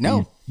Spider-Man. All right,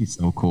 no, he's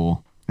so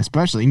cool.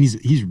 Especially, and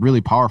he's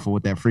really powerful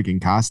with that freaking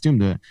costume.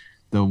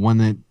 The one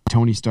that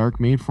Tony Stark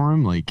made for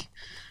him, like.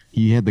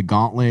 He had the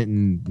gauntlet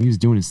and he was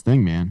doing his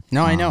thing, man.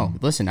 No, I know.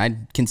 Listen,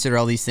 I'd consider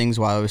all these things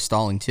while I was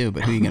stalling too,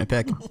 but who are you going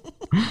to pick?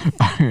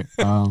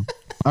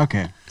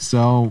 Okay,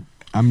 so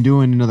I'm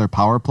doing another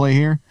power play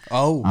here.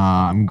 Oh.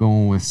 I'm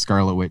going with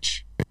Scarlet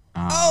Witch.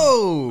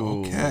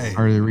 Okay.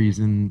 Part of the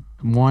reason,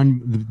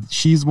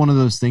 she's one of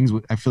those things,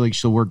 I feel like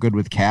she'll work good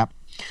with Cap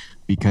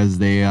because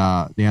they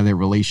have that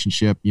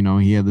relationship. You know,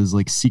 he had those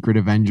like secret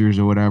Avengers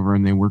or whatever,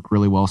 and they work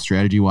really well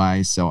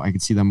strategy-wise, so I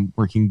could see them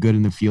working good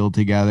in the field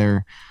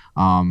together.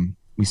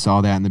 We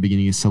saw that in the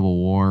beginning of Civil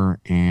War,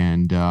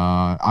 and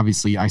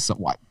obviously I saw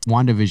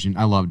WandaVision.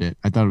 I loved it.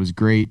 I thought it was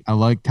great. I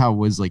liked how it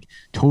was like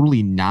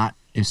totally not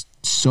is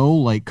so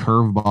like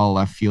curveball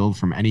left field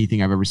from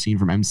anything I've ever seen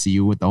from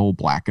MCU with the whole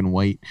black and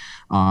white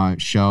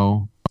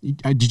show.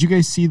 Did you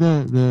guys see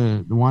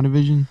the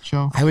WandaVision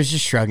show? I was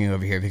just shrugging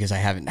over here because I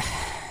haven't.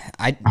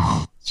 I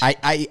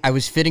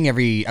was fitting in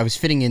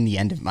the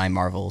end of my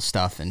Marvel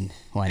stuff, and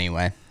well,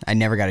 anyway, I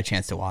never got a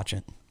chance to watch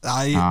it.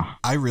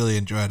 I really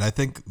enjoy it. I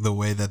think the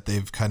way that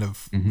they've kind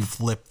of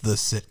flipped the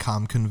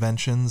sitcom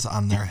conventions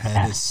on their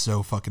head is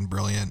so fucking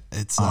brilliant.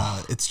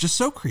 It's just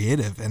so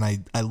creative, and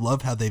I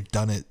love how they've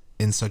done it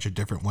in such a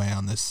different way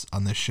on this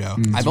show.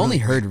 I've only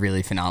heard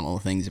really phenomenal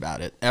things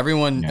about it.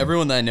 Everyone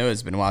that I know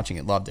has been watching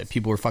it, loved it.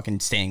 People were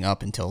fucking staying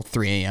up until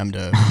 3 a.m.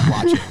 to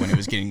watch it when it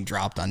was getting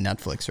dropped on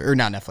Netflix or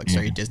not Netflix,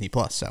 sorry, Disney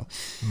Plus. So,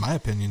 in my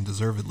opinion,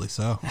 deservedly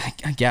so.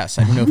 I guess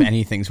I don't know if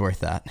anything's worth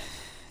that.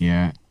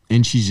 Yeah.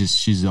 And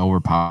she's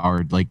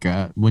overpowered. Like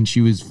when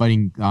she was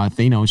fighting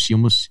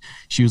Thanos,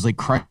 she was like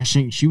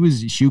crushing.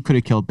 She could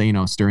have killed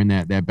Thanos during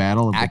that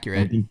battle. Accurate.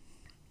 I think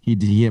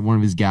he had one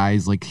of his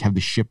guys like have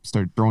the ship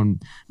start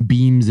throwing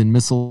beams and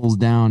missiles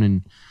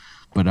down.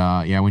 But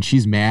when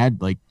she's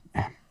mad, like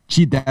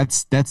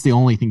that's the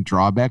only thing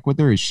drawback with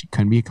her is she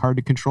can be hard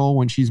to control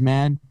when she's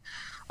mad.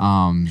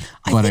 But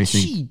I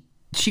think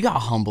she got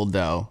humbled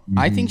though.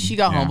 I think she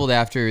got humbled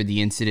after the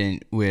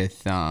incident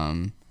with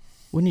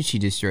When did she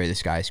destroy the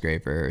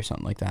skyscraper or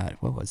something like that?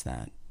 What was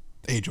that?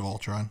 Age of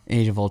Ultron.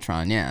 Age of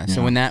Ultron, yeah.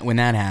 So when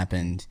that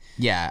happened,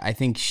 yeah, I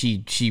think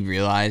she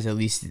realized at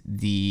least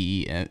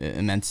the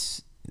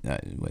immenseness.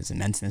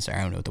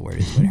 I don't know what the word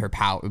is, but her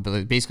power,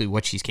 but basically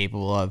what she's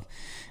capable of,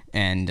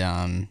 and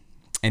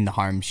the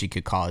harm she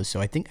could cause. So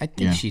I think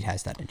she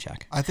has that in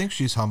check. I think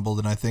she's humbled,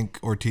 and I think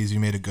Ortiz, you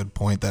made a good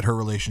point that her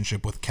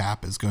relationship with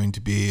Cap is going to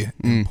be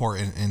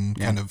important in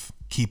kind of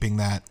keeping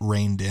that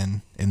reined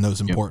in those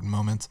important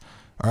moments.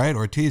 All right,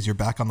 Ortiz, you're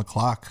back on the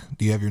clock.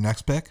 Do you have your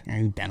next pick?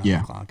 You've been on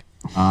the clock.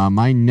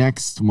 My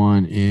next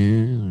one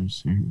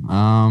is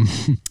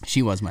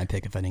She was my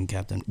pick if I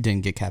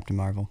didn't get Captain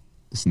Marvel.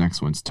 This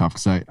next one's tough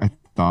because I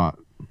thought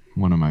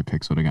one of my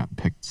picks would have gotten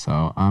picked.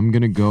 So I'm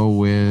going to go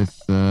with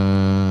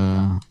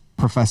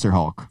Professor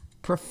Hulk.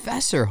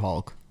 Professor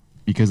Hulk?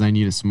 Because I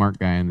need a smart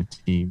guy on the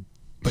team.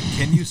 But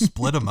can you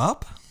split them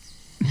up?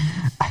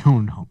 I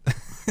don't know.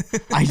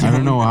 I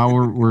don't know how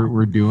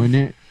we're doing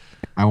it.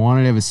 I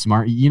wanted to have a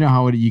smart. You know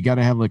how you got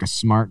to have like a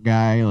smart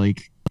guy.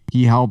 Like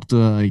he helped.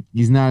 Like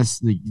he's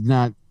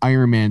not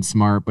Iron Man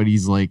smart, but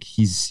he's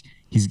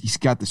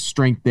got the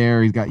strength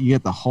there. You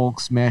got the Hulk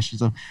smash and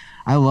stuff.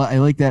 I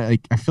like that.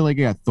 Like I feel like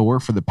I got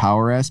Thor for the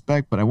power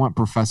aspect, but I want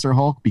Professor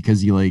Hulk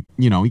because he could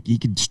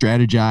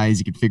strategize,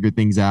 he could figure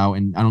things out,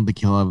 and I don't think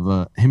he'll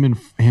have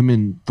him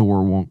and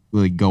Thor won't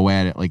really go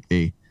at it like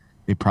they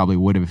probably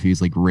would have if he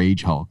was like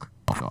Rage Hulk.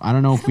 So I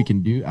don't know if we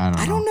can do.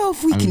 I don't know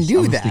if we can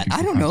do that.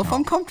 I don't know if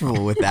I'm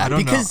comfortable with that. I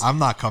don't know. I'm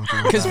not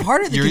comfortable with that. Because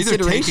part of the you're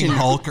consideration, either taking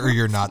Hulk or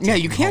you're not. Yeah,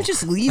 you can't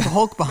just leave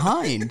Hulk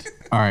behind.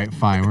 All right,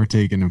 fine. We're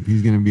taking him.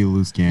 He's gonna be a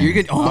loose cannon. You're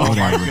good. Oh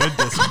my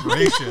goodness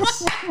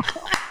gracious!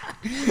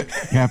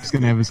 Cap's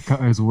gonna have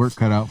his work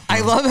cut out. I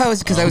love how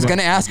because I was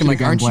gonna ask him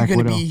like, aren't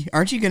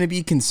you gonna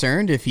be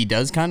concerned if he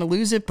does kind of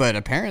lose it? But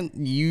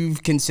apparently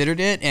you've considered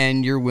it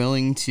and you're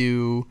willing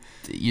to.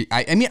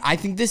 I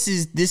think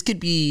this could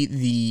be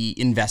the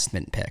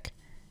investment pick.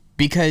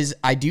 Because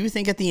I do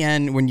think at the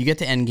end, when you get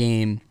to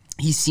Endgame,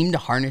 he seemed to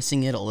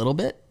harnessing it a little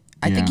bit.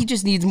 I think he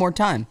just needs more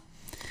time.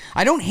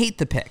 I don't hate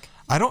the pick.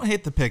 I don't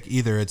hate the pick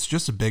either. It's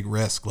just a big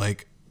risk.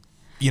 Like,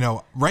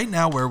 right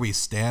now where we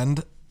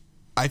stand,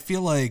 I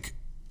feel like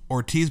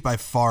Ortiz by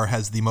far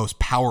has the most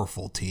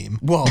powerful team.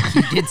 Well,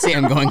 he did say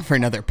I'm going for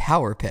another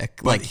power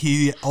pick. But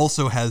he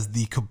also has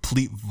the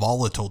complete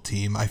volatile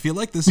team. I feel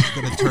like this is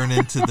going to turn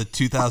into the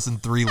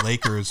 2003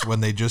 Lakers when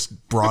they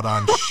just brought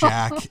on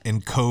Shaq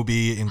and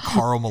Kobe and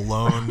Karl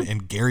Malone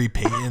and Gary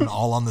Payton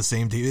all on the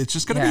same team. It's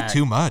just going to be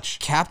too much.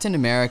 Captain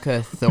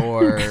America,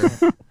 Thor,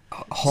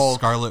 Hulk,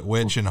 Scarlet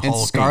Witch, and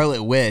Hulk.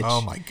 Scarlet Witch.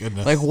 Oh my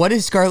goodness! Like, what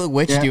does Scarlet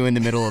Witch do in the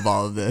middle of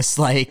all of this?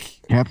 Like,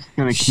 Cap's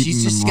gonna keep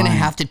she's just gonna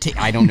have to take.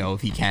 I don't know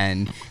if he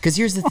can, because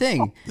here's the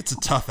thing: it's a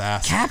tough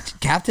ask.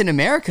 Captain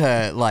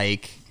America,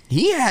 like,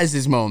 he has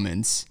his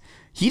moments.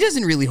 He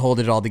doesn't really hold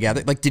it all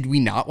together. Like, did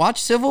we not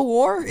watch Civil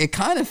War? It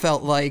kind of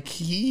felt like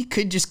he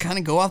could just kind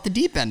of go off the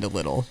deep end a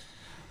little.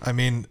 I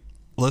mean,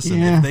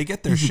 listen, if they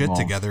get their shit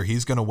together,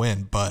 he's gonna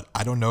win. But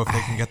I don't know if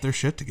they can get their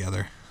shit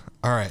together.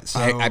 All right,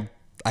 so.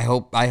 I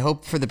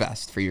hope for the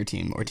best for your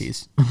team,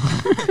 Ortiz.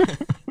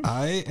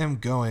 I am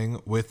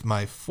going with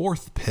my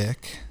fourth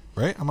pick,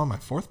 right? I'm on my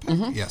fourth pick?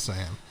 Mm-hmm. Yes,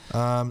 I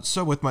am.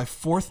 So with my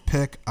fourth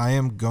pick, I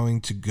am going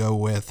to go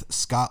with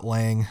Scott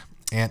Lang,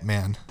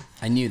 Ant-Man.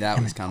 I knew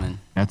that was coming.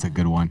 That's a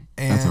good one.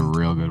 That's a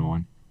real good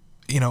one.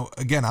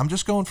 Again, I'm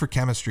just going for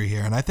chemistry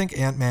here, and I think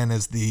Ant-Man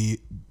is the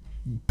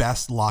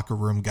best locker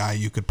room guy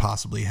you could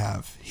possibly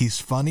have. He's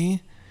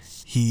funny.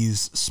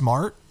 He's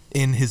smart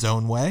in his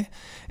own way,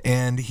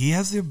 and he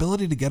has the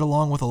ability to get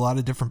along with a lot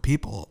of different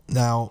people.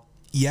 Now,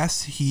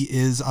 yes, he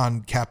is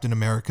on Captain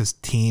America's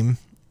team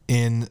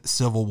in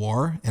Civil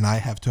War, and I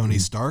have Tony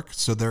Stark,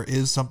 so there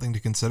is something to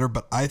consider,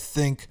 but I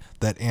think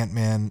that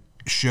Ant-Man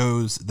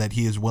shows that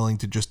he is willing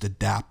to just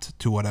adapt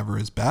to whatever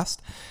is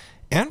best.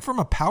 And from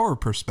a power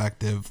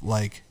perspective,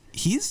 like,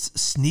 he's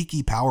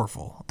sneaky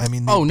powerful. I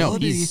mean, the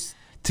ability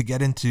to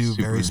get into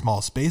very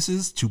small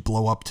spaces, to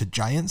blow up to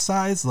giant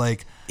size,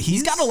 like,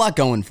 he's got a lot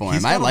going for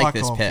him. I like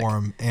this pick. For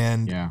him.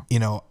 And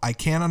I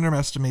can't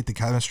underestimate the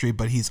chemistry,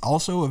 but he's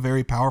also a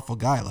very powerful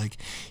guy. Like,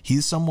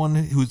 he's someone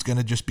who's going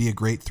to just be a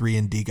great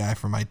 3-and-D guy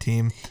for my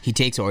team. He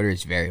takes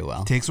orders very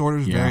well.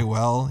 Very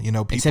well.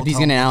 Except he's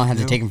going to now have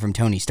to take him from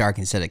Tony Stark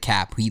instead of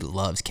Cap. He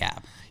loves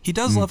Cap. He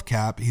does love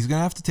Cap. He's going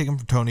to have to take him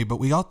from Tony, but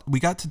we got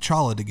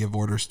T'Challa to give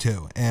orders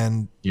too.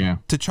 And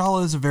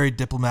T'Challa is a very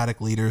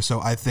diplomatic leader,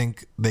 so I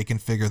think they can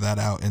figure that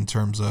out in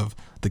terms of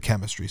the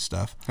chemistry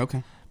stuff.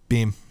 Okay.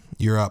 Beam,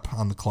 you're up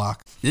on the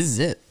clock. This is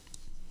it.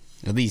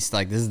 At least,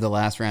 this is the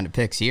last round of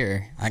picks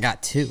here. I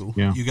got 2.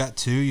 Yeah. You got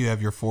 2. You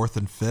have your 4th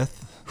and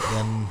 5th.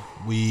 Then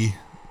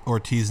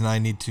Ortiz and I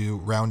need to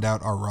round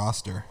out our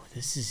roster.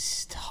 This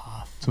is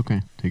tough. It's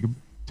okay.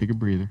 Take a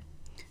breather.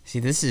 See,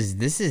 this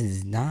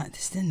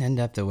didn't end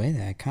up the way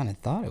that I kind of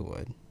thought it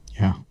would.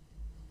 Yeah.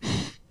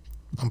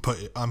 I'm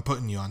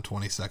putting you on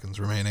 20 seconds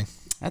remaining.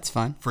 That's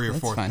fine. For your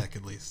 4th pick,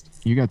 at least.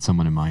 You got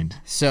someone in mind.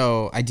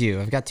 So I do.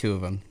 I've got 2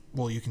 of them.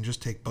 Well, you can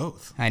just take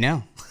both. I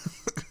know.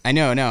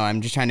 No,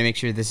 I'm just trying to make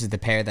sure this is the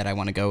pair that I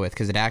want to go with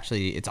because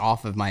it's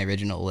off of my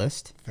original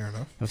list Fair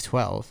enough. of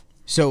 12.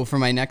 So for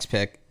my next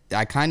pick,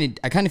 I kind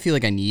of feel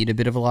like I need a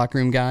bit of a locker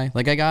room guy.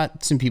 Like I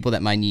got some people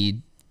that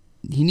he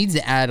needs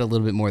to add a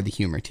little bit more of the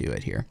humor to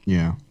it here.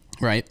 Yeah.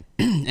 Right.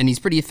 And he's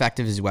pretty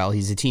effective as well.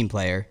 He's a team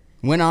player.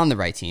 Went on the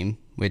right team,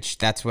 which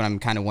that's what I'm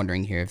kind of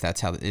wondering here if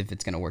it's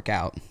going to work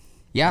out.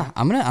 Yeah,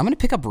 I'm going to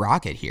pick up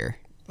Rocket here.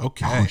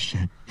 Okay. Oh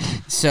shit.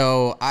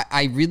 So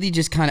I really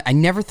just I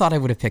never thought I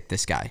would have picked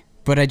this guy,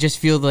 but I just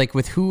feel like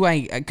with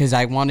because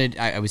I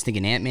was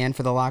thinking Ant-Man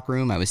for the locker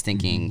room. I was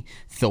thinking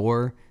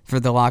Thor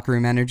for the locker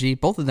room energy.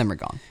 Both of them are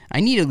gone.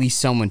 I need at least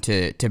someone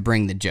to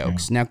bring the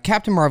jokes. Now,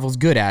 Captain Marvel's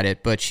good at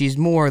it, but she's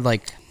more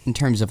like in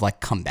terms of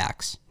like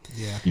comebacks.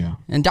 Yeah.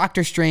 And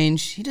Doctor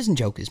Strange, he doesn't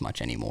joke as much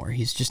anymore.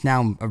 He's just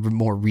now a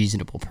more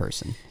reasonable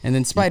person. And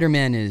then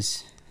Spider-Man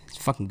is a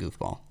fucking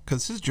goofball.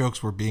 Because his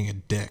jokes were being a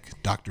dick,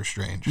 Doctor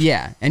Strange.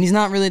 Yeah, and he's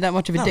not really that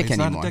much of a dick he's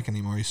anymore. not a dick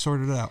anymore. He's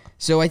sorted it out.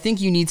 So I think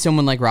you need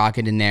someone like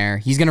Rocket in there.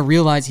 He's going to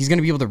realize he's going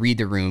to be able to read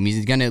the room.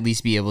 He's going to at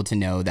least be able to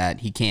know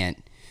that he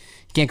can't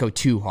go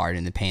too hard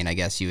in the paint, I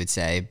guess you would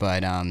say.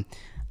 But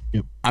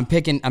Yep. I'm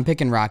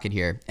picking Rocket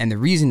here, and the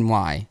reason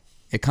why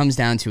it comes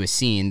down to a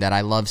scene that I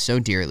love so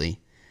dearly.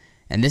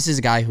 And this is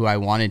a guy who I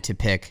wanted to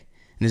pick.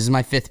 And this is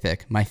my fifth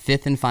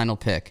and final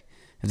pick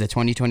of the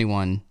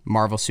 2021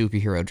 Marvel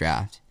Superhero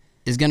Draft.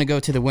 Is going to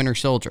go to the Winter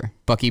Soldier,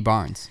 Bucky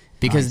Barnes.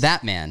 Because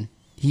that man,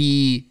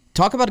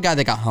 talk about a guy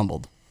that got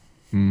humbled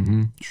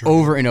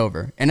over and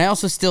over. And I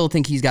also still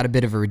think he's got a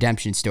bit of a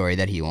redemption story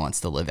that he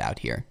wants to live out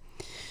here.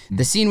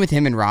 The scene with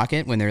him and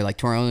Rocket when they're like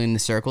twirling in the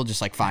circle,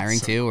 just like firing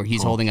too, or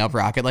he's holding up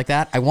Rocket like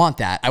that. I want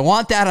that. I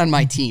want that on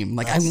my team.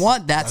 Like I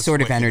want that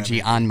sort of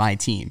energy on my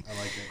team. I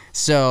like it.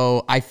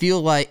 So I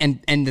feel like,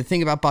 and the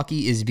thing about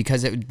Bucky is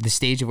because at the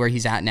stage of where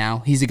he's at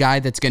now, he's a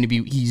guy that's going to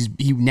be,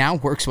 he now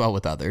works well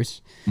with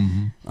others.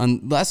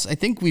 Unless I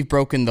think we've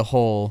broken the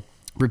whole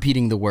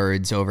repeating the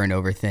words over and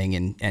over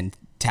thing and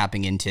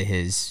tapping into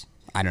his,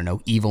 I don't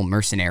know, evil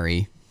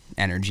mercenary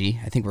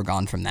energy. I think we're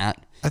gone from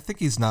that. I think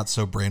he's not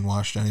so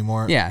brainwashed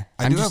anymore. Yeah,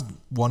 I do have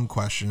one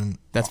question.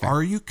 That's fair.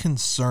 Are you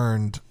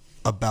concerned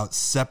about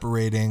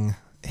separating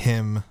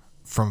him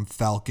from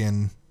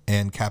Falcon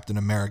and Captain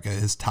America,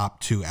 his top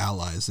two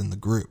allies in the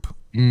group?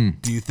 Do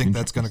you think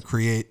that's going to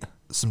create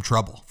some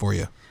trouble for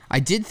you?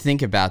 I did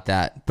think about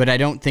that, but I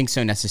don't think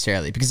so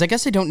necessarily because I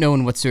guess I don't know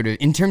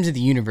in terms of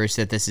the universe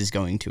that this is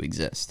going to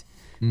exist.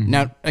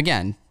 Now,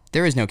 again,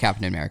 there is no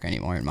Captain America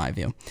anymore in my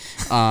view.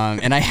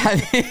 And I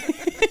actually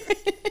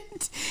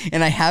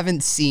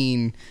haven't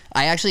seen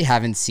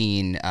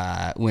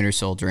Winter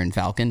Soldier and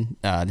Falcon,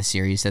 the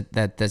series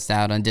that's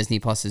out on Disney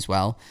Plus as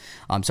well.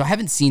 So I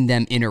haven't seen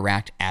them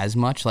interact as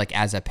much, like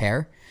as a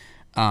pair.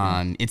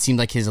 It seemed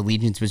like his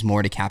allegiance was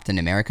more to Captain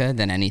America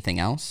than anything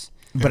else.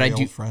 Very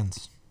old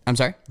friends. I'm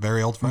sorry?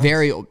 Very old friends.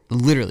 Very old,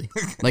 literally,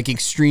 like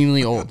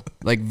extremely old,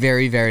 like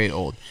very, very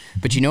old.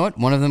 But you know what?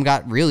 One of them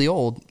got really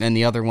old and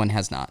the other one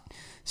has not.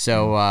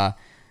 So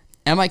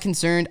am I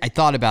concerned? I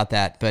thought about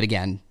that. But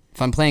again,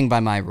 if I'm playing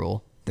by my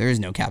rule, there is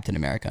no Captain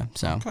America.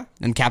 So,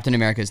 and Captain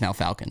America is now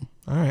Falcon.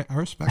 All right. I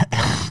respect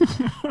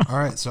that. All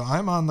right. So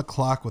I'm on the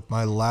clock with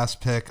my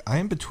last pick. I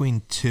am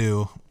between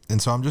two.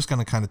 And so I'm just going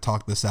to kind of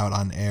talk this out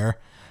on air.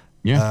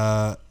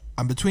 Yeah.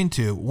 I'm between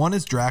two. One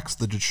is Drax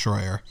the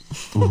Destroyer.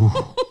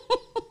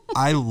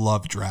 I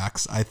love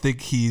Drax. I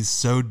think he's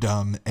so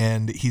dumb,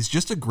 and he's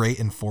just a great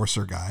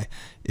enforcer guy.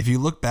 If you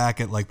look back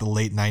at like the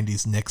late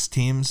 90s Knicks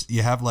teams,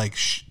 you have like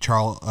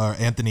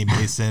Anthony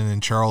Mason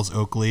and Charles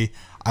Oakley.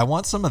 I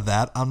want some of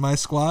that on my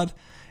squad,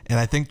 and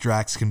I think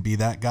Drax can be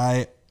that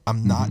guy.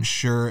 I'm not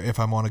sure if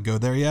I want to go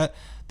there yet.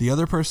 The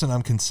other person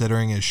I'm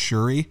considering is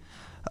Shuri,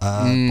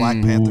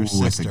 Black Panther's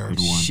sister.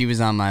 She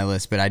was on my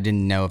list, but I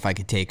didn't know if I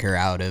could take her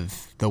out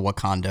of the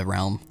Wakanda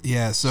realm.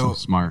 Yeah, so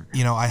smart.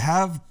 You know, I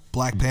have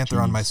Black Panther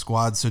on my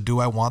squad, so do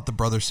I want the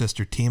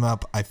brother-sister team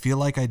up? I feel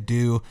like I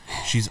do.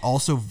 She's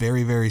also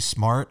very, very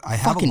smart. I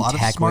have Fucking a lot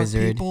of tech smart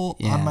wizard. people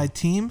Yeah. on my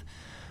team,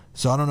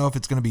 so I don't know if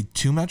it's going to be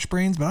too much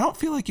brains, but I don't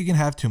feel like you can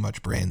have too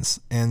much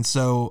brains. And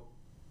so,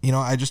 you know,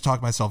 I just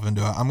talked myself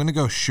into it. I'm going to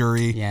go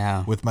Shuri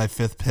with my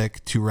fifth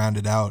pick to round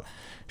it out.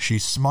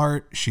 She's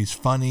smart. She's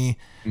funny.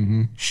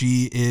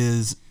 She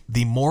is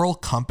the moral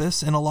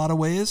compass in a lot of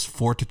ways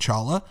for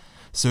T'Challa.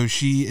 So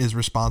she is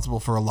responsible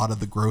for a lot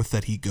of the growth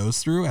that he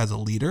goes through as a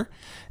leader.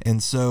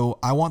 And so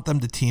I want them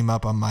to team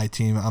up on my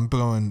team. I'm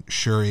going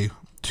Shuri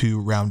to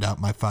round out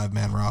my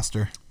 5-man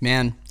roster.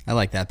 Man, I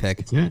like that pick.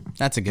 That's it.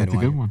 That's a good That's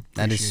one. a good one.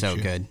 That is Appreciate so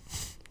you. good.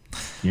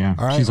 Yeah.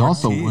 All right, She's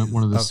also Ortiz.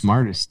 one of the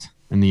smartest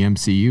in the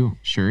MCU,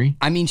 Shuri.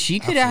 I mean, she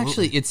could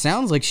actually. It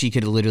sounds like she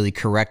could literally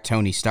correct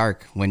Tony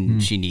Stark when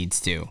she needs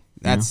to.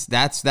 That's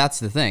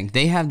the thing.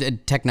 They have the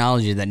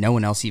technology that no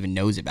one else even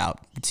knows about.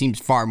 It seems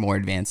far more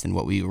advanced than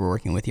what we were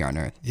working with here on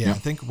Earth. Yeah, I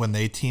think when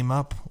they team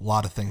up, a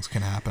lot of things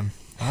can happen.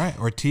 All right,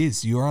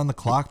 Ortiz, you are on the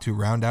clock to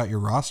round out your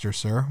roster,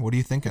 sir. What are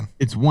you thinking?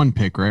 It's one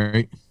pick,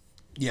 right?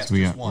 Yes, So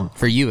we got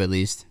For you, at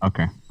least.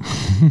 Okay.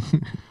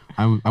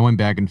 I went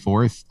back and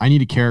forth. I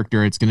need a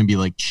character that's gonna be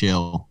like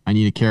chill. I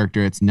need a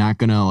character that's not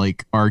gonna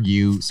like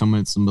argue.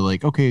 Someone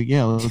like, okay,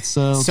 yeah, let's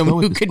go Someone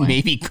with who this could plan.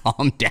 maybe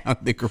calm down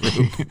the group.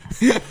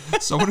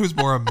 Someone who's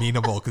more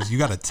amenable because you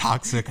got a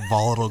toxic,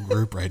 volatile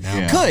group right now.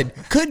 Yeah.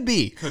 Could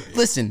be.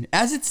 Listen,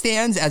 as it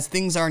stands, as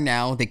things are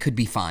now, they could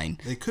be fine.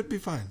 They could be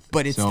fine.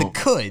 But it's So- the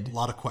could A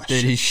lot of that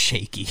questions. is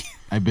shaky.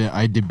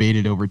 I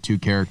debated over two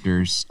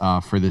characters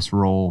for this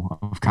role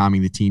of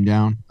calming the team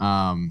down.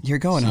 You're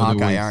going So there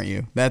Hawkeye, was- aren't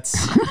you? That's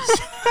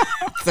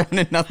throwing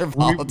another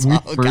volatile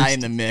guy first- in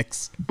the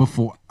mix.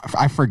 Before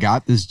I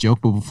forgot this joke,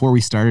 but before we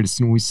started, as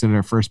soon as we said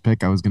our first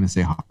pick, I was gonna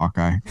say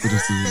Hawkeye. But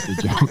just as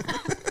a joke.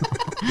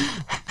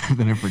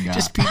 Then I forgot.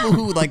 Just people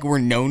who like were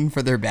known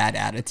for their bad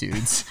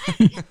attitudes.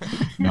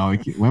 No,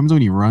 what happens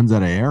when he runs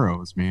out of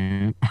arrows,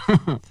 man?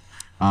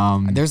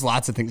 There's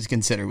lots of things to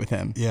consider with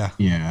him. Yeah.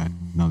 Yeah,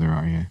 no, there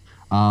are. Yeah,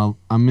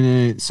 I'm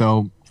gonna.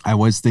 So I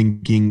was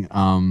thinking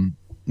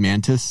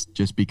Mantis,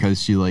 just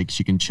because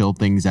she can chill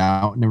things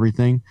out and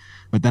everything.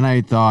 But then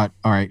I thought,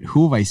 all right,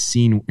 who have I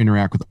seen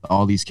interact with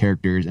all these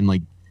characters and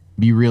like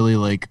be really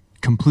like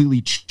completely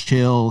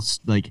chill,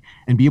 like,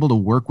 and be able to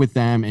work with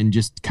them and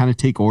just kind of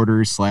take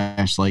orders /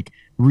 like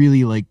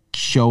really like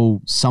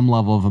show some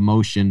level of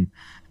emotion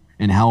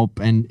and help.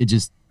 And it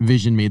just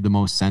Vision made the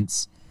most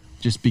sense.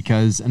 Just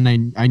because,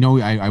 and I know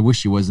I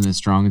wish he wasn't as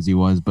strong as he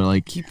was, but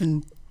like You're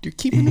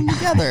keeping them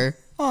together.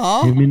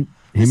 Aw. him and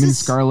is-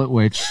 Scarlet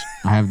Witch,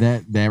 I have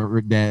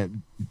that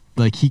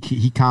like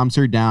he calms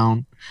her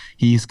down.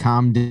 He's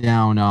calmed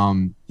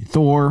down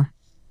Thor.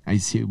 I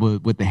see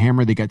with the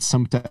hammer they got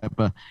some type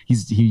of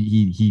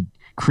he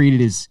created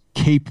his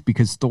cape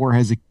because Thor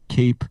has a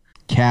cape.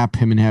 Cap,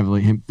 him and have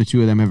like him, the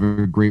two of them have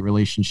a great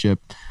relationship,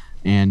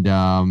 and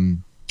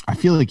I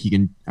feel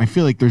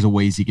like there's a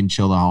ways he can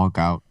chill the Hulk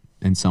out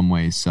in some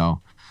ways.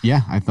 So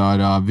yeah, I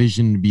thought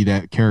Vision would be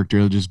that character.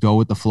 He'll just go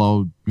with the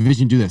flow.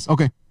 Vision, do this,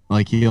 okay.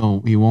 Like he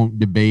won't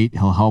debate.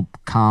 He'll help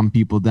calm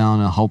people down.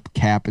 He'll help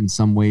Cap in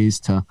some ways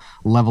to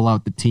level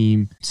out the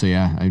team. So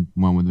yeah, I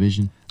went with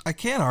Vision. I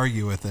can't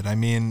argue with it. I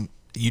mean,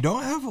 you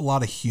don't have a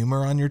lot of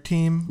humor on your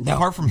team, No.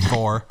 apart from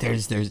Thor.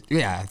 There's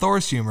yeah.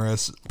 Thor's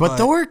humorous. But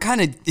Thor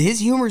kind of his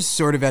humor's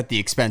sort of at the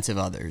expense of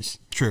others.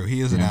 True, he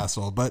is an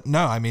asshole. But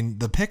no, I mean,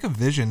 the pick of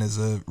Vision is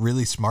a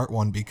really smart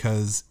one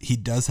because he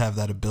does have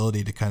that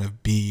ability to kind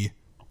of be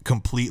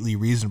completely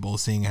reasonable,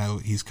 seeing how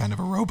he's kind of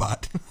a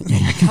robot.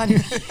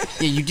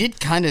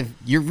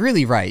 You're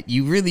really right.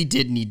 You really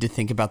did need to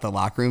think about the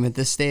locker room at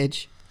this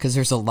stage because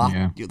there's a lot,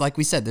 Yeah. like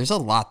we said, there's a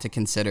lot to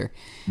consider.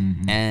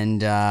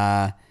 And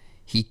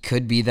he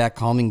could be that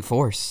calming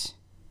force,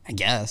 I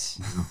guess.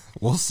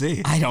 We'll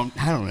see. I don't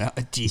know.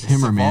 Jesus. Him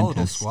It's or a volatile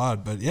Mantis.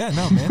 squad, but yeah,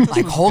 no, Mantis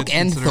Like was a Hulk good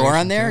and Thor on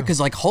consideration, there, too. because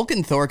like Hulk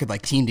and Thor could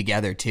like team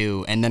together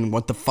too, and then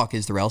what the fuck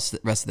is the rest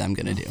of them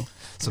gonna do?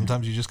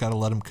 Sometimes you just got to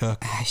let him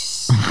cook.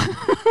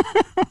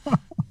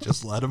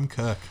 Just let him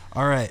cook.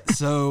 All right,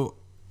 so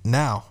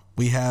now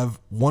we have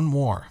one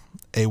more,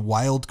 a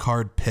wild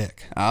card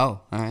pick.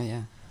 Oh, all right,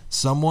 yeah.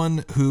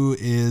 Someone who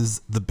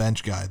is the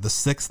bench guy, the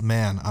sixth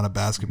man on a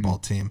basketball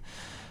team.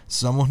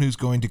 Someone who's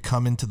going to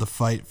come into the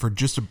fight for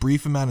just a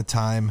brief amount of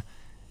time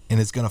and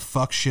is going to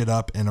fuck shit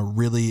up in a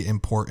really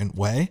important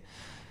way,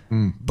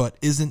 but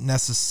isn't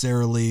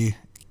necessarily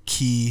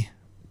key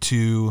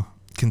to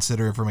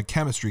consider from a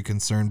chemistry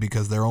concern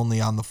because they're only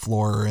on the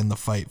floor or in the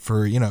fight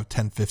for,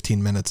 10,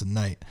 15 minutes a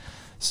night.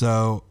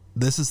 So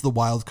this is the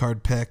wild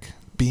card pick.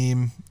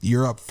 Beam,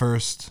 you're up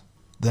first,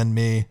 then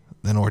me,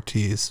 then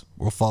Ortiz.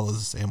 We'll follow the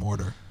same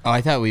order. Oh,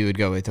 I thought we would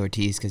go with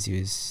Ortiz because he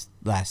was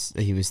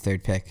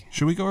third pick.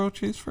 Should we go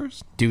Ortiz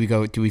first? Do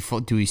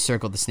we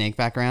circle the snake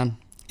back around?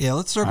 Yeah,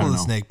 let's circle don't the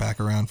know. snake back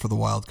around for the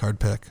wild card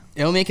pick.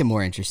 It'll make it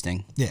more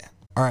interesting. Yeah.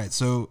 All right,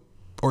 so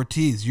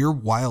Ortiz, your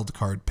wild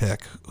card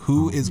pick.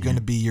 Who is going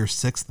to be your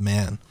sixth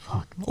man?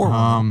 Or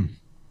woman,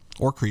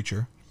 or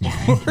creature.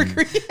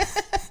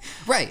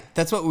 Right.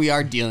 That's what we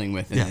are dealing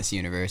with in Yeah. this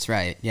universe.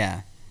 Right.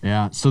 Yeah.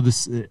 Yeah. So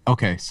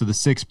so the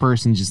sixth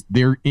person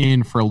they're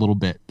in for a little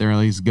bit. They're at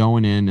least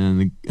going in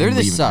and They're the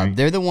leaving, sub. right?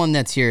 They're the one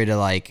that's here to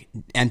like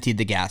empty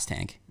the gas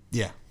tank.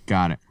 Yeah.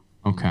 Got it.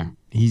 Okay.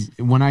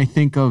 When I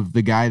think of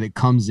the guy that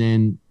comes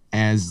in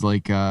as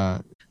like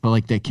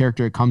that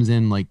character that comes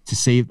in like to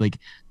save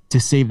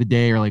the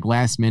day or like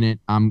last minute,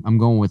 I'm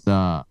going with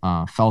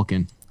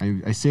Falcon.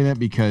 I say that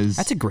because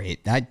That's a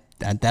great.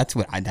 That's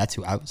who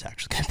I was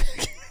actually gonna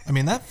pick. I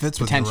mean, that fits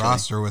with your Potentially.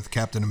 roster with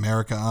Captain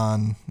America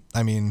on.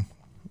 I mean,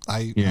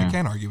 I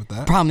can't argue with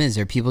that. Problem is,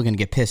 are people gonna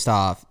get pissed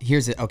off?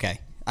 Here's it. Okay,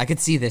 I could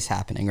see this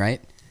happening.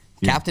 Right.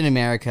 Yeah. Captain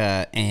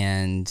America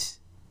and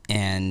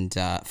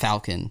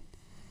Falcon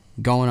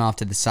going off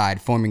to the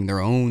side, forming their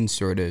own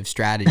sort of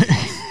strategy.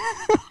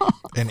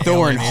 And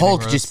Thor and alienating Hulk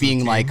the rest just of the being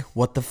team. like,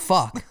 what the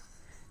fuck?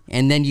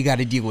 And then you got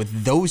to deal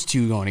with those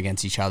two going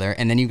against each other.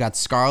 And then you got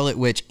Scarlet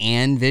Witch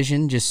and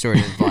Vision just sort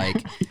of like,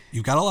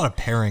 You've got a lot of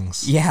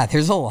pairings. yeah,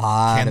 there's a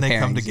lot Can of they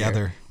come pairings here.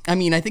 together? I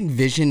mean, I think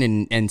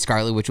Vision and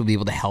Scarlet Witch will be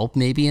able to help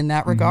maybe in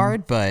that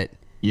regard, but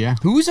yeah.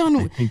 who's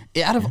on,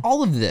 out of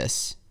all of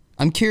this,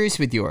 I'm curious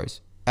with yours,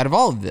 out of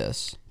all of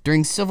this,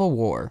 during Civil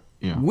War,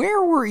 Yeah.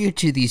 Where were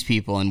each of these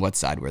people and what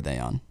side were they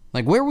on?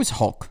 Like, where was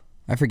Hulk?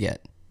 I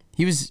forget.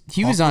 He was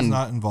Hulk on. was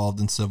not involved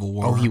in Civil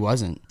War. Oh, he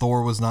wasn't.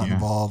 Thor was not Yeah.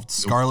 involved.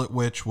 Scarlet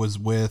Witch was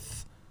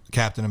with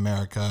Captain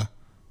America.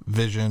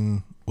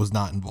 Vision was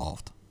not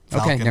involved.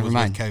 Okay, never was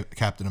mind. with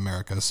Captain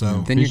America.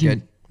 So Then you're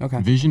good.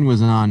 Okay. Vision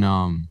was on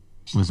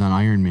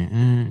Iron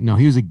Man. No,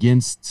 he was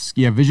against.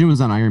 Yeah, Vision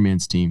was on Iron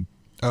Man's team.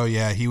 oh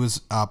yeah, he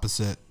was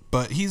opposite.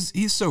 But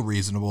he's so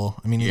reasonable.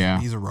 I mean,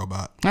 he's a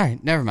robot. All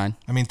right, never mind.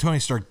 I mean, Tony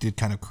Stark did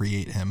kind of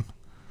create him.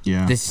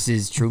 Yeah. This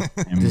is true.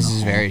 This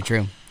is very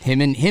true.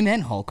 Him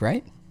and Hulk,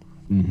 right?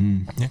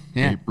 Mm-hmm.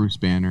 Yeah. Right, Bruce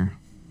Banner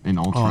and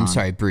Ultron. Oh, I'm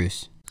sorry,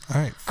 Bruce. All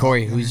right,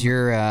 Corey, who's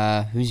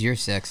your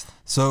sixth?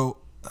 So,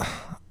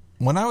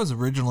 when I was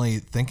originally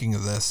thinking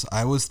of this,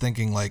 I was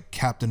thinking like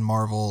Captain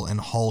Marvel and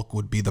Hulk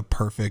would be the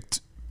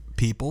perfect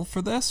people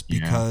for this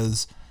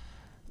because,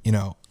 you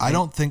know, I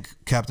don't think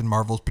Captain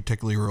Marvel's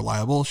particularly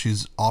reliable.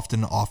 She's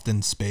often off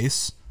in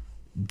space,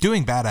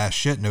 doing badass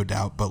shit, no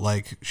doubt, but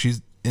like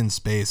she's in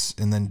space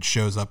and then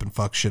shows up and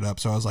fucks shit up.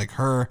 So I was like,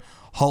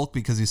 Hulk,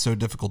 because he's so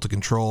difficult to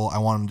control, I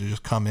want him to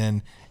just come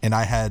in. And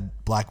I had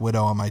Black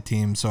Widow on my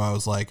team, so I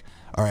was like,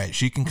 all right,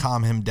 she can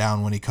calm him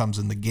down when he comes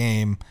in the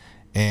game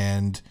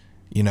and,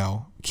 you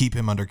know, keep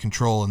him under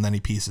control, and then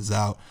he pieces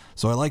out.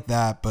 So I like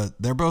that, but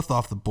they're both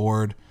off the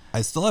board.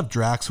 I still have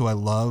Drax, who I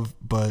love,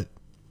 but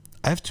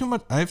I have too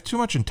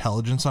much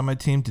intelligence on my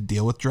team to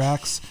deal with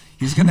Drax.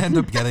 He's gonna end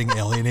up getting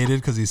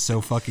alienated because he's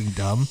so fucking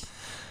dumb.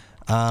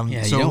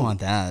 Yeah, So you don't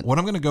want that. What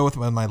I'm gonna go with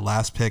my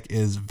last pick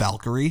is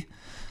Valkyrie,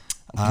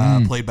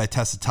 played by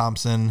Tessa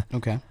Thompson.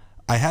 Okay.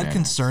 I had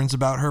concerns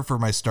about her for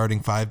my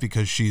starting five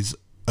because she's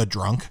a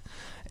drunk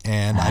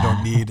and I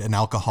don't need an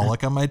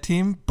alcoholic on my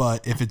team.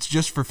 But if it's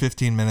just for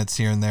 15 minutes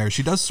here and there,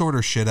 she does sort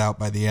her shit out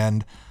by the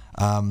end.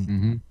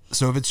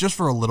 So if it's just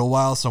for a little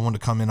while, someone to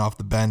come in off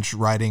the bench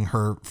riding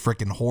her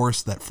freaking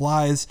horse that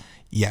flies,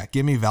 yeah,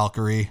 give me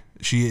Valkyrie.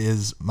 She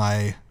is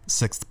my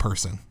sixth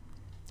person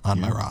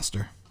on my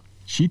roster.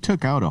 She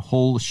took out a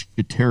whole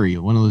Chitauri,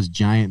 one of those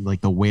giant,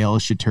 like the whale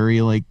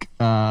Chitauri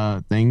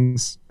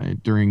things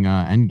during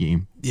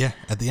Endgame. Yeah,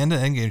 at the end of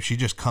Endgame, she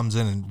just comes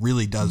in and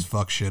really does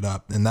fuck shit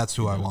up, and that's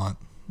who I want.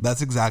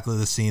 That's exactly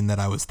the scene that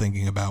I was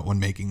thinking about when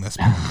making this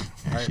movie.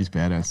 Yeah, she's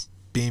badass.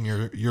 Beam,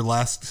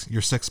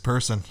 your sixth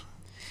person.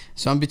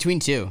 So I'm between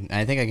two.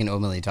 I think I can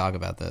openly talk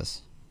about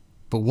this.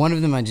 But one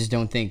of them I just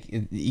don't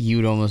think you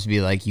would almost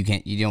be like you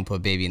don't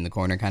put baby in the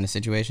corner kind of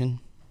situation.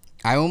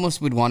 I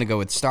almost would want to go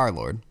with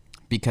Star-Lord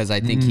because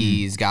I think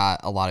he's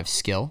got a lot of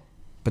skill.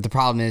 But the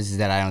problem is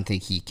that I don't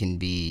think he can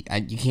be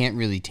you can't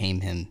really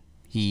tame him.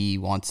 He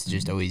wants to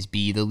just always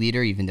be the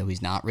leader even though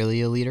he's not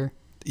really a leader.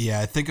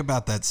 Yeah, I think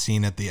about that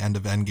scene at the end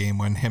of Endgame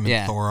when him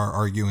and Thor are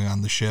arguing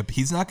on the ship.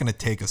 He's not going to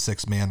take a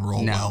six-man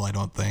role well, I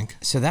don't think.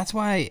 So that's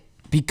why,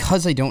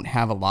 because I don't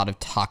have a lot of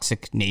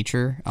toxic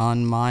nature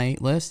on my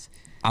list,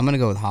 I'm going to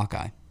go with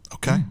Hawkeye.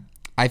 Okay.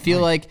 I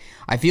feel like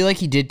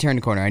he did turn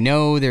the corner. I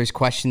know there's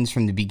questions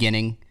from the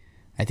beginning.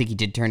 I think he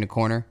did turn the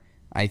corner.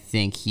 I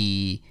think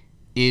he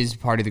is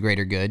part of the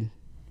greater good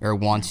or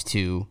wants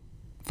to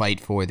fight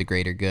for the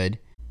greater good.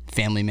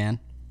 Family man.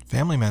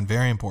 Family man,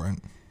 very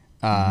important.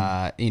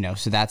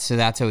 So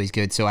that's always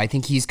good. So I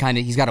think he's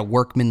got a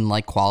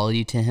workman-like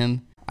quality to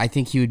him. I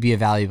think he would be a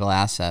valuable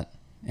asset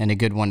and a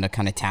good one to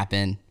kind of tap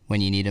in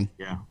when you need him.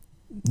 Yeah.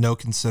 No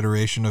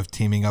consideration of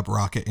teaming up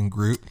Rocket and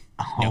Groot.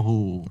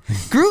 Oh.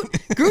 Groot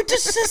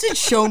just doesn't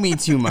show me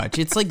too much.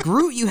 It's like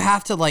Groot, you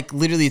have to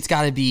literally, it's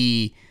got to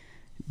be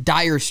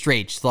dire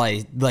straits,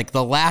 like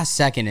the last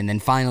second, and then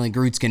finally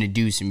Groot's gonna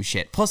do some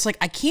shit. Plus,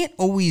 I can't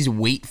always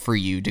wait for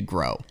you to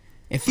grow.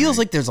 It feels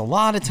like there's a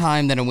lot of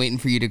time that I'm waiting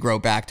for you to grow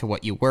back to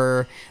what you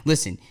were.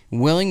 Listen,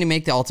 willing to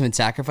make the ultimate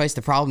sacrifice.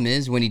 The problem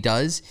is when he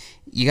does,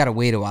 you got to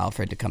wait a while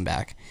for it to come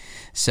back.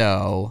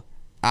 So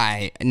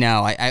I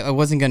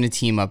wasn't going to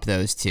team up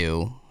those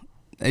two.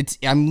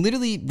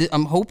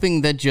 I'm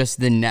hoping that just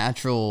the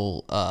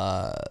natural,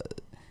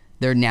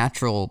 their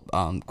natural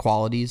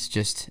qualities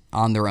just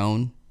on their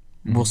own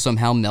will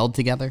somehow meld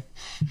together.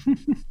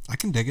 I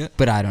can dig it.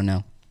 But I don't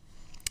know.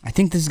 I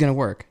think this is going to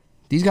work.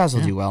 These guys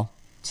will do well.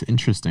 It's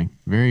interesting.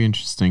 Very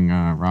interesting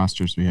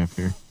rosters we have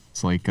here.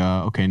 It's like,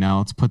 okay, now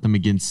let's put them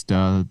against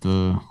I'm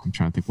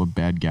trying to think what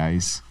bad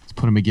guys. Let's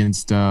put them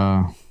against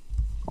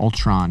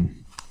Ultron,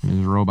 his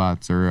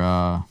robots,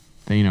 or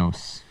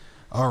Thanos.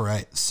 All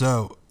right,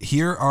 so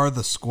here are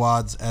the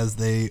squads as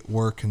they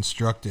were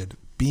constructed.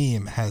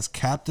 Beam has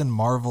Captain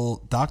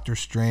Marvel, Doctor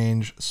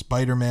Strange,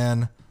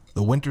 Spider-Man,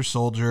 the Winter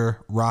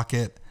Soldier,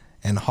 Rocket,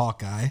 and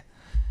Hawkeye.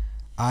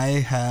 I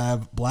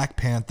have Black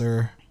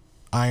Panther,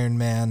 Iron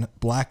Man,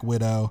 Black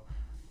Widow,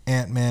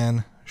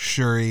 Ant-Man,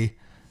 Shuri,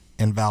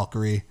 and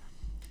Valkyrie.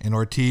 And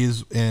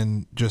Ortiz,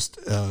 in just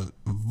a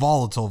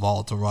volatile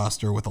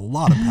roster with a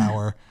lot of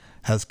power,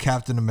 has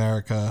Captain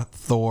America,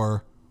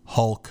 Thor,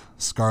 Hulk,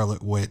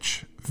 Scarlet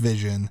Witch,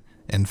 Vision,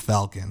 and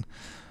Falcon.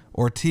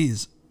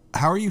 Ortiz,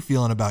 how are you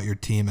feeling about your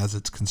team as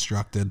it's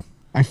constructed?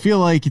 I feel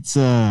like it's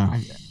they'll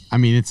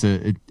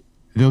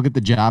get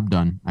the job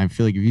done. I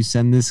feel like if you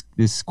send this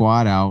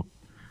squad out,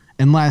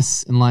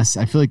 unless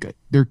I feel like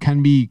there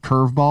can be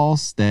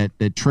curveballs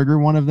that trigger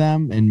one of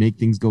them and make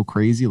things go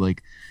crazy.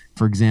 Like,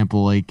 for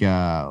example, like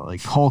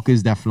Hulk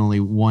is definitely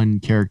one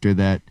character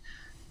that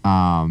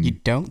You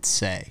don't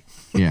say.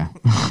 yeah,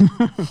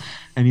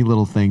 any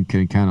little thing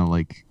can kind of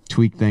like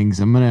tweak things.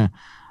 I'm gonna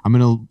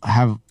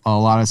have a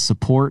lot of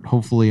support.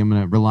 Hopefully, I'm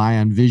gonna rely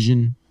on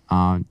Vision,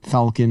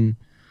 Falcon's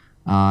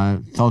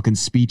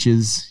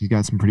speeches. He's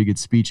got some pretty good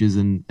speeches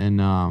in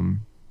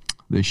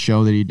the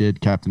show that he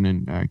did, Captain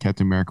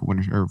America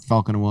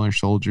Falcon and Winter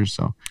Soldier.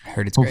 So I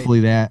heard it's hopefully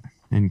that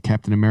and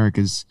Captain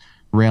America's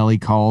rally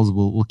calls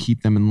will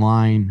keep them in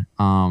line.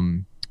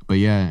 But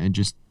yeah, and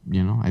just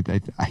I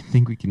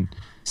think we can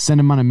send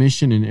them on a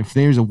mission, and if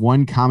there's a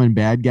one common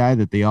bad guy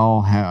that they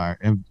all have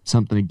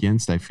something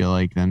against, I feel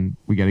like then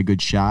we got a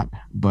good shot.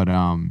 But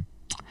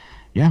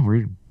yeah,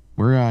 we're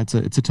it's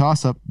a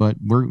toss up, but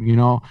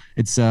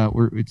it's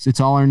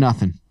all or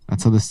nothing.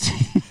 That's how this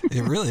team.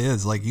 It really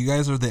is. Like, you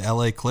guys are the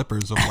LA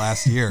Clippers of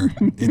last year.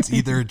 It's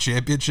either a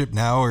championship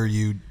now or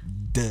you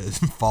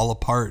fall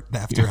apart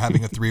after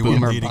having a 3-1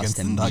 Boomer lead bust against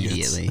the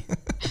Nuggets. immediately.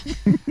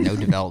 No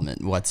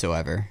development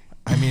whatsoever.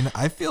 I mean,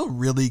 I feel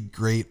really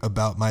great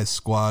about my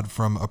squad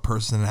from a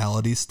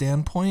personality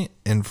standpoint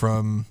and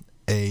from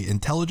a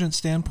intelligence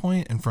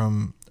standpoint and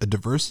from a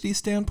diversity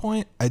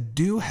standpoint. I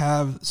do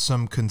have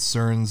some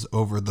concerns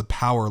over the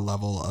power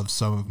level of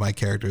some of my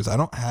characters. I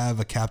don't have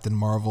a Captain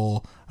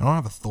Marvel. I don't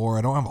have a Thor.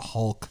 I don't have a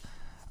Hulk.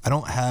 I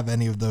don't have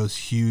any of those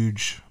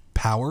huge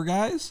power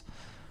guys.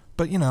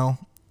 But,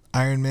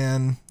 Iron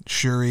Man,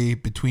 Shuri,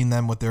 between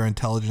them with their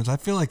intelligence, I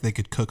feel like they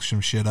could cook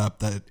some shit up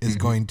that is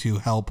going to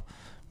help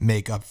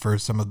make up for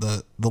some of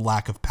the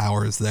lack of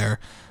powers there.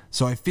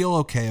 So I feel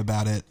okay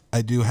about it.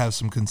 I do have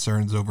some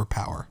concerns over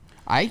power.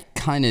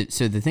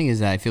 So the thing is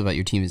that I feel about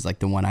your team is like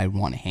the one I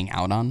want to hang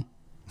out on.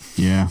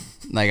 Yeah.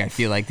 Like, I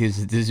feel like this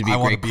would be a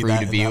great crew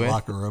to be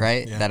with,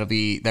 right? Yeah.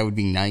 That would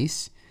be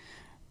nice.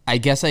 I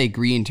guess I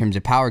agree in terms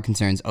of power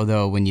concerns,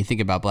 although when you think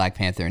about Black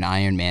Panther and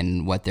Iron Man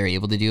and what they're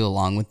able to do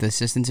along with the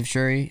assistance of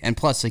Shuri, and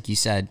plus, like you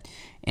said,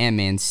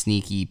 Ant-Man's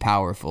sneaky,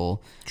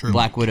 powerful. True.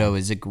 Black Widow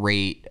is a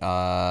great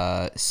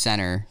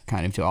center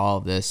kind of to all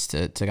of this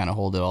to kind of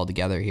hold it all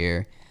together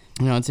here.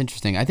 It's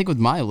interesting. I think with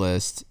my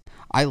list,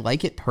 I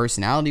like it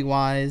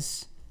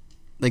personality-wise.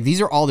 Like,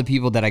 these are all the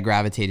people that I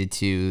gravitated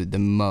to the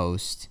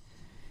most,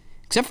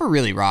 except for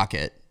really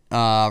Rocket.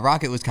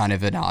 Rocket was kind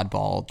of an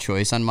oddball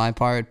choice on my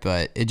part,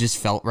 but it just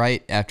felt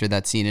right after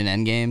that scene in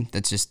Endgame.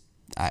 That's just,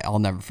 I'll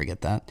never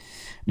forget that.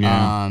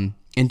 Yeah.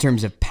 In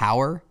terms of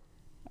power,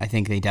 I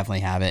think they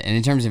definitely have it. And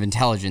in terms of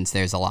intelligence,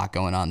 there's a lot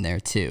going on there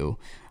too.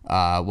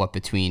 What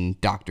between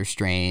Doctor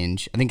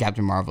Strange, I think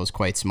Captain Marvel is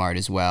quite smart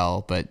as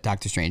well, but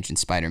Doctor Strange and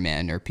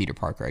Spider-Man, or Peter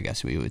Parker, I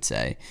guess we would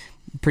say,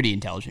 pretty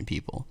intelligent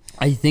people.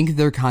 I think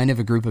they're kind of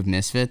a group of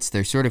misfits.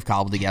 They're sort of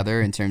cobbled together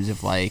in terms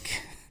of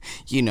like,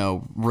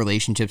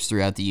 relationships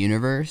throughout the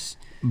universe.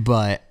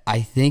 But I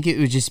think it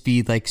would just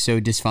be like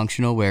so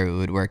dysfunctional where it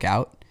would work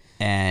out.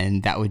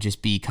 And that would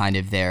just be kind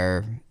of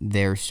their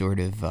sort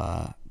of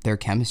their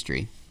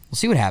chemistry. We'll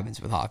see what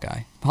happens with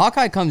Hawkeye.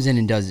 Hawkeye comes in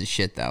and does his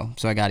shit, though,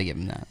 so I got to give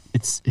him that.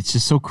 It's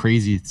just so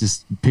crazy. It's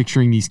just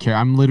picturing these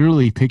characters. I'm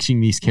literally picturing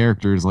these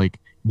characters like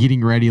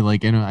getting ready.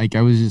 Like,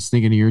 I was just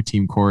thinking of your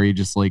team, Corey,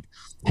 just like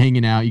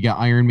hanging out. You got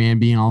Iron Man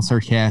being all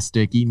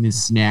sarcastic, eating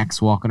his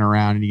snacks, walking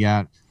around, and you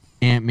got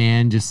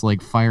Ant-Man just like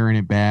firing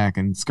it back,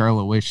 and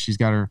Scarlet Witch, she's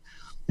got her.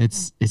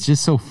 It's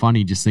just so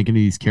funny just thinking of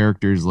these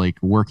characters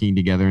like working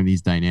together in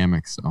these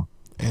dynamics. So.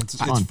 It's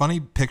funny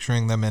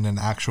picturing them in an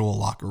actual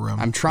locker room.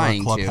 I'm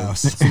trying to.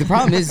 So the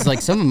problem is,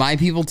 like, some of my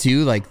people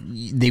too, like,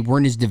 they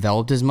weren't as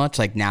developed as much.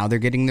 Like, now they're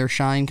getting their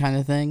shine kind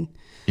of thing.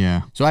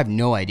 Yeah. So I have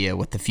no idea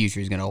what the future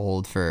is going to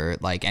hold for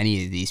like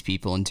any of these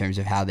people in terms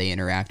of how they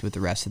interact with the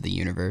rest of the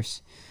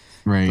universe.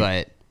 Right.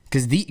 But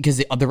because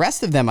the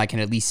rest of them I can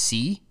at least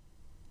see.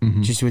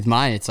 Mm-hmm. Just with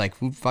mine, it's like,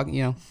 who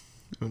knows?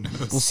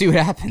 We'll see what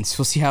happens.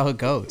 We'll see how it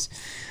goes.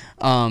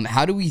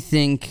 How do we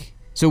think?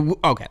 So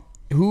okay.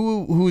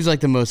 Who's like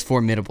the most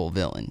formidable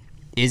villain?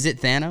 Is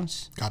it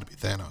Thanos? Got to be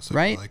Thanos,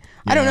 right?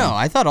 I don't know.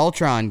 I thought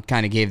Ultron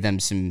kind of gave them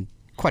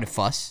quite a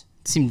fuss.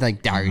 It seemed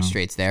like dire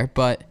straits there.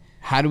 But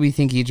how do we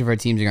think each of our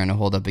teams are going to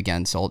hold up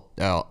against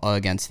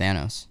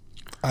Thanos?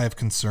 I have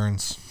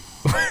concerns.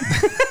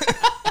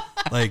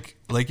 like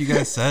you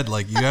guys said,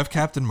 like, you have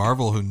Captain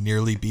Marvel who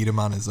nearly beat him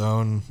on his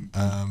own.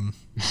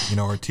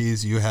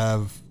 Ortiz, you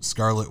have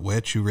Scarlet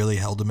Witch who really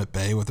held him at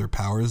bay with her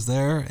powers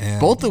there. And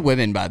both the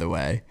women, by the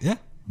way. Yeah.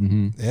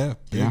 Mm-hmm. Yeah.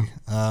 Big.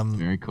 Yeah.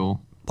 Very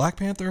cool. Black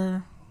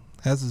Panther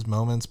has his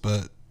moments,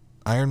 but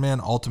Iron Man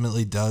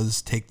ultimately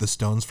does take the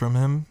stones from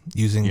him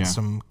using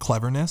some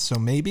cleverness. So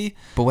maybe.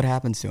 But what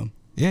happens to him?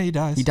 Yeah, he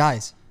dies.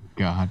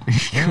 God.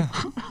 Yeah.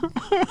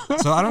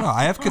 So I don't know.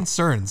 I have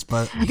concerns,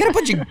 but you got a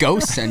bunch of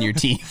ghosts on your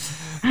team.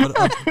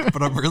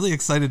 But I'm really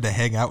excited to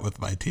hang out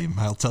with my team.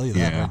 I'll tell you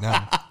that right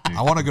now.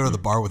 I want to go to the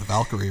bar with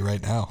Valkyrie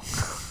right now.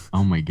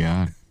 Oh my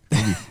God.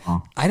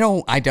 I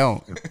don't. I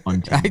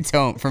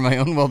don't. For my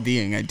own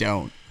well-being, I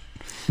don't.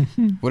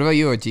 What about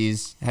you,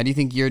 Ortiz? How do you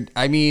think you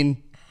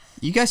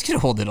guys could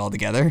hold it all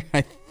together.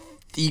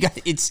 You got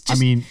it's just. I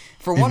mean,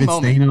 for if one it's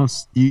moment,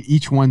 Thanos,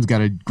 each one's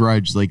got a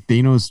grudge. Like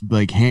Thanos,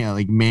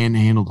 like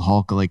manhandled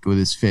Hulk like with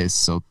his fists.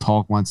 So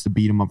Hulk wants to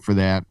beat him up for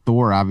that.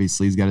 Thor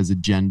obviously has got his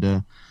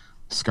agenda.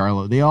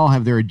 Scarlet, they all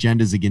have their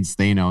agendas against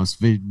Thanos.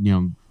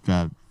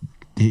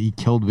 He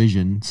killed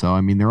Vision, so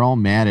I mean they're all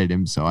mad at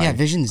him. So yeah,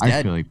 Vision's dead.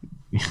 I feel like,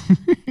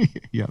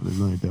 yeah, there's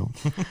another devil.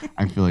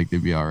 I feel like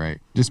they'd be all right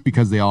just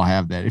because they all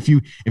have that. If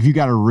you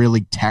got a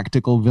really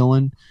tactical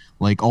villain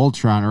like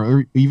Ultron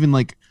or even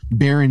like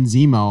Baron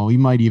Zemo, he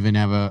might even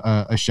have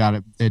a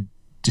shot at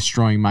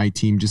destroying my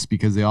team just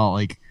because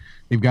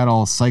they've got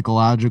all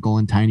psychological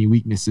and tiny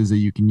weaknesses that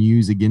you can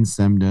use against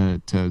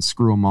them to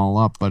screw them all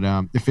up. But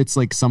if it's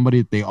like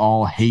somebody that they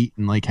all hate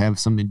and like have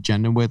some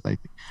agenda with,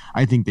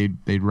 I think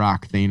they'd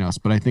rock Thanos.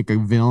 But I think a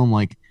villain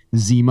like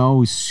Zemo,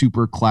 who's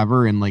super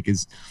clever and like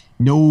is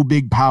no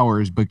big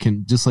powers, but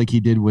can, just like he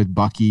did with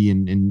Bucky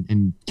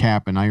and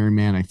Cap and Iron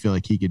Man, I feel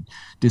like he could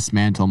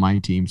dismantle my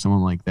team.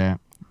 Someone like that.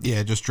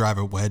 Yeah, just drive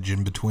a wedge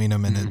in between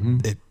them,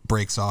 and it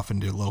breaks off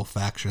into little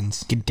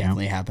factions. Could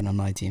definitely happen on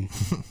my team.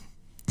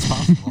 It's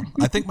possible.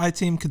 I think my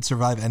team could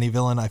survive any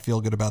villain. I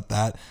feel good about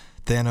that.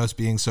 Thanos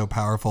being so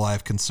powerful, I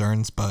have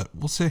concerns, but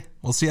we'll see.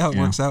 We'll see how it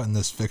works out in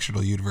this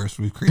fictional universe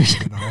we've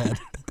created in our head.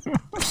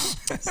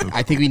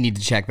 I think we need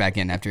to check back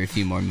in after a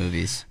few more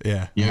movies.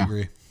 Yeah, I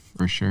agree.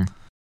 For sure.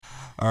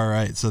 All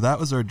right, so that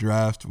was our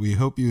draft. We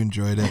hope you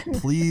enjoyed it.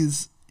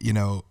 Please,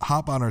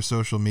 hop on our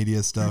social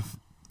media stuff.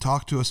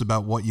 Talk to us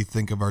about what you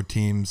think of our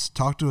teams.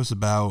 Talk to us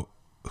about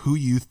who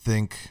you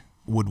think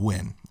would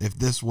win. If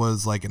this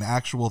was like an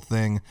actual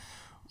thing,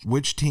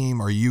 which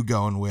team are you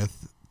going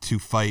with to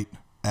fight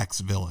X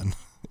villain?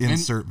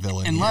 Insert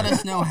villain. And here. let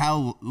us know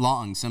how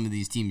long some of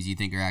these teams you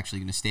think are actually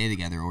going to stay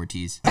together,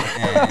 Ortiz,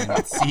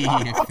 and see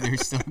if they're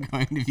still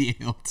going to be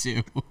able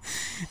to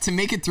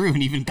make it through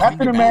and even come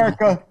Captain to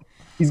America, battle.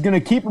 he's going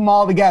to keep them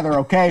all together,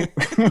 okay?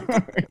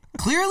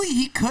 Clearly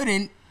he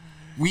couldn't.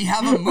 We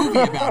have a movie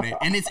about it,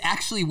 and it's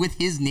actually with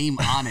his name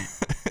on it.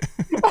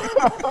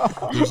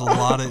 There's a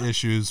lot of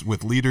issues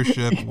with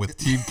leadership, with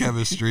team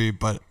chemistry,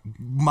 but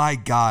my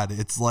God,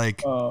 it's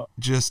like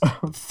just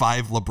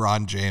 5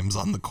 LeBron James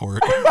on the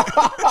court.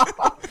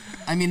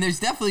 I mean, there's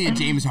definitely a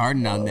James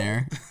Harden on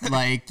there.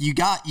 Like you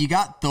got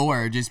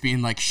Thor just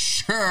being like,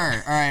 sure,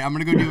 all right, I'm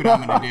gonna go do what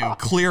I'm gonna do.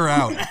 Clear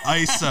out,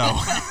 ISO.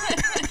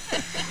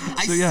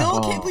 I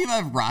still can't believe I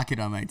have Rocket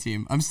on my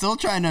team. I'm still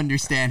trying to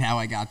understand how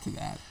I got to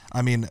that.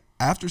 I mean,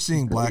 after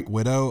seeing Black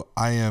Widow,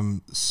 I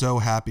am so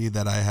happy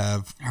that I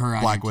have Her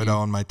on Black your Widow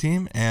team. on my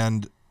team.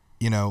 And,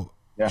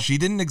 she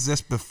didn't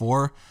exist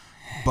before,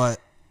 but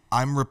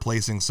I'm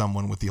replacing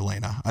someone with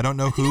Yelena. I don't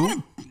know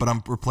who, but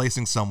I'm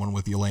replacing someone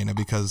with Yelena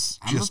because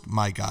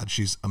my God,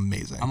 she's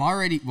amazing.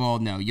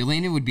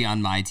 Yelena would be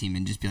on my team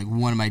and just be like,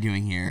 what am I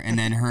doing here? And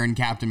then her and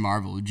Captain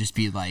Marvel would just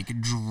be like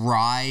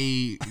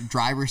dry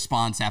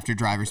response after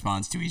dry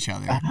response to each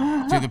other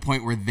to the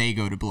point where they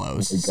go to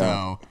blows.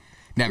 So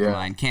never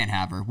mind. Can't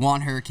have her.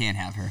 Want her, can't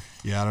have her.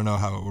 Yeah, I don't know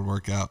how it would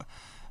work out.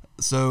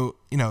 So,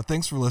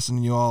 thanks for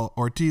listening, you all.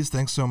 Ortiz,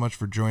 thanks so much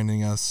for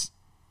joining us.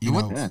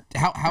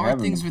 How are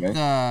things with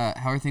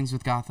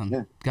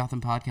Gotham?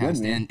 Gotham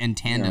podcast and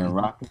Tandem.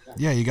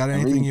 Yeah, you got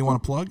anything you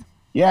want to plug?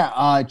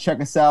 Yeah, check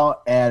us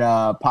out at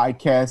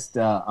podcast.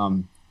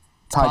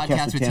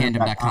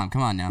 Podcastwithtandem.com.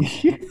 Come on now.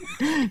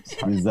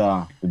 There's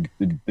the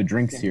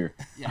drinks here.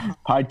 Yeah.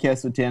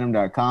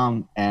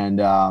 Podcastwithtandem.com and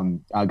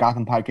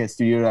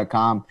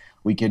GothamPodcastStudio.com.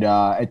 We could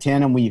at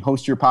Tandem we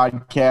host your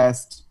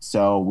podcast,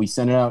 so we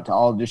send it out to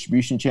all the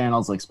distribution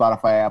channels like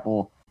Spotify,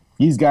 Apple.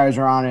 These guys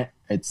are on it.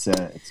 It's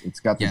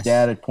got the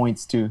data it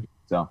points to,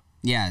 so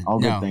all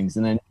good things.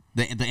 And then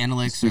the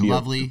analytics are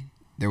lovely.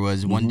 There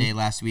was one day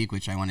last week,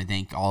 which I want to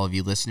thank all of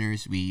you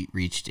listeners. We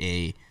reached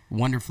a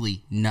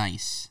wonderfully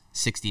nice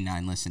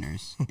 69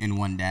 listeners in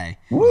one day.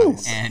 Woo!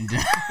 And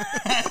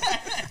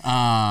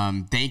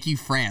thank you,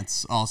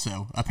 France,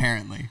 also,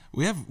 apparently.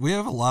 We have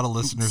a lot of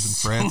listeners in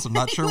France. I'm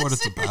not sure what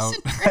it's about.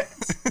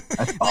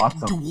 That's Like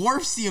awesome.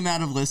 dwarfs the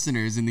amount of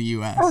listeners in the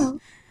U.S.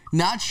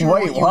 Not sure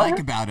what you like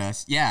about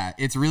us. Yeah,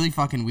 it's really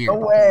fucking weird. No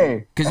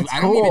way. Because That's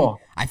cool.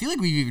 I feel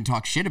like we've even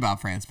talked shit about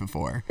France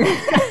before.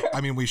 I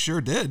mean, we sure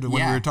did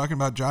when we were talking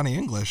about Johnny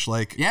English.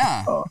 Like,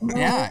 Yeah.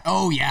 Yeah.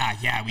 Oh, yeah.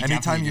 Yeah. We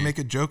anytime definitely you did. make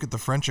a joke at the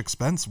French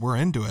expense, we're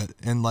into it.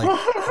 And like,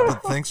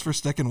 but thanks for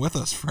sticking with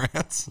us,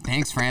 France.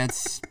 Thanks,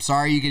 France.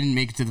 Sorry you didn't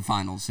make it to the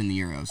finals in the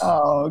Euros.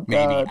 Oh, God.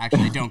 Maybe.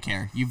 Actually, I don't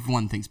care. You've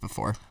won things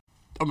before.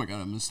 Oh, my God.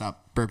 I'm going to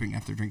stop burping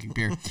after drinking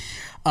beer.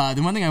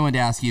 The one thing I wanted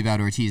to ask you about,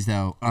 Ortiz,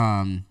 though,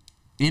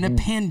 in a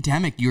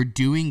pandemic, you're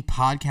doing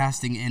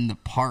podcasting in the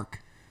park.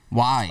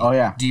 Why? Oh,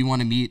 yeah. Do you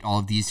want to meet all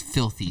of these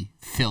filthy,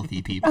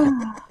 filthy people?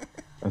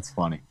 That's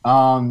funny.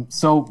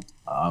 So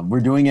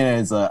we're doing it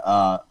as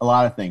a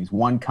lot of things.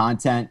 One,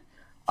 content.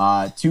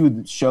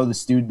 Two, show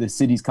the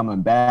city's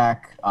coming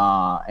back.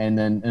 And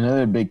then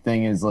another big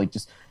thing is like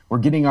just we're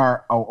getting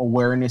our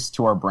awareness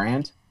to our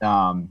brand.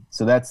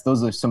 So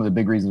those are some of the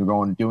big reasons we're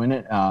going and doing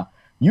it.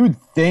 You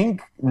would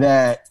think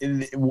that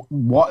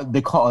what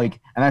they call and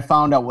I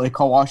found out what they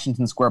call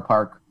Washington Square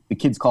Park. The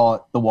kids call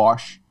it the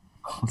Wash.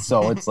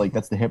 So it's like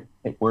that's the hip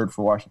word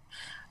for Washington.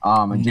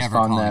 I just Never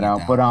found calling that it out.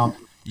 that. But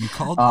You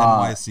called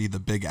NYC the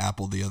Big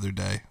Apple the other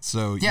day,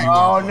 so Yeah. you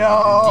oh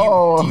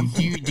no.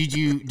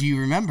 Do you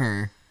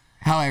remember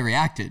how I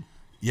reacted?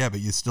 yeah,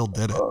 but you still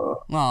did it.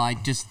 Well, I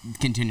just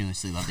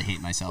continuously love to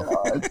hate myself.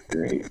 That's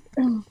great.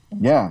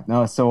 Yeah.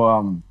 No.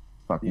 So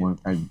fuck.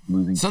 I'm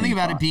losing Something train of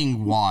about it thought.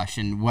 being wash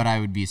and what I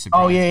would be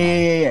surprised. Oh yeah,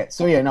 by. yeah.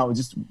 So yeah, no,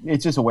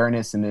 it's just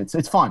awareness and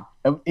it's fun.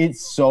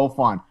 It's so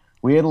fun.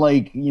 We had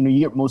like you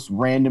get most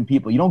random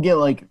people. You don't get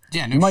like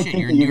Yeah, no you might shit.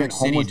 think You're that in you New get York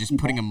City, homeless just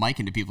people. putting a mic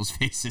into people's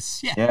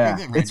faces. Yeah, Yeah,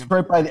 you get it's random.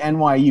 right by the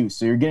NYU,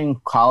 so you're getting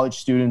college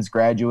students,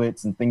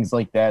 graduates, and things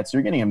like that. So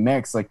you're getting a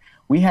mix. Like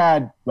I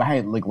had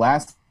like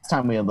last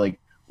time we had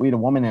a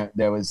woman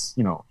that was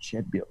she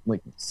had to be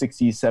like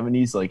 60s,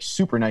 70s, like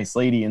super nice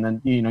lady, and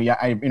then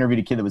I interviewed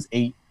a kid that was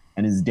 8.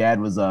 And his dad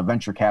was a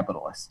venture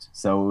capitalist,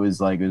 so it was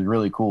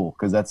really cool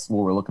because that's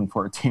what we're looking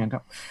for at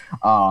Tandem.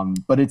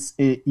 But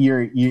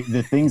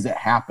the things that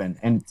happen,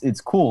 and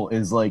it's cool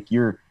is like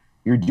you're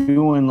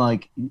doing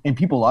and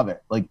people love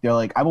it. Like they're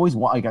like, I want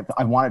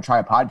to try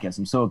a podcast.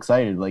 I'm so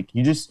excited. Like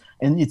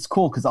and it's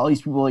cool because all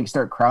these people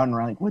start crowding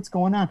around. Like, what's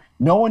going on?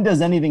 No one does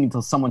anything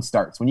until someone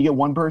starts. When you get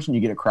one person, you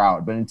get a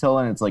crowd, but until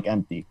then, it's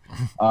empty.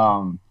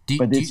 Do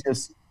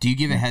you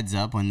give a heads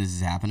up when this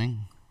is happening?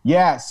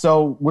 Yeah,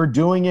 so we're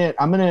doing it.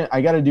 I'm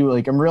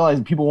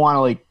realizing people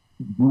want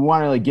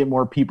to get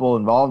more people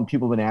involved, and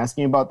people have been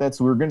asking about that.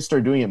 So we're going to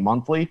start doing it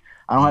monthly.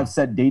 I don't have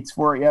set dates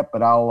for it yet,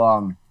 but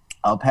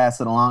I'll pass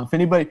it along. If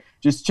anybody,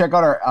 just check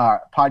out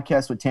our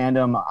podcast with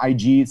Tandem,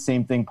 IG,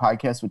 same thing,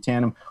 podcast with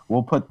Tandem.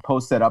 We'll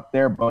post that up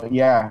there. But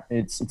yeah,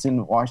 it's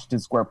in Washington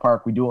Square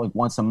Park. We do it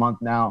once a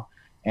month now,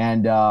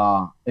 and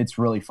it's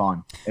really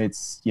fun.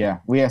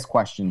 We ask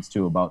questions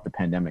too about the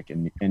pandemic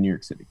in New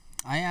York City.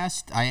 I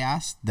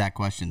asked that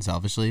question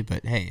selfishly,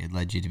 but hey, it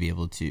led you to be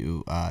able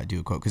to do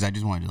a quote because I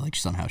just wanted to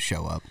somehow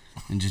show up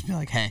and just be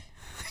like, hey,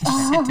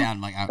 just sit down.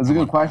 That's a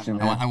good question,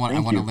 man. I want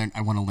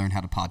to learn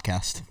how to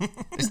podcast.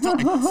 I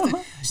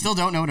still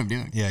don't know what I'm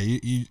doing. Yeah,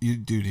 you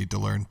do need to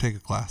learn. Take a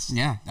class.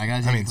 Yeah, I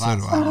gotta take a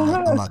class. So do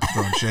I. I'm not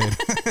throwing shade.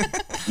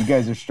 You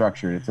guys are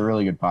structured. It's a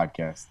really good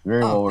podcast.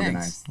 Very well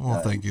organized.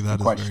 Well, thank you.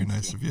 That is very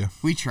nice of you.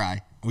 We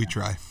try.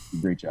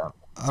 Great job.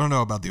 I don't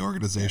know about the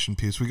organization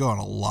piece. We go on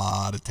a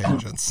lot of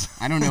tangents.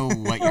 I don't know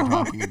what you're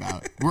talking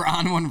about. We're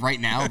on one right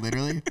now,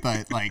 literally,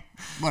 but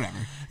whatever.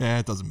 Yeah,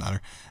 it doesn't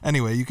matter.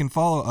 Anyway, you can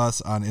follow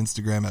us on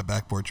Instagram at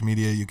Backporch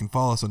Media. You can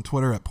follow us on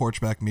Twitter at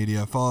Porchback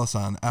Media. Follow us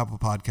on Apple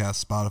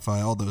Podcasts,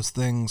 Spotify, all those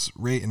things.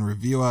 Rate and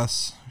review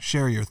us.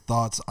 Share your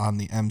thoughts on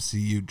the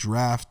MCU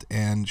draft,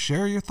 and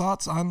share your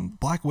thoughts on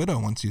Black Widow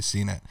once you've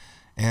seen it.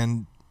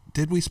 And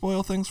did we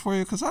spoil things for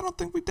you? Because I don't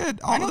think we did.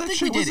 All of that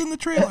shit was in the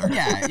trailer.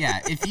 Yeah.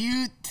 If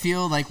you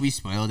feel like we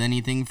spoiled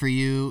anything for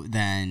you,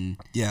 then...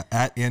 Yeah,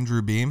 at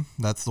Andrew Beam.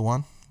 That's the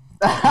one.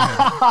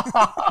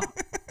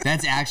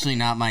 That's actually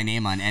not my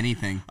name on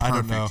anything. Perfect. I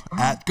don't know.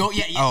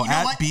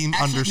 At Beam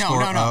Actually,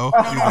 _O.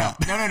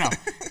 No.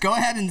 Go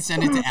ahead and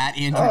send it to at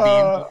Andrew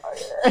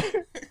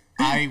Beam.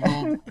 I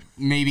will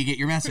maybe get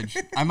your message.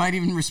 I might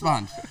even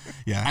respond.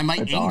 Yeah. I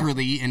might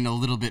angrily and a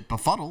little bit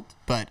befuddled,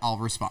 but I'll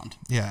respond.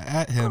 Yeah,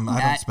 at him.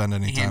 I don't spend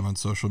any time on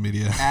social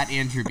media. At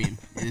Andrew Beam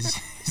is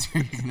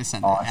where you're going to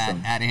send awesome.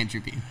 it. At Andrew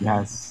Beam.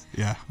 Yes.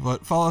 Yeah,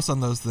 but follow us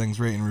on those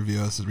things. Rate and review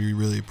us. We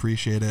really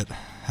appreciate it.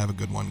 Have a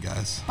good one,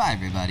 guys. Bye,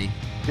 everybody.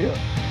 Yeah.